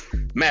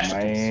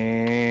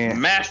 masterpiece.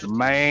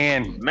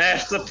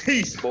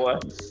 Masterpiece, boy.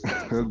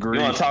 Agreed.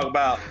 You want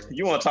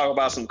to talk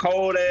about some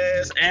cold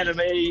ass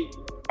anime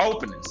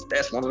openings?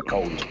 That's one of the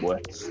coldest,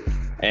 boy.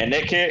 And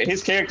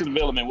his character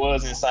development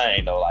was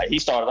insane though. Like he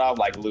started off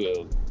like a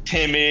little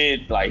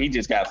timid, like he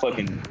just got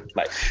fucking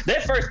like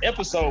that first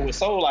episode was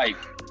so like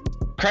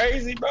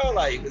crazy, bro.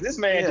 Like this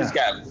man just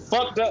got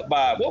fucked up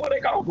by what were they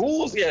called?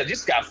 Ghouls? Yeah,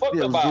 just got fucked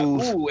up by a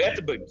ghoul at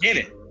the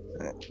beginning.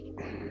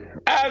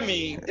 I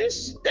mean,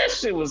 that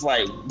shit was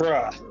like,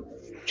 bruh,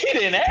 he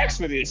didn't ask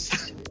for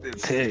this.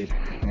 Hey,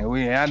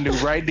 I knew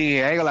right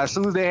then. I ain't gonna lie, as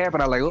soon as that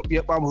happened, I was like, oh,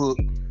 yep, I'm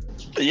hooked.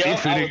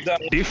 Yep,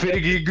 they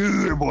finna get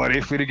good, boy. They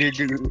finna get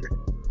good.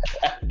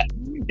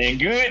 And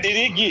good did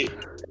it get.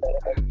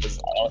 It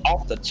was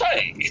off the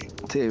chain.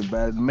 Tell you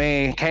about it. The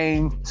man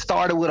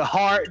started with a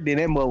heart, then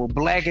that mother was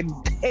black and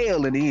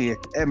hell in the end.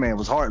 That man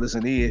was heartless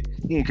in the end.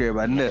 He didn't care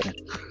about nothing.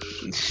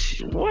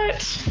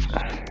 What?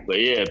 But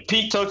yeah,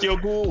 peak Tokyo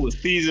Ghoul was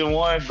season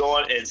 1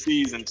 going in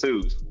season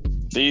 2.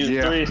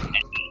 Season 3.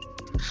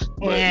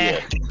 But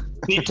yeah,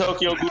 peak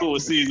Tokyo Ghoul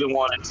was season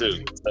 1 and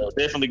 2. So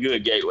definitely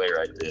good gateway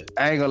right there.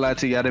 I ain't gonna lie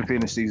to you, I didn't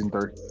finish season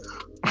 3.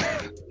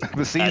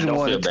 But season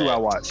 1 and 2 I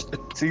watched.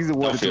 Season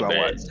 1 and 2 I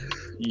watched.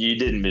 You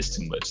didn't miss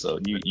too much, so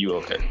you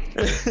okay.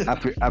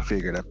 I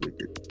figured.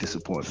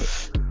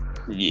 Disappointment.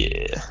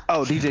 Yeah.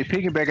 Oh, DJ,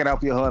 piggybacking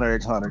off your Hunter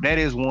x Hunter, that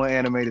is one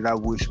anime that I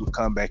wish would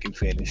come back and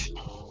finish.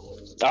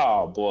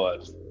 Oh boy,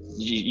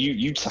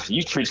 you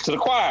preach to the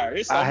choir.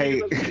 I'm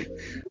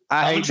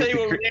gonna tell you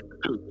what we need to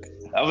do.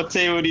 I'm gonna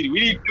tell you what we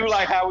need to do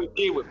like how we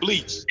did with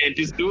Bleach and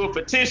just do a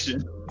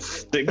petition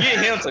to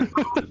get him to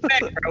come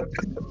back, bro.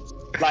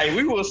 Like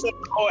we will send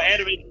the whole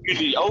anime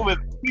community over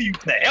to you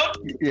to help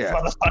you. Yeah.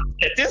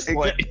 At this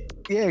point.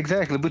 Yeah,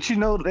 exactly. But you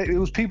know, it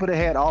was people that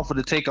had offered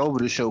to take over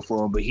the show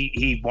for him, but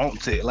he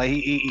wants it. Like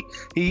he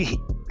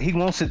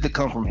wants it to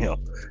come from him,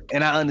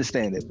 and I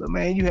understand it. But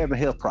man, you having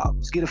health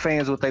problems. Get the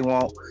fans what they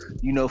want.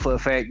 You know for a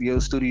fact,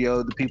 your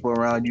studio, the people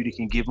around you, that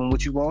can give them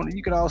what you want. And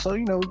you can also,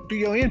 you know, do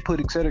your input,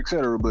 et cetera, et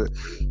cetera.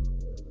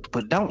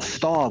 But don't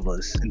starve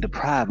us and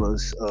deprive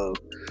us of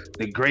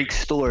the great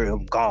story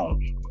of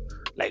Gone.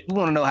 Like we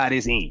want to know how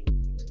this ends.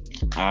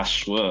 I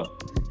swear.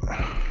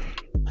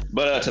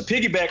 But to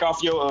piggyback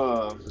off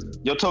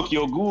your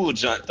Tokyo Ghoul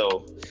junk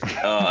though,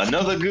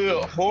 another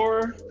good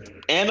horror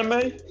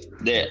anime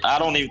that I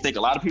don't even think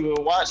a lot of people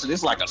will watch.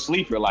 It's like a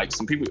sleeper. Like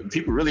some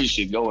people really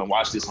should go and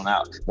watch this one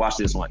out. Watch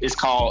this one. It's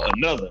called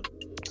Another.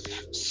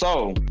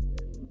 So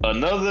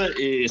Another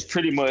is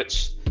pretty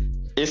much,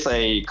 it's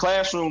a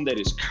classroom that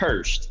is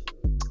cursed,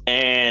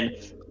 and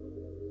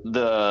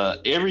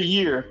every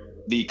year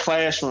the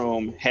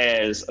classroom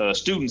has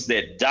students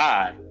that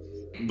die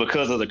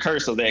because of the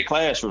curse of that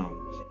classroom.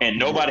 And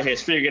nobody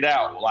has figured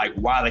out like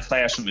why the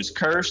classroom is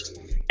cursed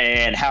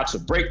and how to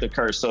break the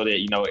curse so that,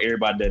 you know,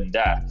 everybody doesn't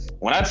die.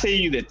 When I tell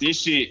you that this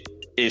shit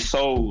is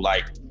so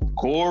like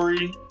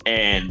gory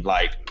and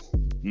like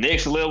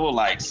next level,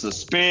 like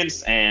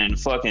suspense and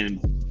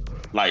fucking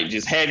like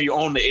just have you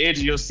on the edge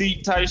of your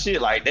seat type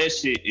shit, like that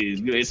shit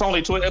is good. It's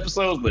only 12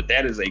 episodes, but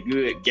that is a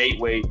good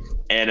gateway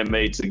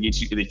anime to get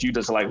you, if you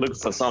just like looking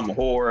for some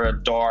horror,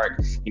 dark,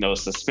 you know,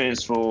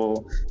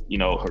 suspenseful, you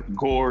know,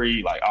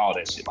 gory, like all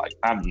that shit. Like,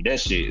 I mean,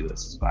 that shit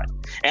is like,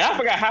 and I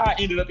forgot how I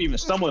ended up even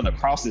stumbling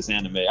across this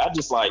anime. I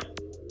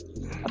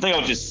think I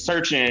was just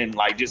searching,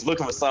 like just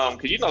looking for something,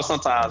 because you know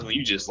sometimes when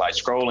you just like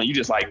scrolling, you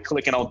just like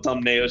clicking on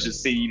thumbnails,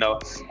 just see, you know,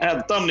 I have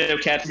a thumbnail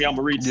catch me, I'm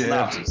gonna read the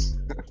synopsis.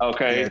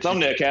 Okay,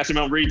 thumbnail catch me,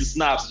 I'm gonna read the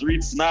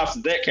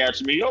synopsis, that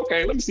catches me.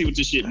 Okay, let me see what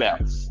this shit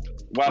about.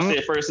 Watch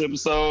that first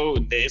episode,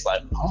 and then it's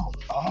like, oh,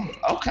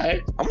 okay,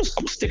 I'm gonna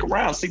stick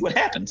around, see what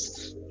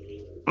happens.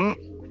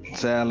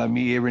 Sound like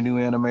me every new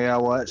anime I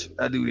watch.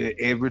 I do that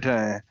every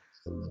time.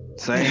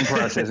 Same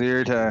process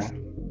every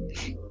time.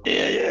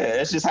 Yeah.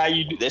 That's just how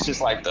you do. That's just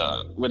like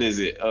the, what is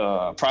it?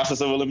 Process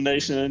of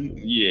elimination.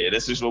 Yeah,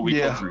 that's just what we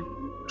go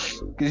through.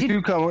 Because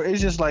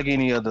it's just like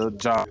any other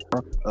genre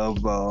of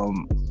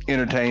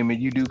entertainment.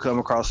 You do come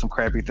across some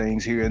crappy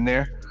things here and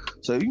there.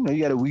 So, you know,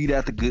 you got to weed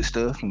out the good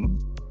stuff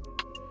and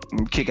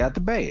kick out the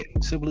bad.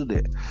 Simple as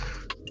that.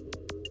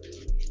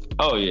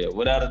 Oh yeah,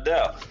 without a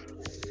doubt.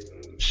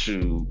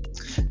 Shoot.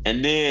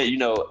 And then, you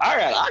know,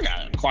 I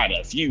got quite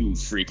a few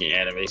freaking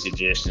anime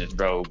suggestions,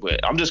 bro, but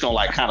I'm just gonna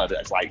like kind of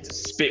like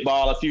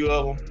spitball a few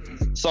of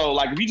them. So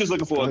like if you're just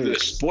looking for a good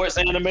sports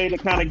anime to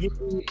kind of get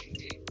you,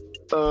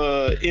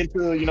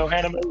 into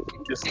anime,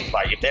 just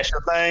like if that's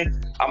your thing,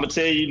 I'm gonna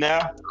tell you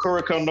now,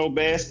 Kuroko no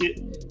Basket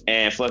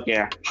and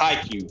fucking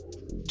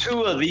Haikyuu,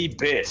 two of the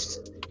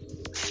best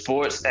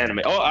sports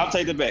anime. Oh, I'll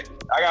take it back.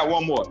 I got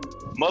one more.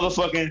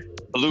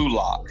 Motherfucking Blue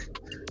Lock.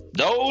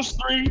 Those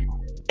three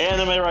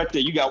anime right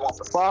there. You got one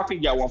for soccer,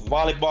 you got one for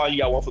volleyball, you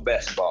got one for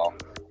basketball.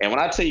 And when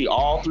I tell you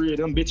all three of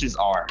them bitches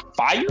are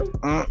fire,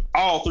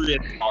 all three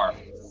of them are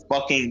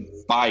fucking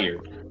fire.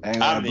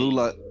 And Blue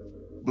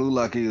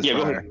Lock is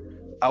fire.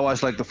 I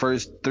watched like the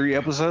first 3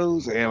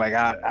 episodes, and like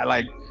I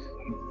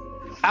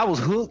was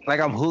hooked. Like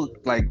I'm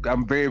hooked. Like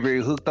I'm very,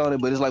 very hooked on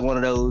it. But it's like one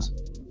of those.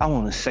 I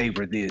want to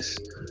savor this.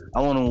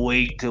 I want to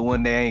wait till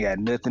one day I ain't got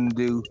nothing to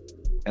do,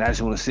 and I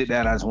just want to sit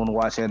down. I just want to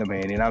watch anime,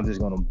 and then I'm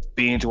just gonna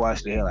binge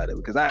watch the hell out of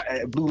it. Because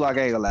Blue Lock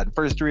ain't gonna lie. The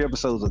first 3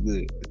 episodes are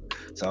good,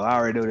 so I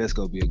already know that's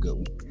gonna be a good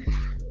one.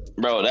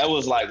 Bro, that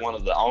was like one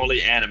of the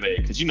only anime.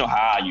 Because you know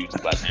how I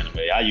usually watch anime.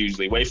 I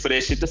usually wait for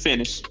that shit to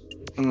finish.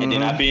 And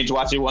then I binge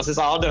watch it once it's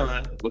all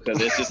done because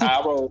that's just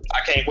how I roll.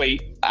 I can't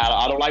wait.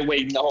 I don't like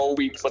waiting the whole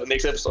week for the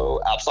next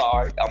episode. I'm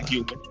sorry, I'm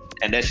human,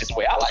 and that's just the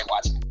way I like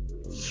watching it.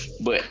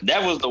 But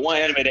that was the one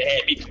anime that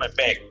had me coming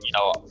back,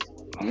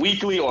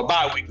 weekly or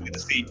bi-weekly to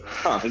see,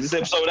 is this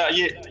episode out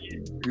yet?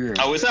 Yeah.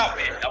 Oh, it's out,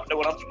 man. I don't know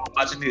what I'm doing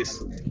watching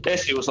this. That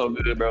shit was so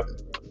good, bro.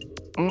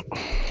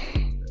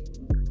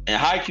 And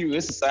Haikyuu,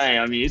 it's the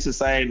same. I mean, it's the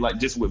same, like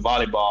just with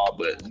volleyball.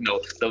 But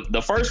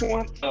the first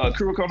one,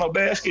 Kuroko no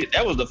Basket,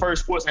 that was the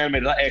first sports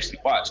anime that I actually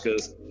watched.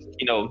 Because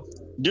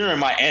during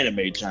my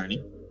anime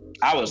journey,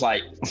 I was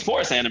like,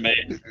 sports anime,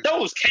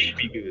 those can't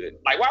be good.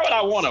 Like, why would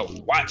I want to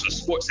watch a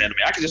sports anime?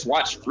 I could just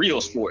watch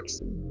real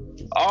sports.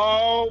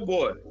 Oh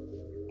boy,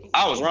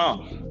 I was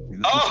wrong.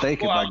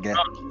 Mistaken, my guy.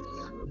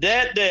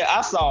 That day, I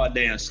saw a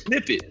damn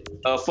snippet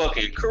of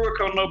fucking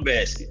Kuroko no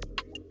Basket.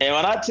 And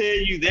when I tell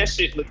you that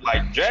shit looked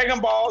like Dragon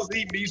Ball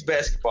Z meets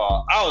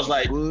basketball, I was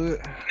like,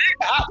 what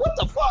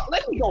the fuck?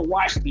 Let me go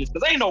watch this.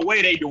 Because ain't no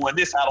way they doing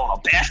this out on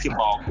a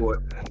basketball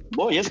court.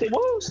 Boy, yes, it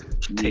was.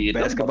 Take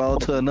basketball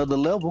to another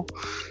level.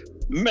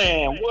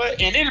 Man,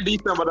 what? And it'll be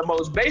some of the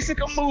most basic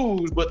of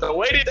moves, but the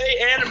way that they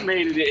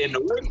animated it and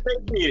the way they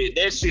did it,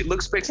 that shit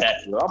looks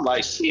spectacular. I'm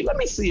like, shit, let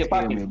me see if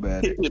I can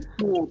hit this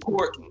full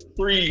court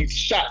 3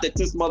 shot that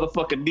this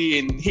motherfucker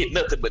did and hit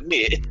nothing but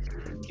net.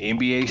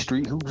 NBA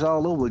Street Hoops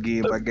all over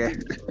again, my guy.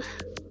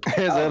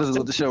 That is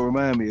what the show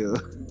remind me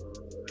of.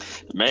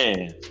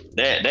 Man,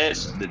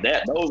 those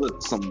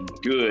are some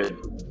good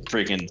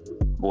freaking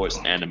sports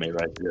anime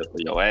right there for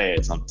your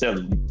ass. I'm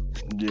telling you.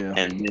 Yeah.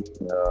 And then,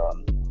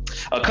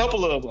 a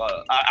couple of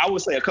I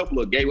would say a couple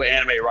of gateway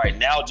anime right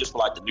now, just for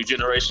like the new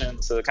generation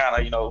to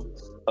kind of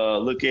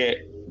look at.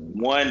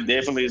 One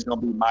definitely is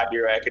gonna be My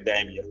Hero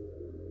Academia.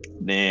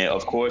 Then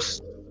of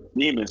course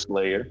Demon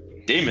Slayer.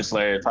 Demon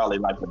Slayer is probably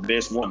like the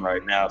best one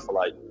right now for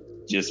like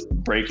just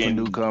breaking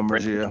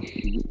newcomers.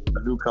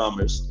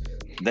 Newcomers.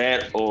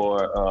 That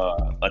or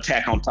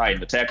Attack on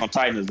Titan. Attack on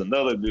Titan is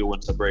another good one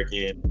to break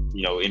in.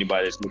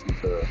 Anybody that's looking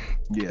for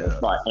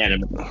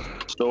anime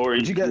story.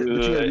 But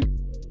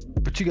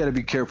you got to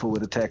be careful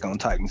with Attack on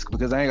Titans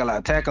because I ain't gonna lie,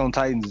 Attack on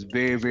Titans is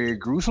very, very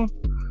gruesome,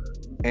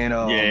 and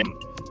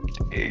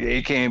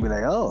it can be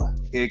like,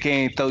 it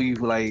can't throw you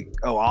like,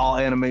 all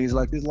anime is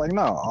like this. Like,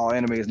 no, all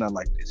anime is not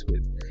like this. But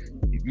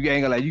you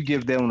ain't gonna you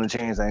give that one a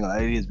chance. I ain't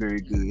gonna it is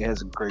very good. It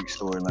has a great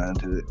storyline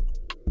to it.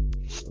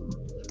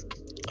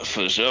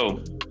 For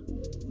sure.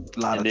 A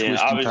lot of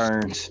twists and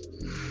turns.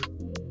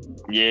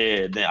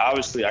 Yeah, then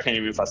obviously I can't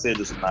even remember if I said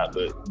this or not,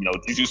 but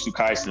Jujutsu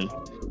Kaisen,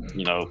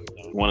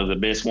 one of the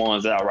best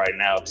ones out right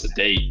now to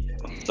date.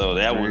 So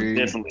that was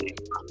definitely,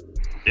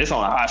 it's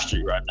on a hot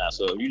streak right now.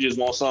 So if you just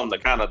want something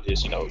to kind of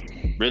just,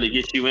 really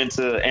get you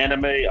into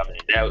anime, I mean,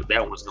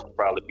 that one's gonna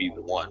probably be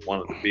the one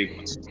of the big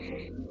ones.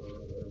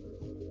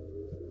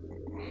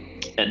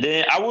 And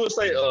then I will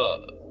say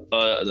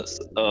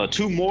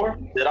 2 more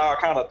that I'll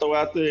kind of throw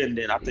out there, and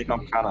then I think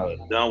I'm kind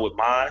of done with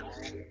mine,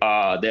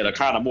 that are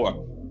kind of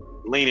more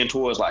leaning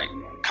towards like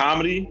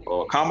comedy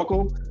or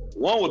comical.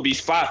 One would be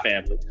Spy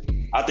Family.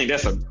 I think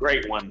that's a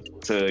great one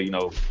to,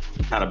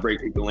 kind of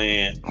break people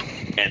in.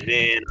 And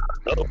then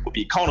another would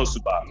be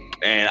Konosuba.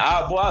 And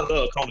I love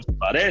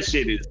Konosuba. That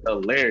shit is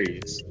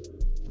hilarious.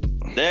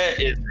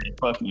 That is a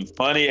fucking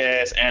funny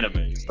ass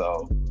anime.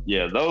 So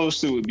yeah, those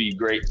 2 would be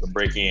great to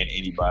break in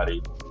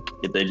anybody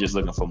if they're just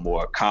looking for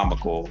more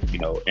comical,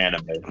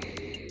 anime.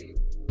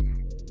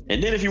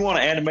 And then if you want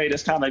an anime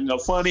that's kind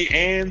of, funny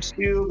and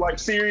still like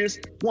serious,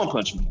 One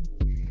Punch Man.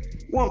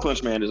 One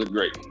Punch Man is a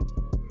great one.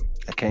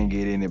 I can't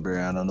get in it,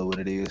 bro. I don't know what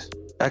it is.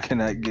 I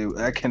cannot get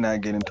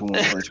into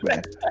One Punch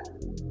Man.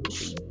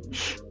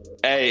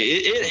 Hey,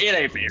 it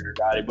ain't for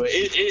everybody, but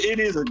it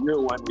is a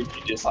good one if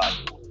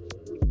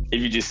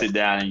you just sit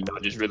down and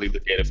just really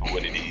look at it for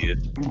what it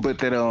is. But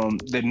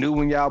the new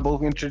one y'all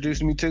both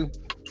introduced me to,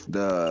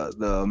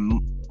 the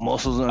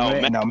muscles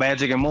and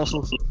magic and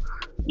muscles.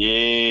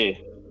 Yeah.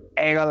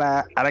 Ain't gonna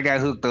lie, I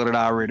got hooked on it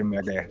already,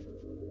 my guy.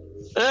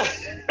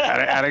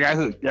 I got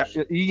hooked. Yeah,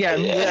 you got.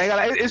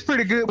 Yeah. It's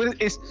pretty good, but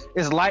it's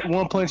like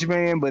One Punch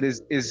Man, but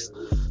it's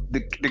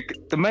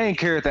the main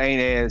character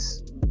ain't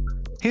as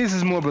his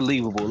is more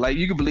believable. Like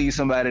you can believe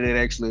somebody that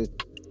actually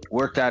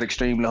worked out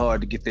extremely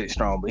hard to get that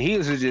strong, but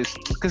his is just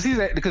because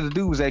the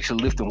dude was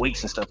actually lifting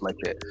weights and stuff like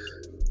that.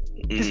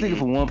 This nigga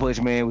from One Punch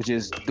Man was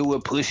just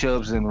doing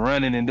push-ups and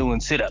running and doing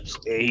sit-ups,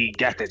 and he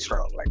got that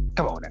strong. Like,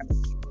 come on now.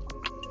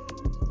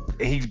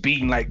 And he's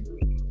beating like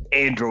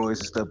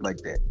androids and stuff like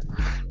that.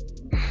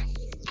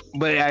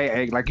 But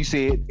I like you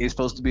said, it's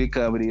supposed to be a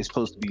comedy. It's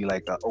supposed to be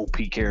like an OP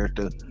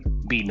character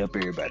beating up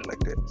everybody like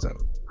that. So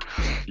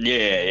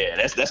yeah,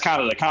 that's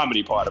kind of the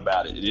comedy part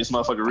about it. This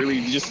motherfucker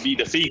really just be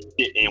defeated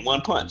in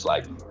one punch.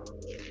 Like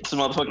this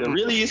motherfucker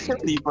really is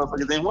killing these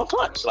motherfuckers in one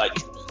punch. Like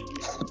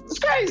it's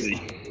crazy.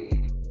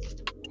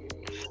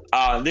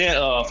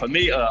 Then for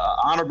me,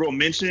 honorable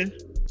mention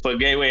for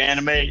Gateway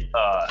Anime.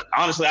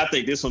 Honestly, I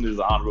think this one is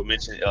an honorable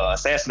mention.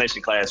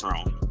 Assassination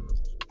Classroom.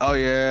 Oh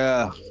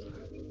yeah,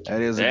 that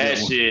is that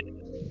shit.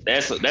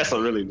 That's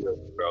a really good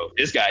one, bro.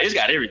 It's got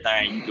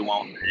everything you can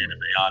want in anime.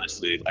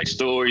 Honestly, like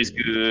story's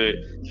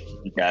good.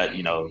 You got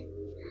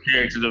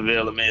character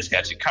development. It's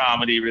got your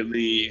comedy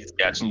relief. It's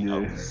got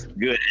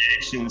good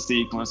action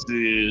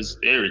sequences.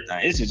 Everything.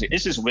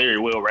 It's just very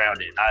well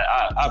rounded.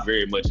 I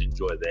very much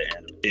enjoyed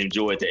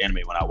the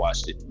anime when I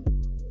watched it.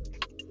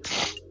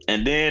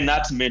 And then,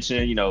 not to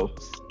mention,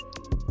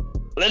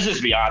 let's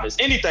just be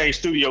honest. Anything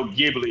Studio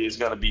Ghibli is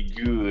gonna be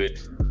good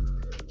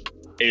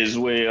as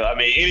well. I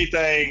mean,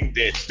 anything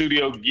that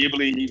Studio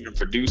Ghibli even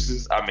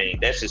produces, I mean,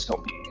 that's just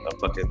gonna be a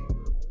fucking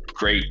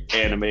great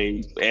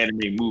anime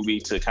movie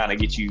to kind of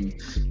get you,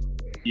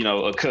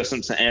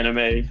 accustomed to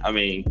anime. I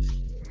mean,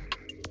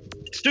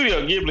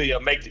 Studio Ghibli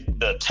will make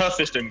the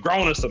toughest and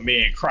grownest of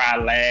men cry,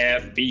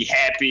 laugh, be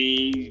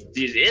happy.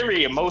 Just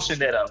every emotion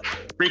that a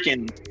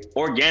freaking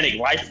organic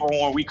life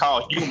form we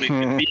call human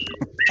can be.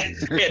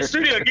 Yeah,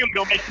 Studio Ghibli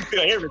gonna make you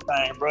feel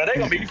everything, bro. They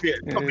gonna make you feel,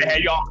 gonna have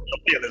you all your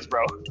feelings,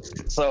 bro.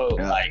 So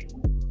like,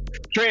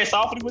 tread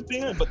softly with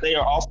them, but they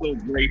are also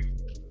great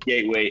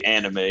gateway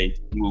anime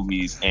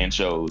movies and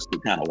shows to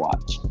kind of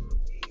watch.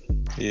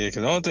 Yeah,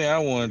 because the only thing I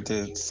wanted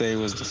to say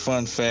was the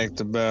fun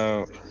fact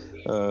about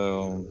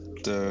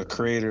the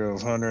creator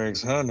of Hunter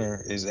x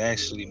Hunter is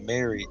actually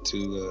married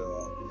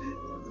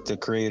to the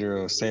creator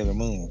of Sailor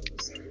Moon.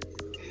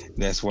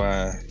 That's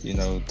why,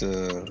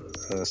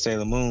 the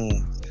Sailor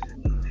Moon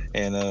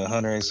and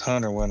Hunter x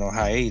Hunter went on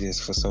hiatus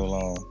for so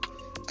long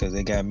because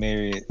they got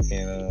married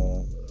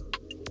and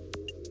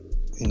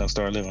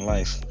started living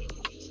life.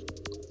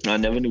 I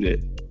never knew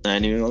that. I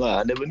ain't even gonna lie.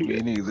 I never knew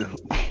that. Neither.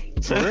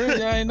 For real,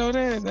 y'all ain't know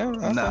that?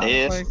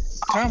 Like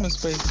common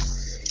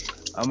space.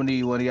 I'm gonna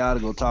need one of y'all to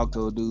go talk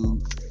to a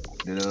dude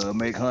that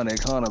make Hunter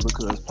x Hunter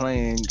because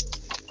playing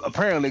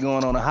apparently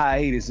going on a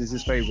hiatus is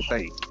his favorite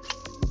thing.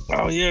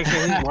 Oh yeah,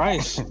 because his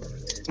wife,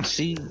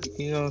 she,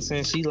 you know what I'm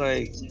saying? She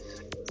like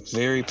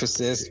very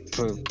possessive.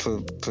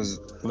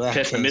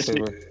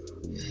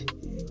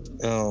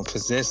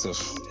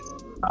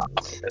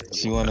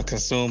 She want to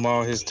consume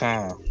all his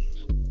time.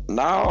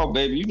 No,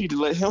 baby, you need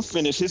to let him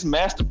finish his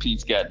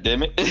masterpiece.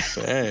 Goddammit.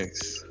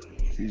 Facts.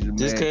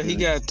 Just because he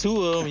got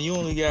two of them, you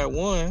only got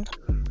one.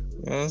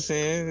 You know what I'm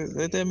saying?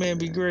 Let that man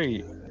be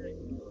great.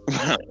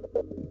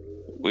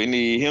 We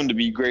need him to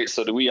be great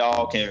so that we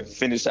all can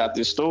finish out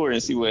this story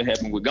and see what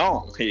happened with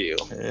Gon.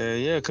 Hell.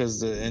 Yeah,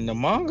 because in the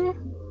manga,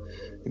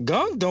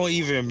 Gon don't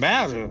even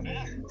matter.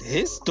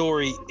 His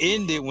story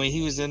ended when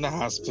he was in the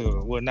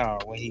hospital. Well, no,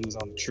 when he was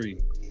on the tree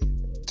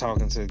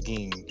talking to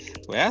Ging.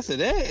 But after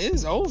that,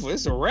 it's over.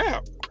 It's a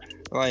wrap.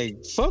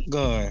 Like, fuck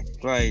Gon.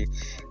 Like,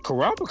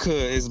 Kurapika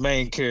is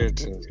main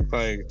character.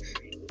 Like,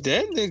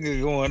 that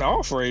nigga going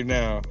off right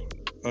now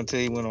until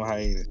he went on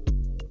hiatus.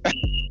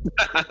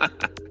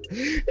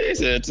 He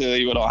said until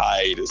he went on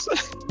hiatus.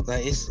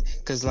 Like,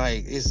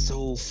 it's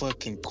so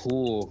fucking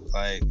cool.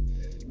 Like,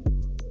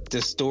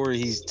 the story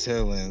he's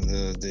telling,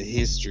 the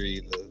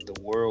history, the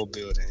world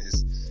building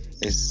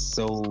is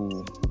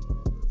so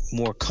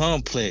more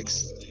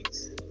complex.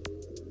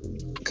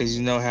 Cause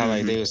you know how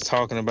like they was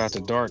talking about the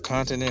Dark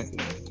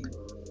Continent.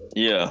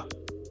 Yeah.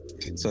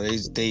 So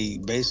they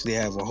basically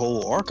have a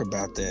whole arc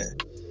about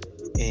that,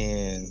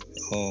 and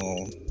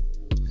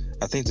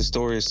I think the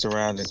story is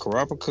surrounding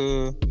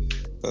Kurapika,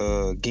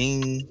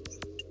 Ging.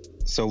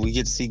 So we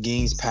get to see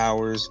Ging's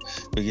powers.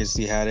 We get to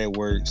see how that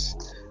works.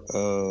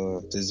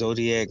 The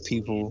Zodiac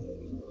people.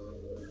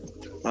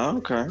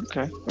 Okay.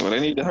 Well, they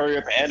need to hurry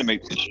up and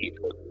animate this shit.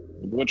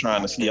 We're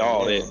trying to see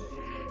all that.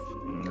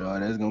 No,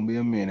 that's gonna be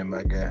a minute,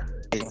 my guy.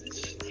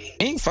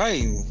 King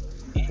fighting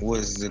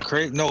was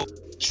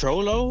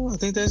Cholo, I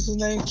think that's his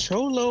name.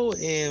 Cholo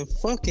and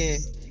fucking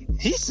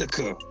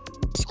Hisoka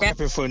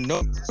scrapping for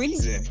no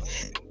reason.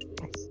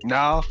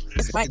 No,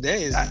 that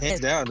is hands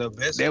down the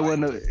best. There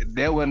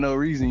wasn't no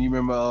reason. You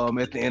remember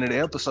at the end of the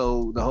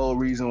episode, the whole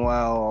reason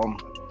why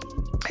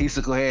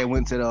Hisoka had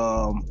went to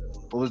the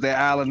what was that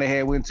island they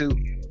had went to?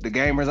 The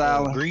Gamers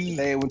Island. Greed.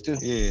 They went to.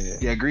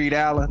 Yeah, Greed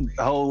Island.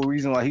 The whole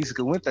reason why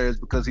Hisoka went there is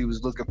because he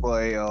was looking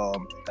for a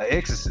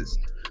exorcist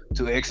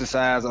to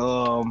exorcise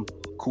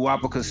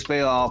Kurapika's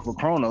spell off of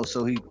Kronos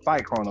so he can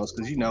fight Kronos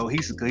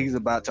because he's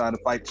about trying to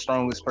fight the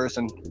strongest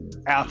person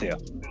out there.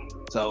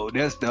 So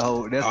that's the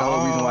whole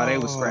reason why they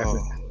was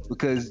scrapping.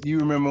 Because you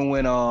remember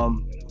when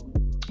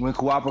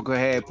Kurapika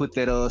had put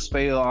that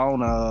spell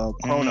on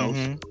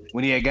Kronos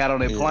when he had got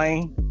on that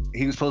plane,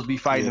 he was supposed to be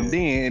fighting him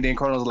then, and then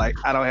Kronos was like,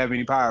 I don't have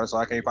any power, so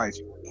I can't fight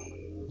you.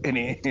 And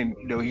then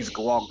he's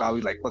gonna walk out.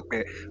 He's like, "Fuck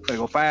that! I'm gonna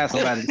go find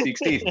somebody to fix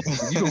this.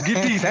 You gonna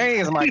get these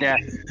hands, my guy.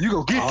 You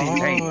gonna get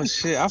these hands." Oh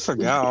shit! I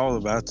forgot all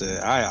about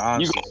that. I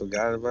honestly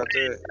forgot about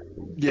that.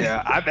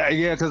 Yeah,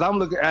 because I'm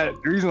looking at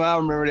the reason why I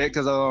remember that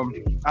because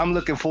I'm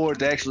looking forward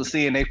to actually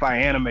seeing they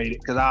fight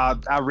animated because I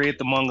read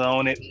the manga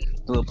on it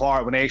to the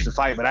part when they actually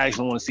fight, but I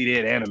actually want to see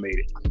that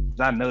animated.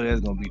 I know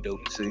that's gonna be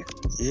dope to see.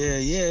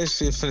 Yeah,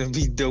 shit finna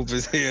be dope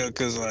as hell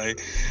because like,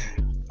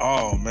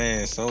 oh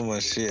man, so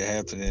much shit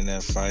happened in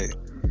that fight.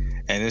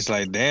 And it's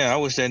like, damn, I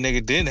wish that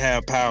nigga didn't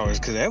have powers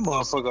because that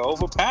motherfucker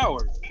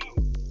overpowered.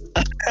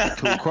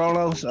 To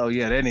Kronos? Oh,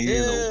 yeah, that nigga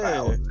is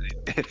overpowered.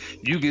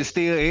 You can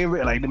steal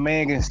the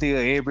man can steal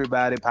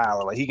everybody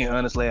power. Like, he can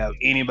honestly have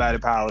anybody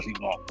powers he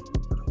wants.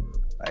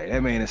 Like,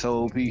 that man is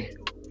so OP.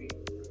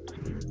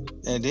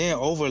 And then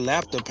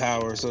overlap the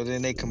power so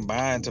then they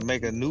combine to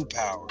make a new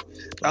power.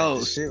 Like,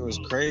 the shit was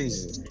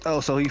crazy. Oh,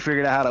 so he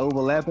figured out how to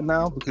overlap it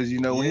now? Because,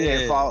 when he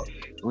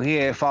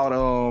had fought,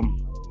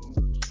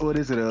 what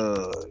is it,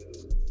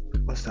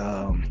 what's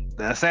the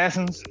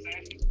Assassins?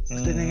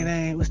 What's that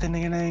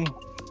nigga name?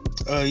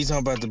 You talking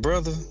about the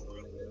brother?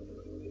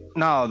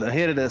 No, the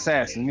head of the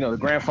assassin. The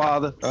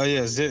grandfather. Oh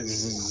yeah, what's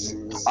his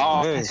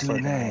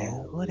name?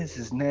 What is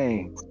his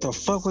name? What the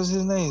fuck was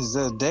his name? Is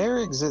that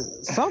Derek? Is it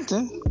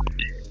something?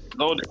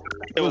 No,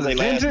 it was their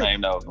last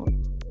name though.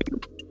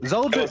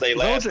 Zoldrick. It was their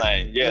last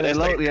name. Yeah,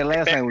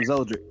 last name was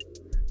Zoldrick.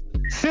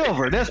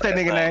 Silver. That's that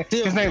nigga name.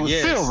 His name was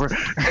Silver.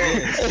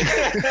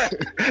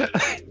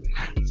 Yes.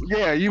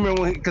 Yeah, you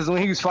remember because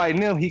when he was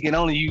fighting them, he can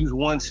only use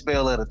one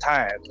spell at a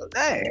time. So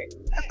dang,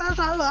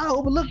 I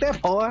overlooked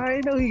that part. I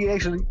didn't know he could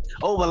actually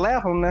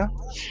overlap him now.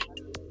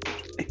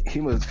 He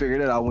must have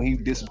figured it out when he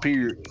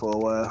disappeared for a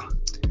while.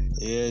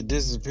 Yeah,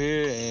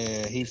 disappeared,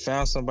 and he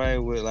found somebody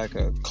with like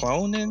a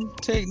cloning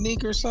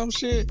technique or some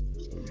shit.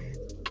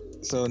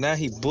 So now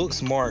he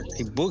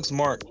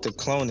bookmarked the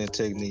cloning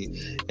technique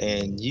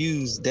and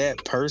used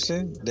that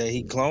person that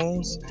he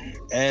clones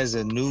as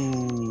a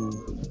new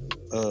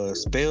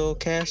spell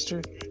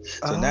caster.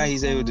 So now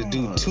he's able to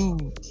do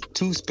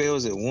two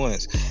spells at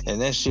once, and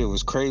that shit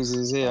was crazy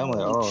as hell. I'm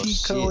like, oh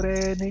cheat code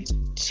ass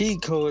nigga.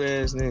 Cheat code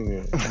ass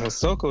nigga. And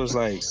Ahsoka was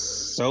like,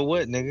 so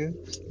what, nigga?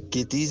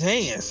 Get these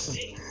hands.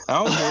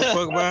 I don't give a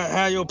fuck about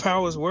how your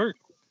powers work.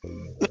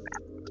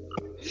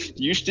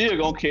 You still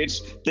gonna catch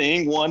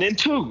thing 1 and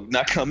 2.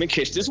 Now come and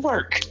catch this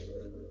work.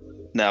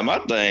 Now my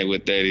thing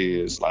with that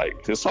is like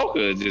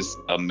Ahsoka is just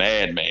a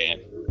madman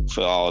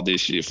for all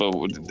this shit. For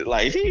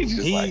like he's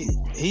the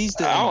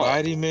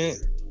embodiment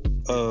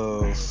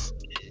of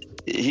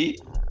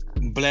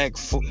Black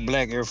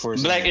Air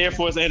Force. Black Air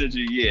Force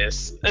energy,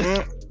 yes.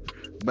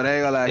 But I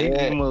ain't gonna lie,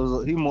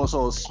 he more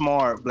so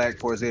smart Black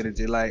Force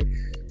energy. Like,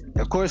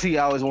 of course, he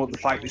always wanted to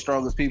fight the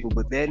strongest people,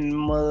 but that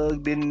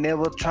mug didn't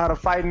never try to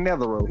fight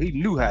Netherrealm. He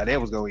knew how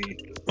that was going to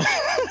end.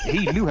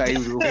 He knew how he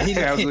was going to end.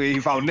 He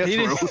fought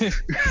Netherrealm.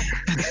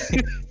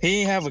 He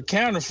didn't have a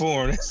counter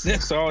for him.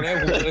 That's all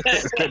that was.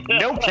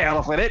 No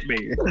counter for that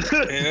man.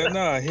 Hell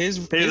no. His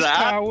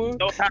power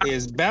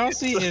is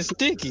bouncy and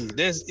sticky.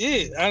 That's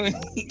it.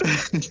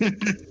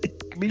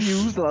 Be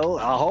used a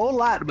whole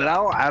lot, but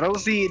I don't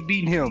see it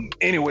beating him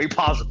any way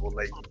possible.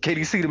 Like, can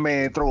you see the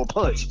man throw a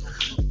punch?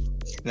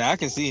 Now I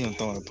can see him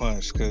throwing a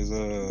punch because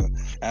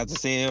after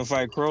seeing him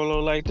fight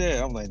Crollo like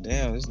that, I'm like,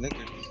 damn, this nigga,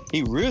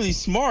 he really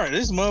smart.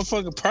 This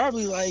motherfucker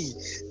probably like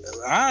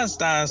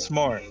Einstein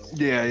smart.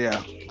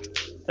 Yeah.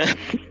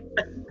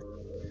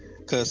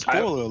 Cause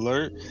spoiler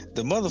alert,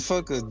 the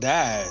motherfucker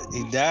died.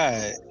 He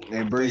died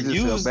and brings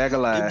himself back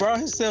alive. He brought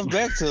himself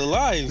back to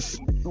life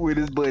with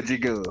his budget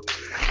gun.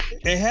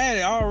 It had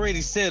it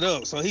already set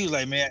up, so he was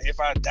like, man, if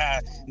I die,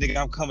 nigga,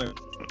 I'm coming.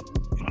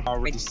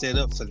 Already set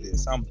up for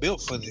this. I'm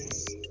built for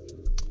this.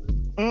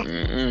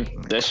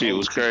 That shit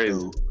was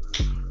crazy.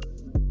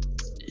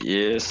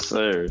 Yes,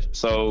 sir.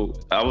 So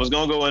I was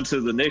gonna go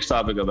into the next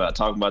topic about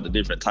talking about the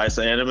different types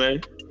of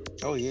anime.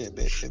 Oh yeah,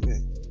 bet.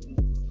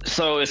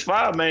 So it's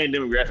 5 main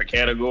demographic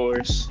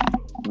categories,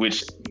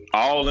 which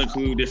all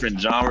include different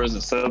genres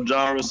and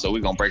subgenres. So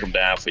we're gonna break them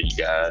down for you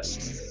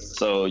guys.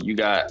 So you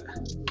got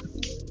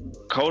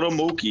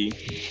Kotomuki,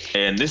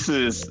 and this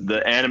is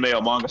the anime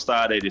or manga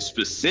style that is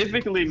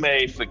specifically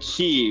made for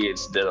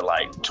kids that are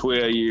like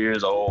 12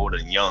 years old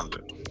and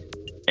younger.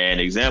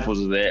 And examples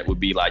of that would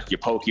be like your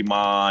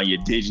Pokemon, your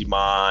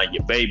Digimon,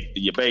 your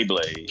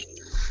Beyblade,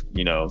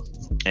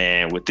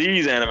 And with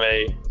these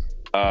anime,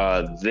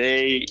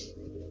 honestly,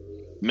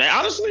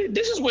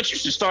 this is what you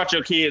should start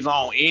your kids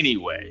on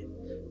anyway.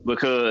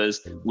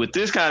 Because with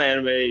this kind of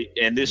anime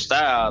and this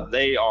style,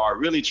 they are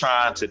really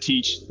trying to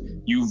teach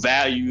you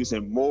values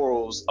and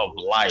morals of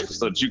life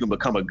so that you can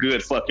become a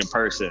good fucking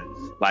person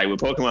Like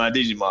with Pokemon and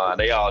Digimon,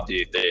 they all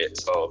did that.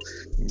 So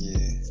Yeah.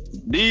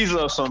 these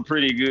are some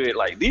pretty good,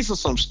 like these are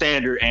some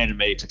standard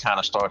anime to kind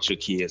of start your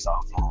kids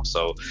off on.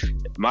 So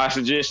my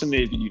suggestion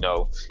is, you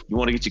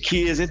want to get your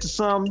kids into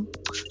something,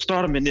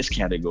 start them in this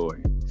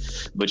category.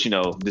 But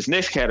this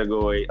next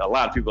category, a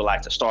lot of people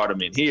like to start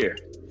them in here.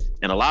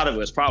 And a lot of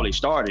us probably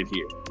started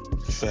here.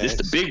 This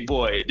the big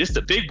boy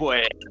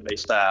anime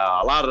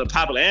style. A lot of the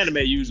popular anime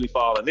usually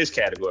fall in this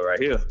category right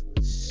here.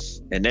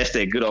 And that's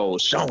that good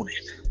old shonen.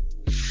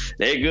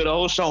 That good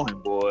old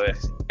shonen, boy.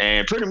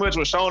 And pretty much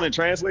what shonen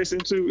translates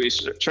into,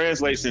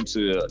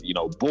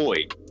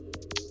 boy,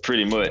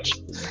 pretty much.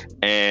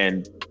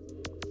 And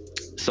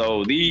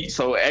so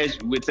as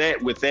with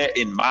that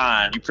in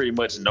mind, you pretty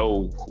much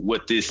know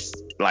what this,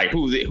 like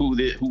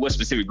what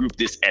specific group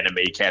this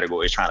anime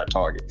category is trying to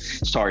target.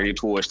 It's targeted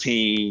towards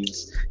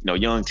teens,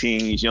 young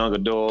teens, young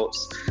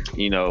adults,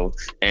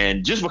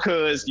 and just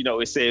because,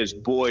 it says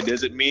boy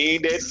doesn't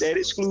mean that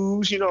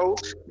excludes, the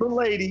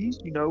ladies,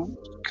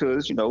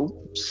 because,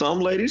 some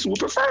ladies would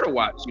prefer to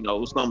watch,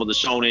 some of the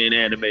shonen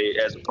anime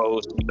as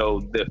opposed to,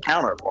 the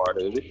counterpart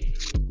of it.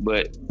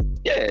 But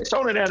yeah,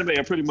 shonen anime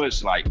are pretty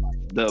much like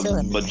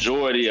the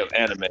majority of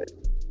anime.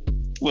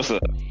 What's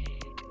up?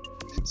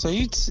 So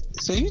you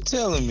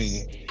telling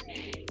me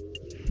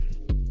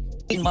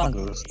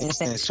mangas and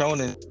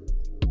shonen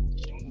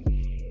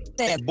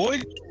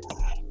boy?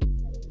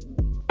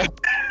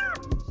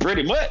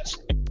 Pretty much.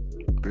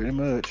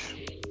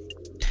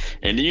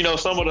 And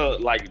some of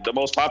the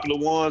most popular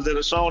ones that are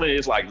shonen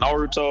is like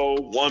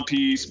Naruto, One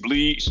Piece,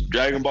 Bleach,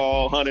 Dragon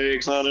Ball, Hunter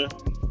x Hunter.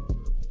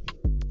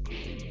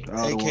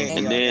 AKA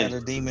and I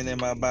got a demon in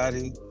my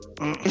body.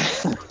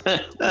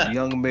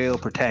 Young male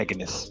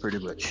protagonists, pretty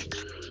much.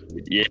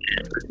 Yeah,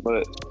 pretty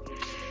much.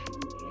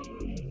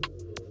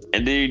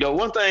 And then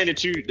one thing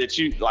that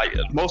you like,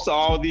 most of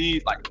all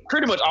these, like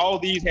pretty much all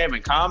these have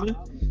in common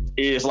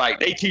is like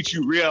they teach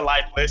you real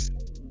life lessons.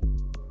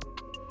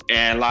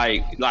 And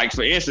like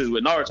for instance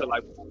with Naruto,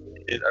 like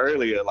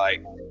earlier,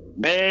 like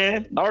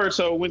man,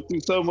 Naruto went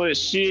through so much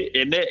shit,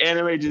 and that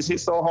anime just hit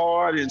so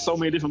hard in so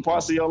many different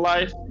parts of your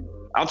life.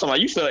 I'm talking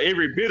about you felt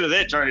every bit of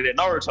that journey that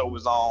Naruto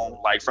was on,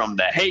 like from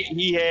the hate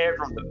he had,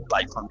 from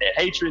that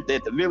hatred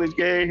that the village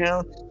gave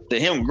him, to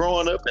him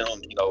growing up and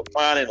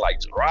finding like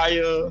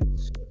Jiraiya,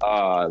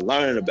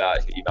 learning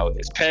about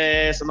his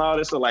past and all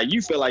this. So like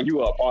you feel like you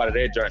were a part of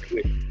that journey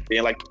with him.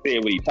 Then like you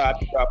said, with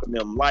Itachi dropping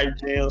them life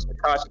gems,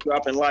 Kakashi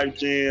dropping life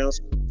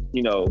gems,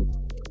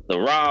 the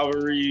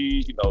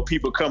rivalries,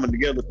 people coming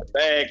together to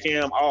bag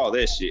him, all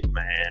that shit,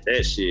 man.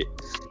 That shit.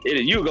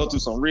 You go through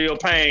some real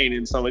pain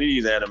in some of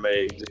these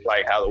animes, just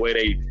like how the way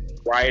they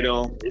write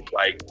them. It's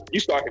like you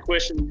start to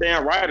question the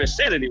damn writer's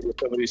sanity with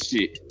some of this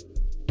shit.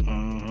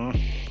 Mm-hmm.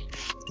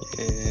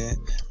 Yeah,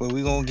 but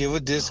we're gonna give a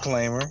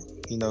disclaimer,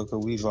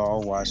 because we've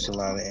all watched a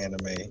lot of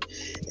anime,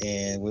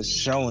 and with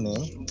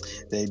shonen,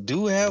 they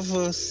do have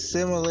a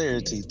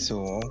similarity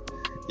to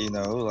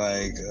them.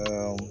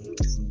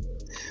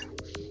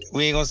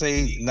 We ain't gonna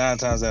say 9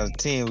 times out of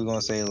 10. We're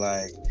gonna say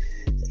like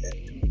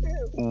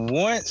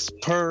once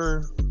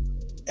per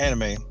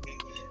anime,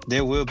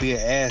 there will be an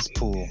ass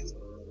pull.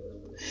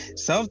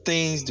 Some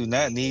things do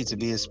not need to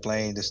be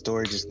explained. The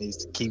story just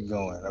needs to keep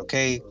going.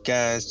 Okay,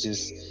 guys,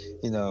 just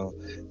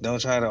don't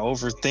try to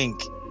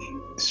overthink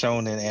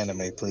shonen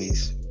anime,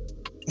 please.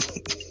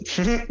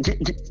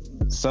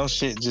 Some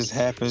shit just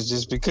happens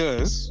just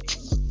because.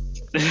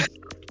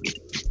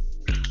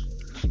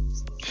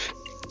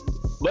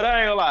 But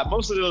I ain't gonna lie,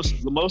 most of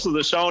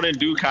the shonen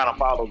do kind of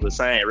follow the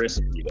same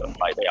recipe though.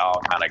 Like they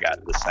all kind of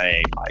got the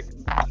same like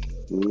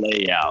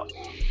layout.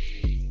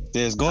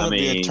 There's gonna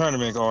be a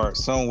tournament arc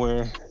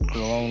somewhere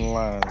along the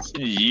lines.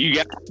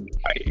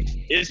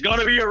 It's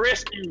gonna be a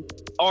rescue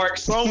arc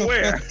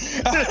somewhere.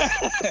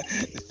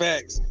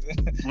 Facts.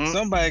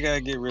 Somebody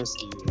gotta get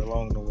rescued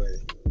along the way.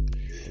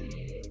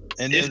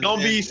 And it's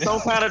gonna be some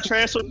kind of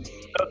transfer of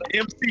the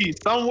MC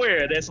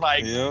somewhere that's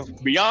like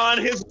beyond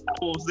his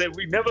levels that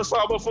we never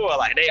saw before.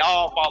 Like they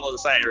all follow the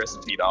same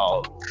recipe,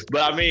 dog.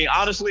 But I mean,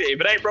 honestly, if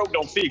it ain't broke,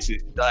 don't fix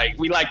it. Like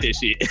we like this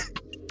shit.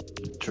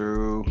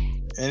 True.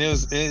 And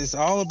it's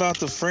all about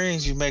the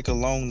friends you make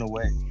along the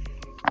way.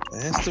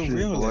 That's the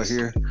realness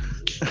here.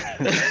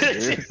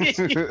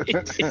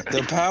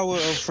 The power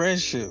of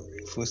friendship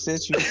will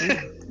set you free.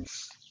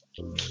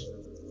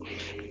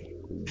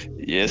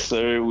 Yes,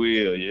 sir, it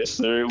will. Yes,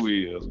 sir, it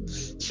will.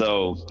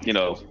 So,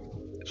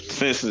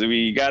 since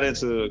we got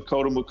into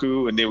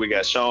Kodomoku and then we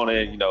got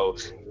Shonen,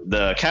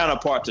 the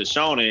counterpart to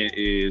Shonen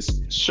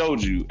is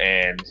Shouju.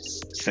 And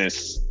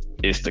since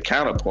it's the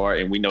counterpart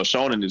and we know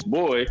Shonen is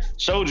boy,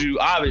 Shouju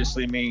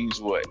obviously means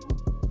what?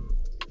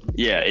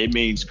 Yeah, it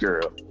means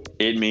girl.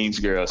 It means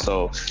girl.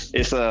 So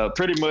it's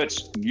pretty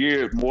much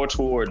geared more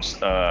towards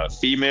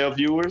female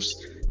viewers,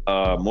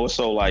 more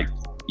so like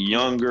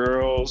young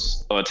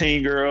girls or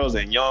teen girls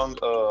and young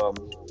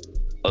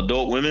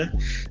adult women.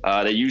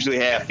 They usually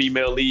have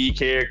female lead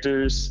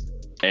characters,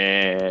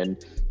 and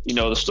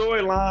the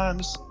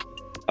storylines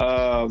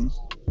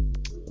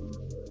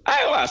I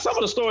ain't gonna lie, some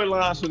of the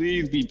storylines for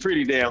these be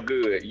pretty damn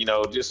good. You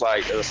know, just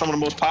like some of the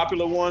most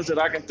popular ones that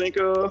I can think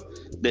of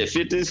that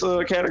fit this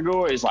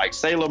category is like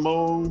Sailor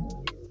Moon,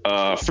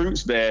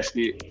 Fruits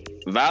Basket,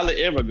 Violet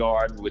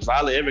Evergarden, which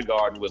Violet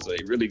Evergarden was a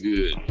really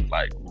good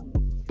like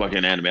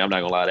fucking anime. I'm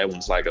not gonna lie, that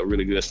one's like a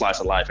really good slice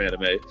of life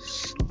anime.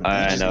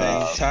 And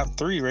top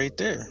 3 right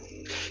there.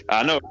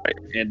 I know, right?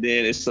 And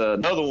then it's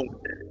another one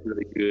that's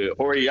really good,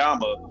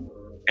 Horiyama.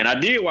 And I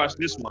did watch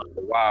this one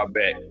a while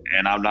back,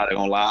 and I'm not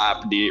gonna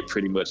lie, I did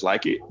pretty much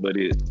like it, but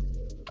it's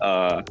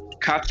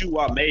Kachu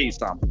wa Made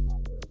Something.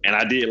 And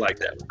I did like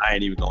that one. I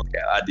ain't even gonna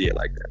care. I did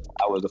like that.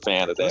 I was a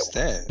fan of that. What's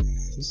that?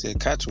 You said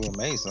Kachu wa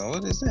Made Something.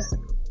 What is that?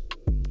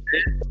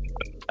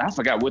 I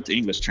forgot what the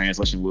English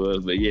translation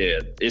was, but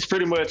yeah, it's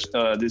pretty much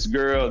this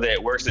girl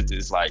that works at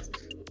this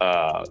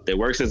that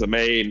works as a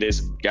maid, and this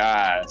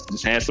guy,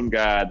 this handsome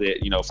guy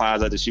that, you know,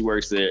 finds out that she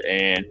works there,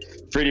 and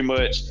pretty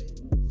much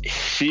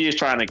she is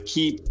trying to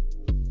keep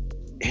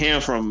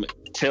him from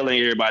telling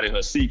everybody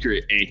her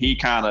secret, and he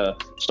kind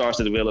of starts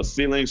to develop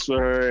feelings for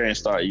her and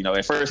start, you know,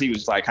 at first he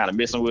was like kind of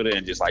messing with her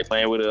and just like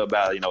playing with her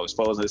about, you know,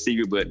 exposing the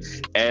secret, but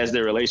as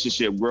their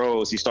relationship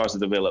grows, he starts to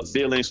develop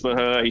feelings for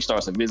her. He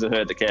starts to visit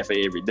her at the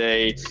cafe every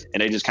day,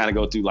 and they just kind of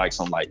go through like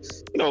some like,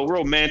 you know,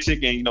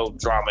 romantic and, you know,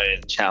 drama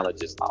and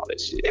challenges and all that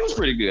shit. It was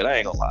pretty good, I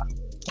ain't gonna lie.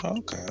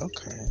 Okay.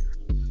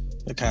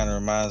 It kind of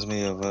reminds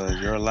me of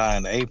Your Lie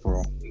in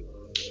April.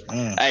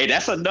 Hey,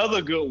 that's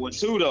another good one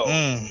too, though.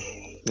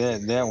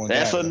 That one.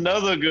 That's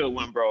another good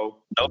one, bro.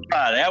 No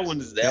lie, that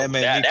one's that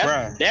made me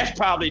cry. That's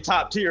probably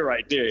top tier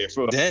right there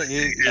for that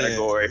is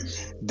category.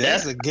 Yeah.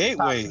 That's a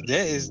gateway.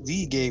 That is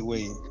the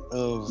gateway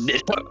of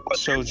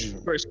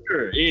shoujo. For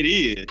sure, it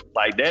is.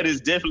 Like that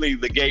is definitely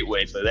the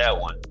gateway for that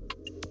one.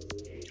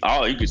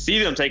 Oh, you can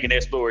see them taking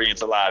that story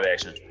into live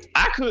action.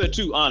 I could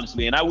too,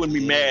 honestly, and I wouldn't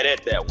be mad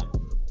at that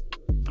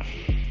one.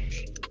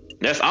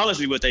 That's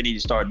honestly what they need to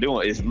start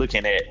doing, is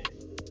looking at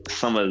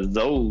some of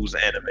those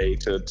anime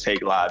to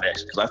take live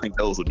action, because I think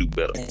those will do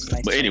better.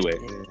 But anyway,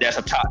 that's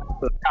a topic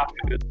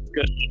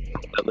discussion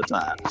another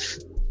time.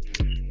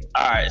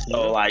 All right,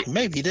 so like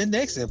maybe the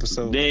next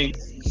episode. Then,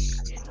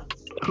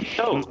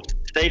 so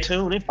stay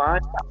tuned and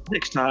find out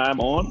next time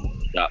on.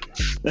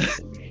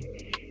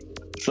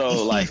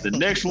 So like the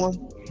next one,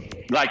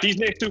 like these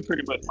next two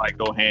pretty much like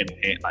go hand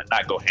in hand, like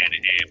not go hand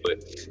in hand,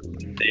 but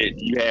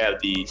you have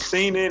the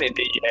seinen and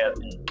then you have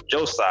the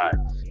josei.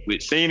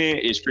 With seinen,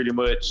 it's pretty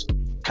much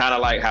kind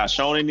of like how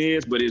shonen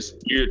is, but it's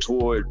geared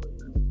toward,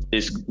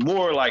 it's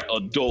more like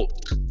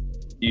adult,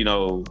 you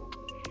know,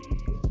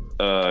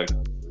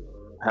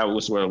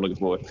 what's the word I'm looking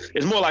for?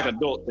 It's more like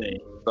adult thing.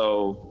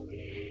 So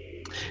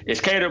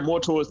it's catered more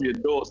towards the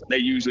adults. They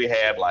usually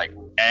have like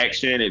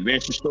action,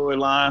 adventure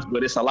storylines,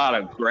 but it's a lot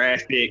of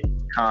graphic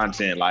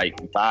content, like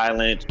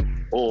violent,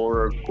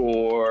 horror,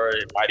 gore.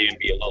 It might even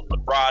be a little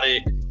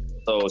erotic.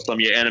 So some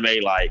of your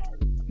anime like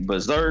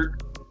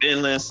Berserk,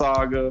 Vinland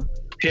Saga,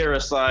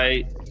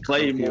 Parasite,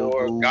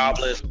 Claymore,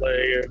 Goblin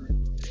Slayer.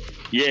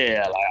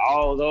 Yeah, like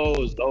all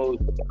those fall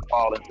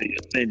into the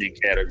ascending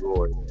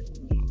category.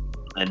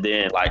 And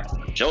then like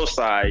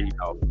josei, you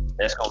know,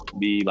 that's going to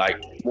be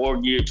like more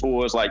geared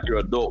towards like your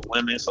adult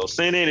women. So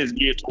seinen is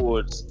geared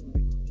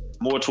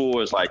more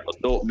towards like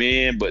adult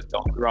men, but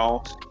don't get me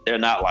wrong, they're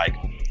not like,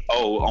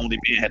 oh, only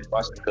men have to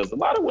watch it, because a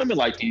lot of women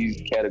like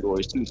these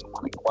categories too, so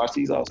we can watch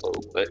these also.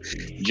 But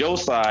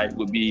josei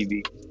would be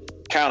the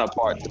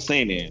counterpart to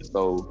seinen.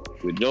 So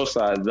with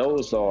josei,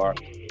 those are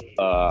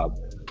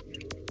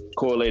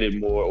correlated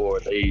more, or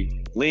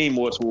they lean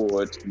more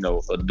towards, you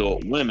know,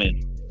 adult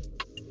women,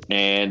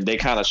 and they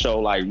kind of show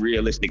like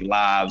realistic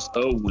lives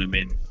of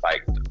women,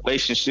 like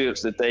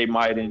relationships that they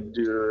might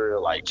endure,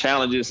 like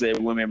challenges that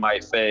women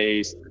might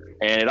face.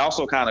 And it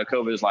also kind of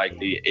covers like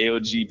the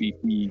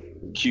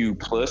LGBTQ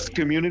plus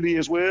community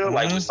as well,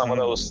 like with some of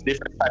those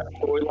different types of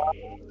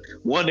storylines.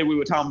 One that we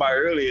were talking about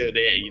earlier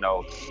that, you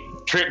know,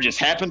 Trip just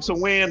happened to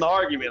win the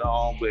argument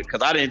on,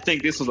 because I didn't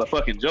think this was a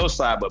fucking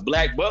josei, but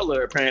Black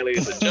Butler apparently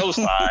is a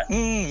josei.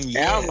 And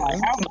I'm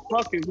like, how the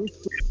fuck is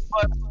this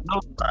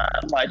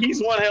josei? I'm like,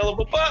 he's one hell of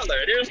a butler.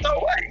 There's no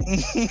way.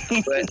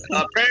 But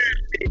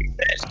apparently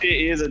that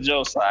shit is a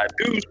josei.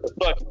 Dude's the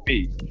fucking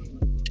beast.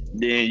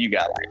 Then you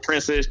got like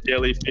Princess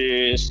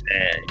Jellyfish,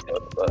 and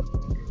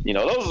you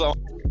know those are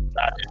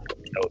I didn't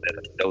really know that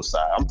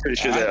josei. I'm pretty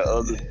sure there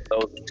are those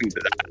two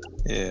that I know.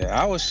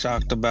 Yeah, I was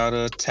shocked about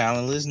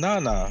Talentless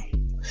Nana.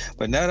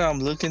 But now that I'm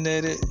looking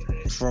at it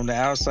from the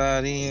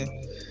outside in,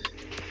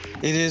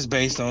 it is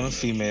based on a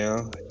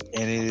female,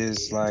 and it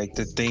is like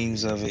the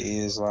themes of it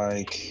is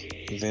like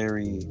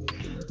very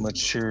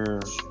mature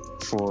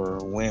for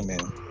women,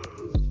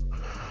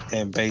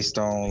 and based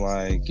on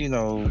like, you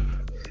know,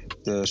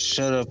 the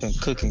shut up and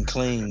cook and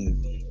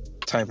clean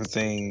type of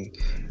thing,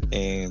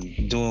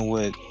 and doing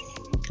what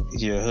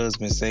your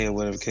husband say or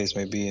whatever the case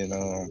may be, and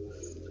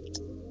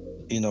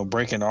you know,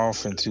 breaking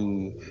off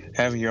into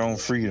having your own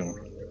freedom.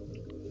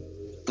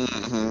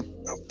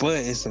 But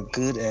it's a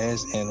good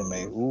ass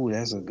anime. Ooh,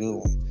 that's a good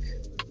one.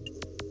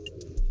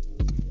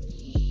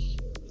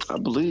 I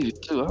believe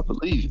it too. I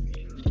believe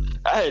it.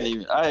 I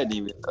hadn't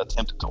even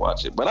attempted to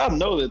watch it, but I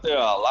know that there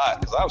are a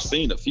lot because I've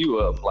seen a few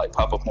of them like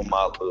pop up on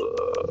my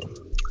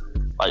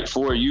like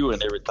For You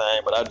and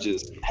everything, but I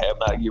just have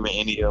not given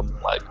any of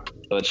them like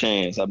a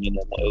chance. I mean,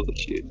 on my other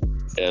shit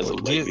as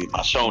of lately, my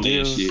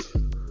shonen shit.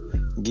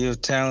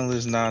 Give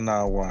Talentless Nana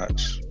a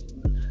watch.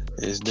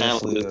 It's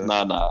definitely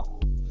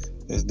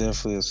It's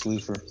definitely a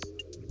sleeper.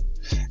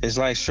 It's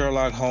like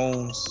Sherlock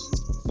Holmes,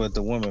 but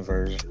the woman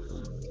version.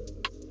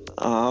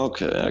 Oh,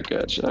 okay, I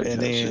got you.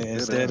 And then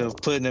instead of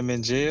putting him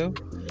in jail,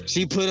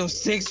 she put him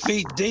 6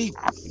 feet deep.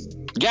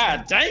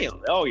 God damn!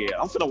 Oh yeah,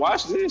 I'm finna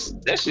watch this.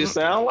 That shit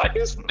sound like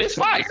it's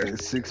fire.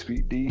 It's 6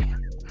 feet deep.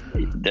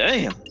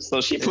 Damn. So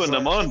she putting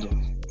them under.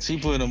 She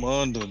put him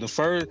under not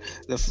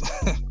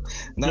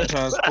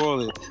trying to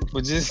spoil it,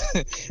 but just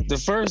the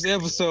first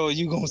episode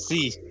you gonna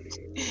see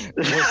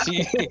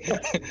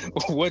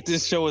what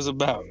this show is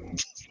about.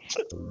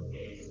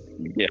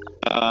 Yeah.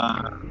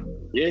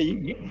 Yeah,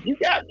 you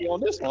got me on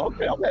this one.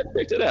 Okay, I'm gonna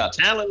check it out.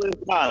 Talentless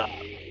Nana.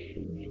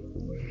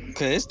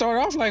 Cause it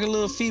started off like a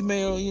little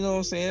female, you know what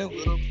I'm saying?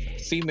 Little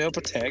female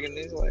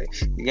protagonist. Like,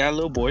 you got a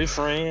little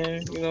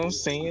boyfriend, you know what I'm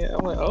saying?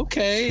 I'm like,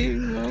 okay, you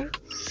know.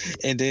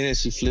 And then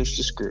she flips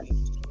the script.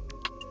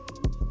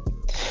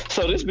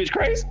 So this bitch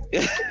crazy?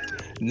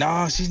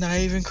 Nah, she's not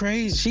even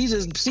crazy. She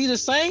the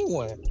same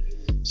one.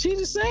 She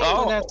the same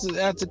one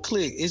after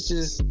Click. It's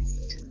just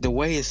the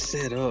way it's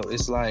set up.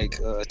 It's like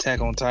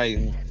Attack on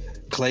Titan,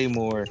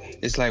 Claymore.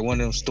 It's like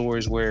one of them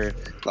stories where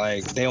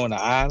like they on an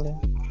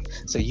island.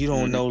 So you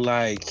don't know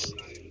like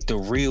the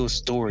real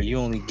story. You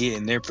only get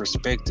in their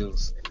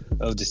perspectives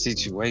of the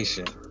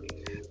situation.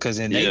 Cause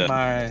in their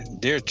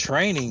mind, they're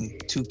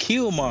training to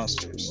kill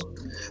monsters.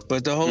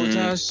 But the whole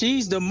time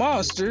she's the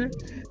monster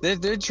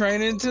that they're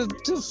training to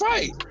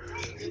fight.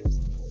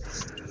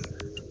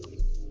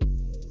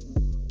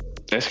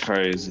 That's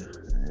crazy.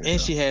 And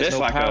she has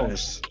no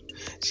powers.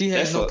 She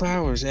has no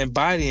powers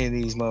embodying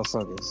these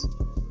motherfuckers.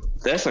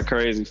 That's a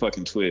crazy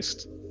fucking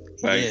twist.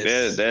 Like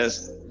that's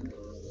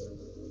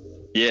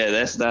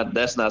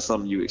not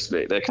something you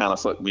expect. That kind of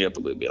fucked me up a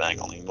little bit. I ain't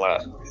gonna even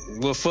lie.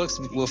 What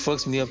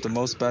fucks me up the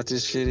most about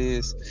this shit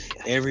is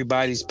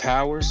everybody's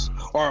powers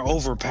are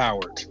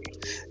overpowered.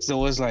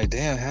 So it's like,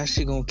 damn, how's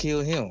she gonna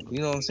kill him? You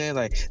know what I'm saying?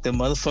 Like the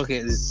motherfucker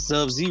is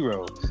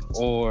Sub-Zero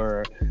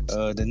or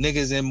the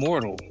nigga's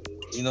immortal.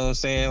 You know what I'm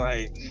saying?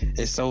 Like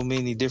there's so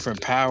many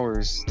different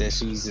powers that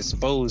she's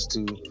exposed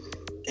to,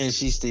 and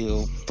she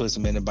still puts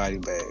them in the body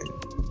bag.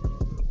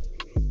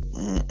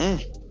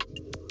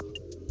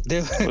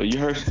 Well, you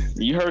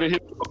heard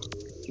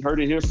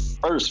it here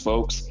first,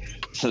 folks.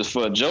 So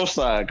for Joe's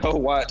side, go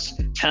watch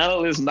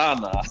Talentless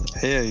Nana.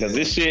 Hell yeah. Because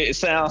this shit, it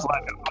sounds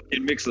like a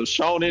fucking mix of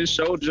shonen,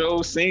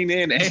 shoujo,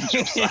 seinen, and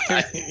Joe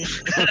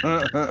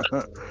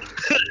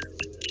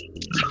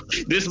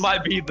This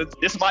might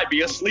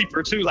be a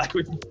sleeper too, like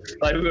we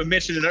were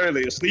mentioning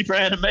earlier. Sleeper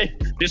anime.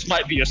 This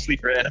might be a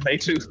sleeper anime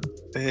too.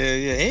 Hell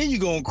yeah, and you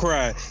gonna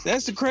cry.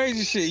 That's the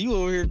crazy shit. You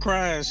over here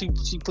crying. She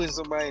put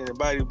somebody in a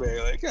body bag.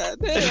 Like, God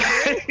damn.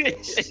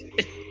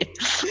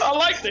 I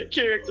like that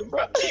character,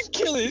 bro. Keep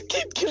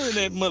killing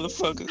that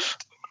motherfucker.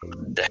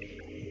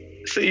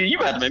 See, you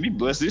about to make me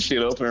bust this shit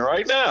open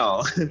right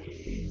now.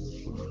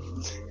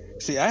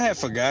 See, I had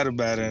forgot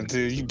about it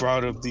until you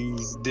brought up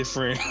these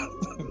different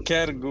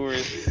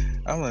categories.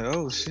 I'm like,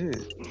 oh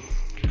shit.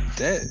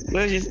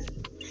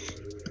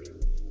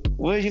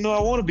 Well, you know, I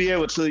want to be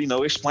able to, you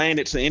know, explain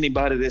it to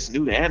anybody that's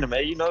new to anime.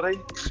 You know,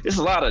 it's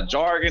a lot of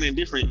jargon and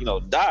different, you know,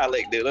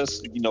 dialect that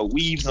us, you know,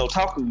 weebs and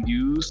otaku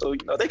use. So,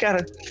 you know, they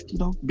gotta, you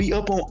know, be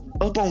up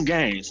on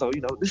game. So,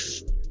 you know,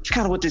 this is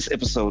kind of what this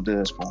episode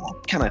does for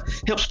them. Kind of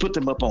helps put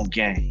them up on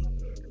game,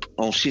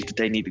 on shit that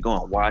they need to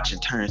go and watch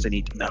and turns they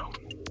need to know.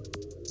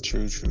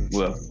 True.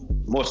 Well,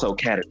 more so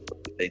categories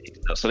they need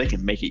to know, so they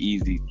can make it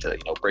easy to, you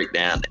know, break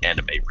down the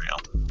anime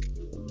realm.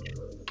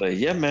 But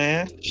yeah,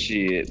 man,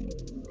 shit.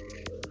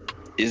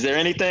 Is there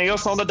anything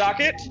else on the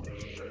docket?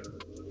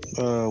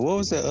 What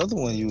was that other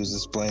one you was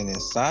explaining?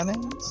 Sunny?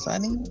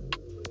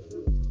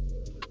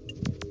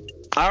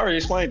 I already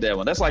explained that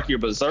one. That's like your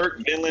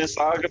Berserk, Vinland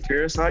Saga,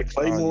 Parasite,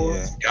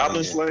 Claymore,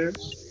 Goblin Slayer.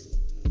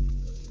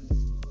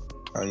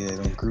 Oh yeah,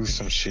 them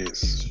gruesome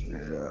shits.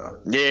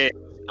 Yeah,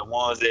 the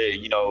ones that,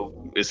 you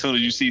know, as soon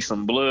as you see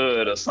some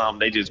blood or something,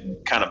 they just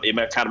it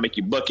might kind of make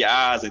you buck your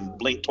eyes and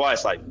blink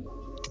twice, like,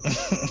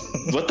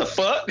 what the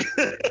fuck?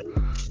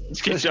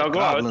 Just get y'all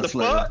going. What the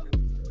fuck?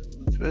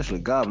 Especially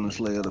Goblin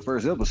Slayer, the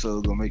first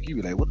episode gonna make you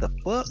be like, what the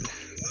fuck?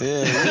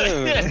 Yeah.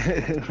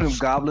 Them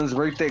goblins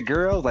raped that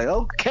girl. Like,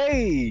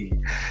 okay.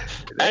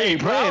 I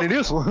ain't playing in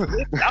this one.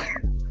 I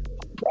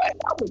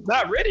was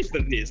not ready for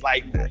this.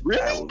 Like,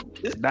 really?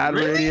 Not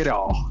ready at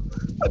all.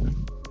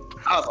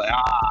 I was like,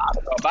 I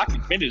don't know if I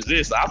can finish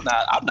this. I'm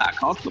not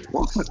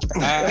comfortable.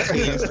 I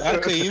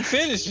couldn't even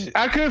finish it.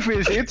 I couldn't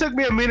finish it. It took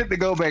me a minute to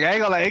go back. I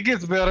ain't gonna lie, it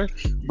gets better.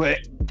 But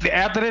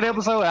after that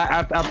episode,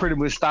 I pretty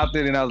much stopped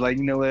it, and I was like,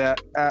 you know what,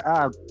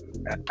 I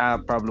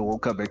probably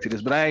won't come back to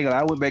this. But I ain't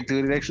gonna. I went back to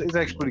it. It's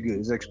actually pretty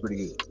good.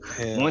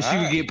 Once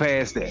you get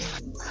past that.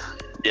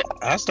 Yeah,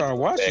 I started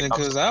watching it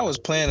because I was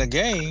playing a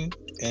game,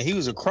 and he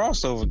was a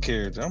crossover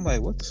character. I'm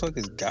like, what the fuck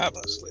is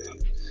Goblin Slayer?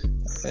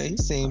 He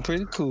seemed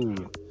pretty cool.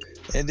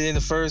 And then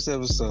the first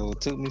episode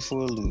took me for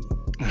a loop.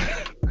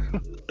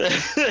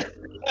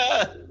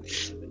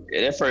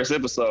 Yeah, that first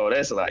episode,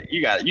 that's like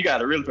you got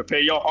to really prepare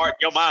your heart,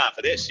 your mind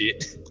for that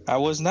shit. I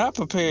was not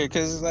prepared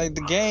because like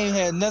the game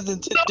had nothing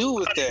to do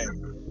with that.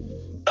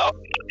 Oh,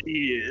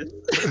 yeah.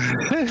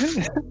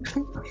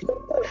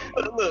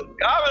 Look,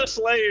 Goblin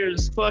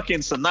Slayer's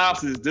fucking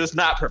synopsis does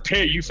not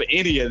prepare you for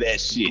any of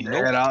that shit.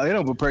 At all. It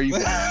don't prepare you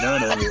for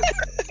none of it.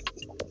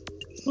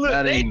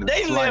 Look, they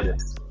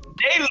left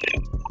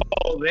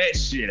all that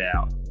shit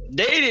out.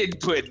 They didn't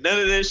put none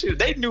of that shit.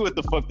 They knew what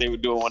the fuck they were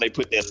doing when they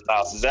put their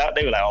synopsis out.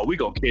 They were like, "Oh, we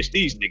gonna catch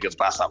these niggas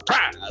by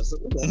surprise.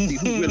 We're gonna see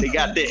who really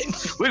got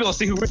that. We're gonna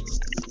see who really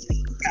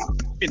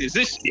finish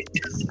this shit."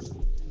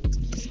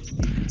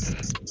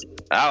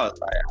 I was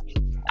like,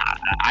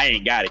 I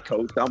ain't got it,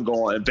 coach. I'm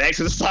going back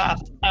to the side.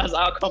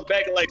 I'll come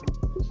back like.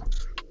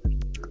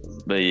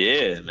 But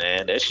yeah,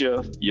 man, that's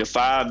your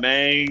 5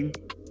 main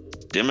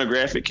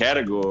demographic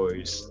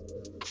categories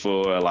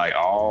for like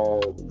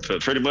for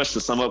pretty much to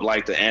sum up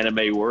like the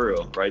anime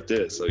world right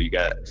there. So you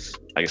got,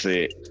 like I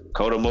said,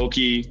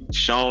 Kotomoki,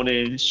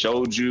 Shonen,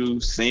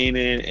 Shouju,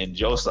 Seinen, and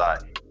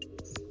Josei.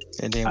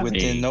 And then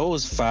within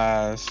those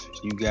 5,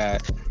 you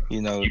got,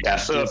 you got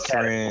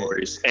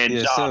subcategories and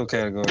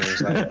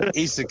subcategories like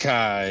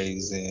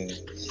isekais and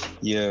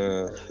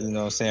your,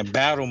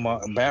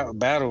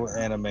 battle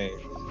anime.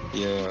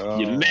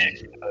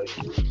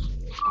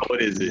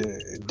 What is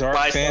it? Dark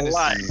Spice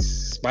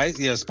fantasies.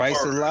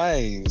 Spice of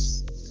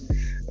Lives.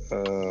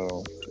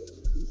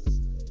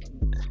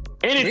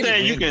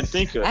 Anything you can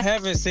think of. I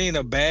haven't seen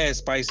a bad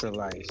Spice of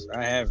Life.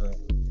 I haven't.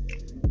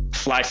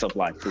 Slice of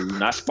life, food,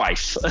 not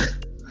spice.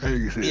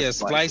 Yeah,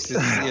 splices.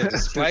 Yeah, the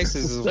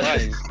splices of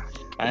life.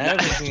 I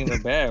haven't seen a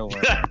bad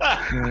one.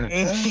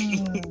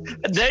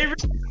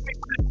 David,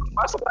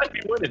 Spice of Life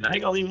be winning. I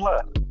ain't gonna even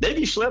lie. They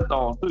be slept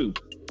on too.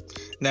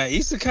 Now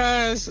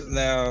isekais.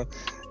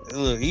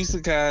 Look,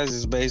 isekais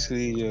is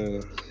basically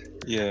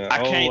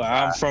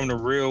I'm from the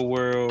real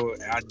world.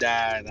 I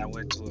died. I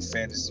went to a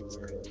fantasy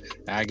world.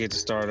 I get to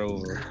start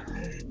over,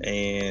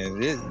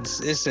 and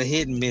it's a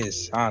hit and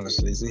miss.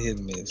 Honestly, it's a hit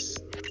and miss.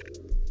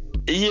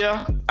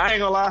 Yeah, I ain't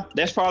gonna lie.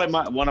 That's probably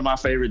one of my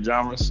favorite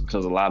genres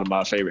because a lot of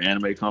my favorite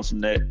anime comes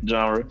from that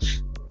genre.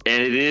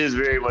 And it is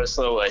very much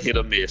so a hit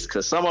or miss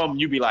because some of them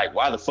you be like,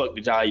 why the fuck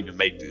did y'all even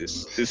make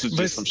this? This was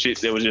just some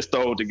shit that was just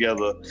thrown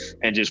together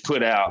and just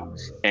put out.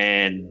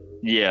 And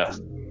yeah.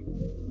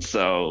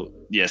 So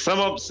yeah, some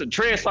of them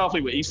tread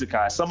softly with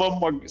isekai. Some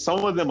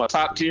of them are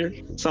top tier.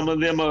 Some of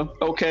them are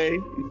okay,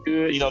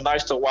 good,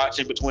 nice to watch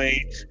in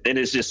between. Then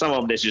it's just some of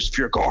them that's just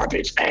pure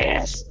garbage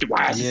ass.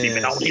 Why is this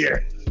even on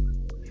here?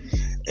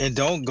 And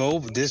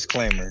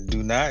disclaimer,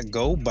 do not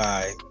go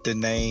by the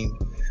name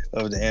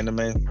of the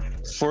anime.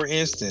 For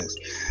instance,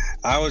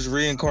 I was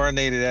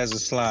reincarnated as a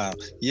slime.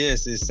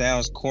 Yes, it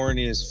sounds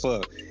corny as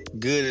fuck.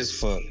 Good as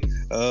fuck.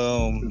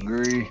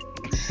 Agree.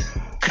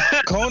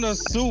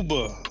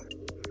 Konosuba.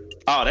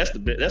 Oh, that's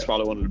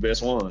probably one of the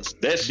best ones.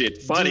 That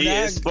shit funny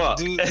as fuck.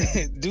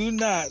 Do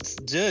not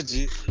judge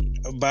it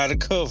by the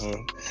cover.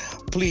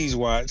 Please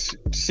watch.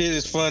 Shit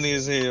is funny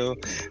as hell.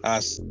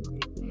 I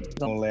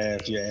don't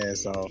laugh your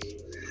ass off.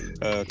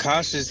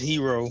 Cautious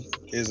Hero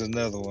is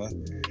another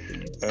one.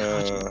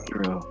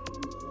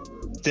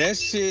 That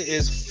shit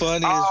is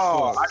funny as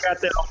fuck. I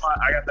got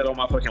that on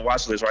my fucking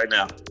watch list right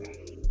now.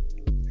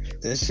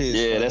 That shit.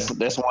 Yeah, that's one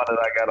that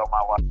I got on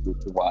my watch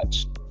list to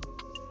watch.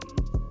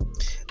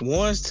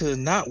 Ones to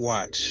not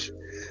watch.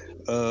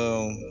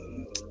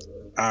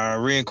 I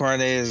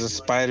reincarnated as a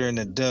spider in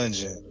a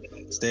dungeon.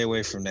 Stay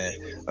away from that.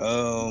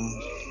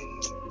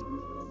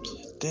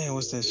 Damn,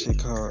 what's that shit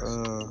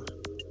called?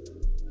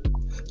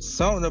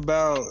 Something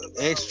about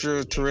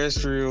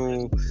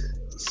extraterrestrial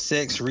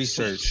sex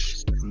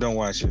research. Don't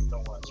watch it.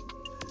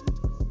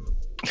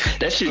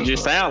 That shit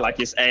just sound like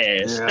it's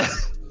ass. Yeah.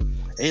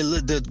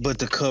 But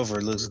the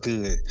cover looks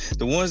good.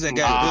 The ones that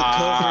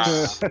got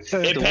good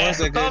covers. It passed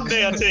the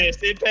thumbnail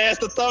test. It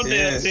passed the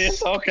thumbnail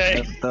test.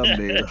 Okay.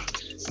 Thumbnail.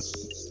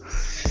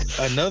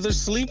 Another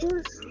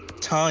sleeper,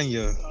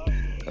 Tanya.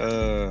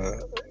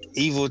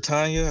 Evil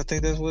Tanya, I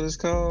think that's what it's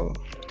called.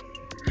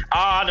 Oh,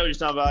 I know what you're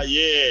talking about.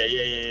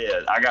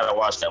 Yeah. I gotta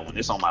watch that one.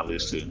 It's on my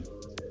list too.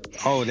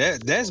 Oh,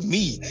 that's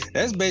me.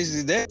 That's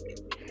basically that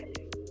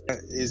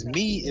is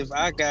me if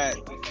I got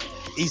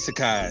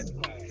isekai.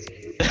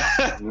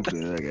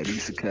 Okay, I got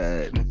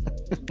isekai.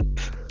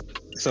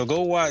 So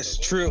go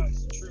watch Trip,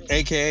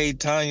 aka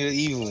Tanya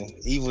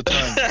Evil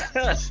Tanya.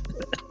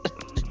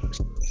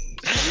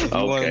 If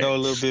you want to know a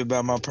little bit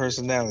about my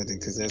personality,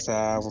 because that's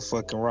how I will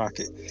fucking rock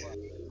it.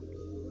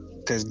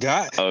 Because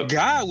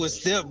God would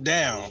step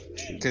down.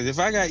 Because if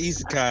I got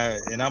isekai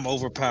and I'm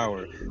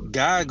overpowered,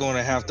 God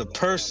gonna have to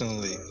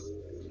personally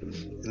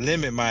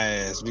limit my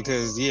ass.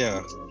 Because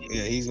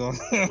he's gonna.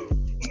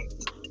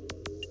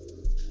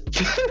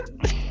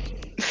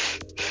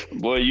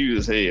 Boy, you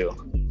as hell.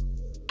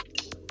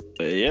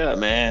 But yeah,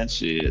 man,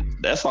 shit.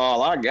 That's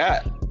all I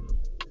got.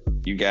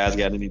 You guys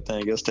got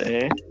anything else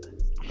to add?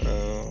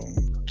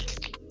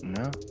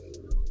 No.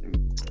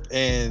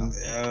 And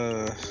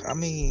I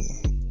mean,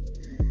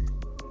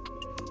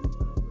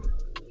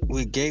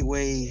 with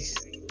gateways,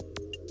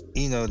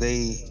 you know,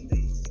 they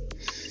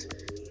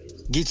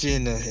get you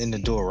in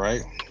the door,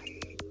 right?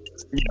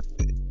 Yeah.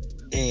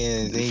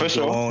 And then For you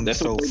sure. go on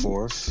That's and so what they do.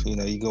 forth. You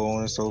know, you go on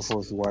and so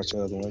forth. You watch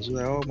other ones. You're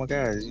like, oh my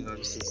God, you know,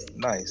 this is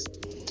nice.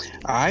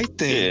 I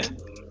think,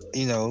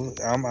 you know,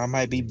 I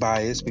might be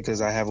biased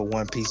because I have a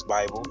One Piece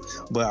Bible,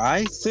 but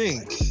I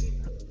think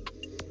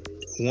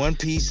One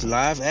Piece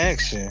live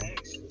action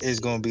is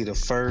going to be the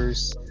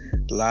first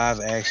live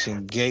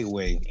action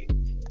gateway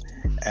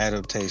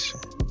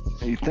adaptation.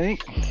 You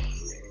think?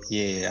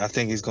 Yeah, I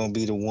think it's going to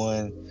be the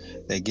one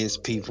that gets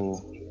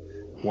people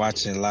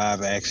watching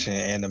live action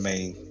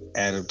anime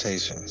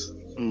adaptations.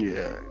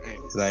 Yeah.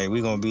 Like,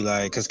 we're going to be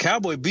like, because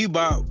Cowboy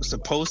Bebop was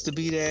supposed to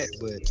be that,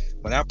 but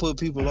when I put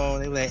people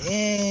on, they were like,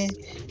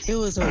 it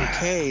was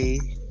okay.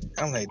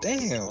 I'm like,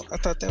 damn, I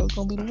thought that was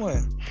going to be the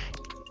one.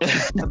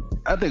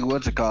 I think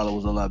what you call it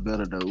was a lot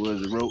better though.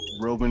 Was it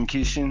Robin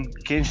Kenshin?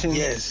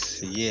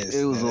 Yes.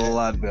 It was a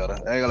lot better. I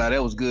ain't gonna lie,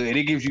 that was good. And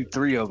it gives you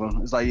 3 of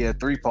them. It's like, yeah,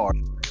 3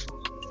 parts.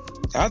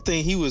 I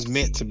think he was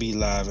meant to be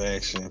live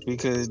action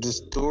because the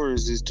story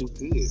is just too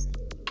good.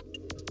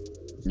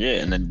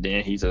 Yeah, and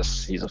then he's a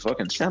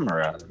fucking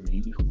samurai. I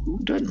mean, who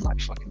doesn't like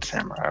fucking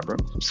samurai, bro?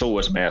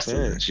 Sword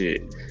masters and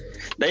shit.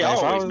 They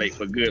always make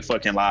for good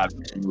fucking live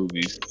action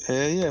movies.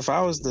 Hell yeah! If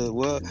I was the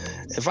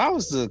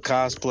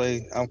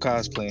cosplay, I'm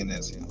cosplaying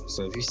as him.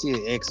 So if you see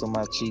an X on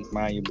my cheek,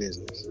 mind your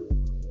business.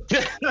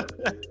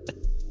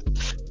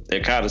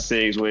 That kind of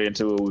segue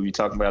into what we'll be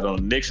talking about on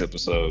the next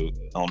episode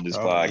on this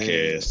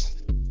podcast.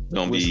 Yeah.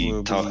 Gonna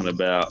be talking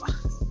about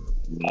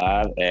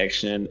live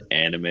action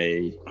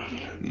anime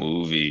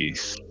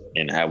movies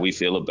and how we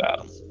feel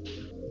about them.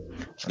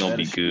 It's gonna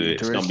be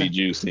good. It's gonna be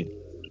juicy.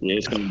 Yeah,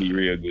 it's gonna be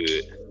real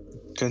good.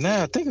 Cause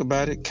now think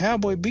about it,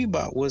 Cowboy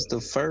Bebop was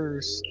the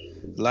first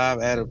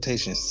live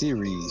adaptation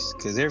series.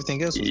 Cause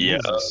everything else was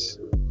movies.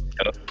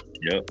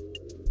 Yep.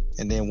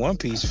 And then One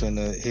Piece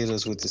finna hit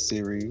us with the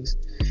series,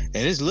 and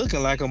it's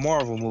looking like a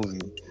Marvel movie.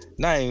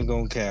 Not even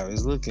gonna count.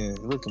 It's looking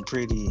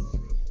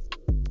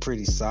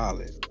pretty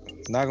solid.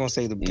 Not gonna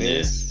say the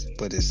best,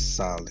 but it's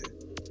solid.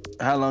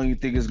 How long you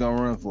think it's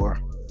gonna run for?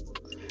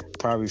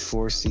 Probably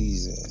 4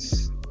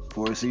 seasons.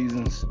 4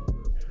 seasons?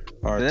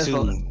 Or that's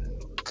 2.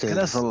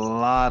 That's a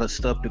lot of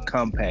stuff to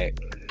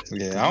compact.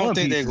 Yeah, I don't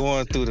think they're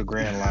going through the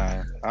Grand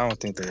Line. I don't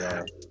think they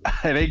are.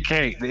 They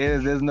can't.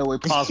 There's no way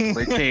possible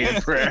they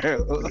can, bro.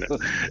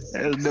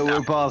 There's no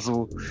way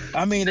possible.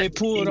 I mean, they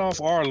pulled off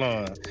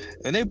Arlon,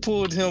 and they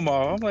pulled him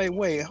off. I'm like,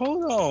 wait,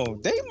 hold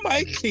on. They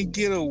might can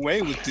get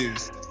away with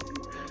this.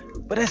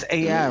 But that's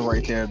AI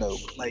right there, though.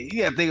 Like,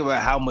 you gotta think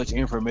about how much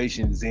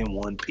information is in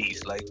One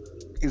Piece. Like,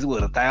 it's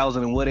what,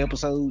 1,000 and what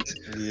episodes?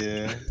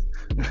 Yeah.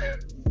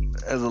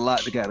 There's a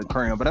lot they gotta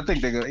cram. But I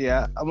think they're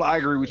gonna, I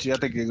agree with you. I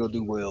think they're gonna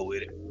do well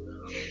with it.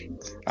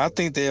 I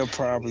think they'll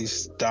probably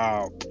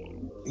stop.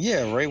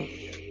 Yeah, right.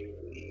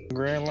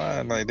 Grand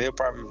Line. Like, they'll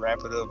probably wrap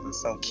it up in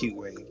some cute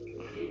way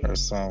or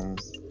something.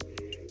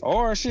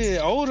 Or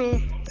shit,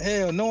 Oda,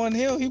 hell, knowing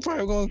him, he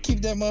probably gonna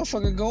keep that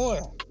motherfucker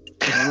going.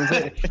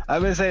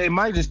 I've been saying they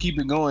might just keep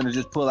it going and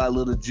just pull out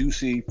little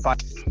juicy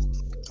fight.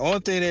 Only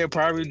thing they'll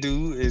probably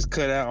do is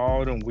cut out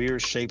all them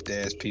weird shaped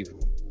ass people.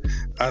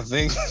 I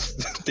think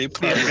they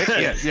probably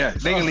they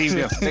can leave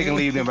them. They can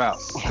leave them out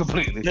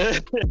completely.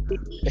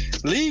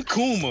 Leave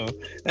Kuma.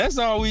 That's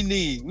all we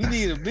need. We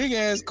need a big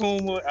ass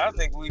Kuma. I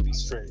think we be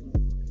straight.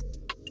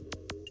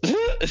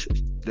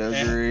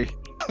 Agree.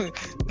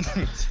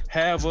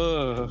 Have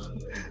a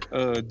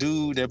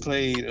dude that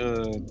played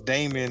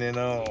Damon and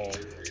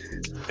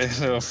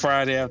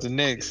Friday After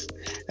Next.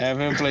 Have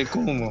him play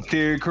Kuma.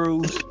 Terry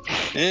Crews.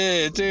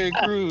 Yeah, Terry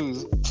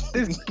Crews.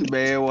 This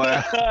man,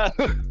 wow.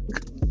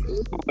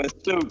 That's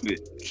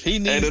stupid. He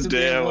needs to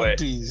be in One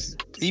Piece.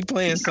 He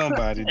playing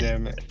somebody,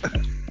 damn it.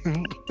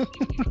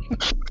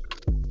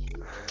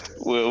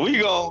 Well, we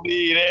gonna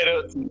leave that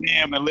up to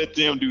them and let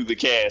them do the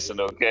casting,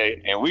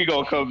 okay? And we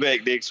gonna come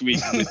back next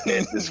week with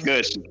that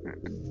discussion.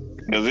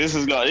 Because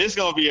it's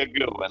gonna be a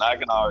good one. I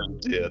can already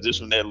tell just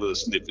from that little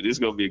snippet. It's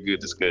gonna be a good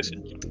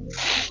discussion.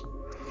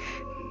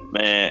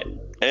 Man,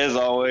 as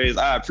always,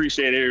 I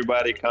appreciate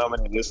everybody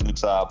coming and listening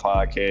to our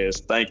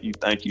podcast.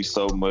 Thank you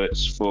so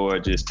much for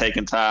just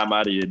taking time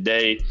out of your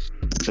day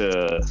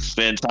to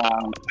spend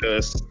time with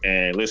us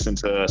and listen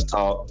to us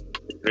talk.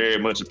 Very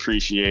much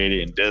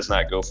appreciated and does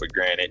not go for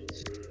granted.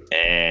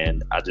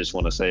 And I just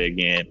want to say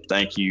again,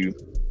 thank you.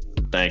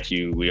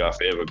 We are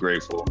forever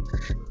grateful.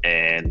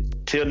 And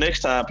till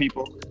next time,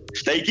 people,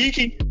 stay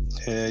geeky.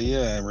 Hell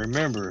yeah. And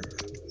remember,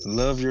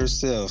 love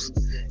yourself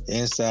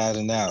inside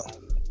and out.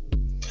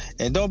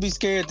 And don't be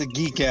scared to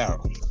geek out.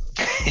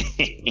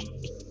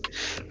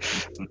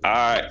 All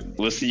right.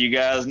 We'll see you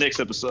guys next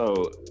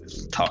episode.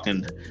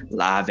 Talking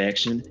live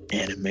action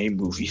anime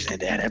movies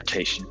and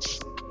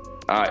adaptations.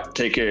 All right.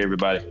 Take care,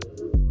 everybody.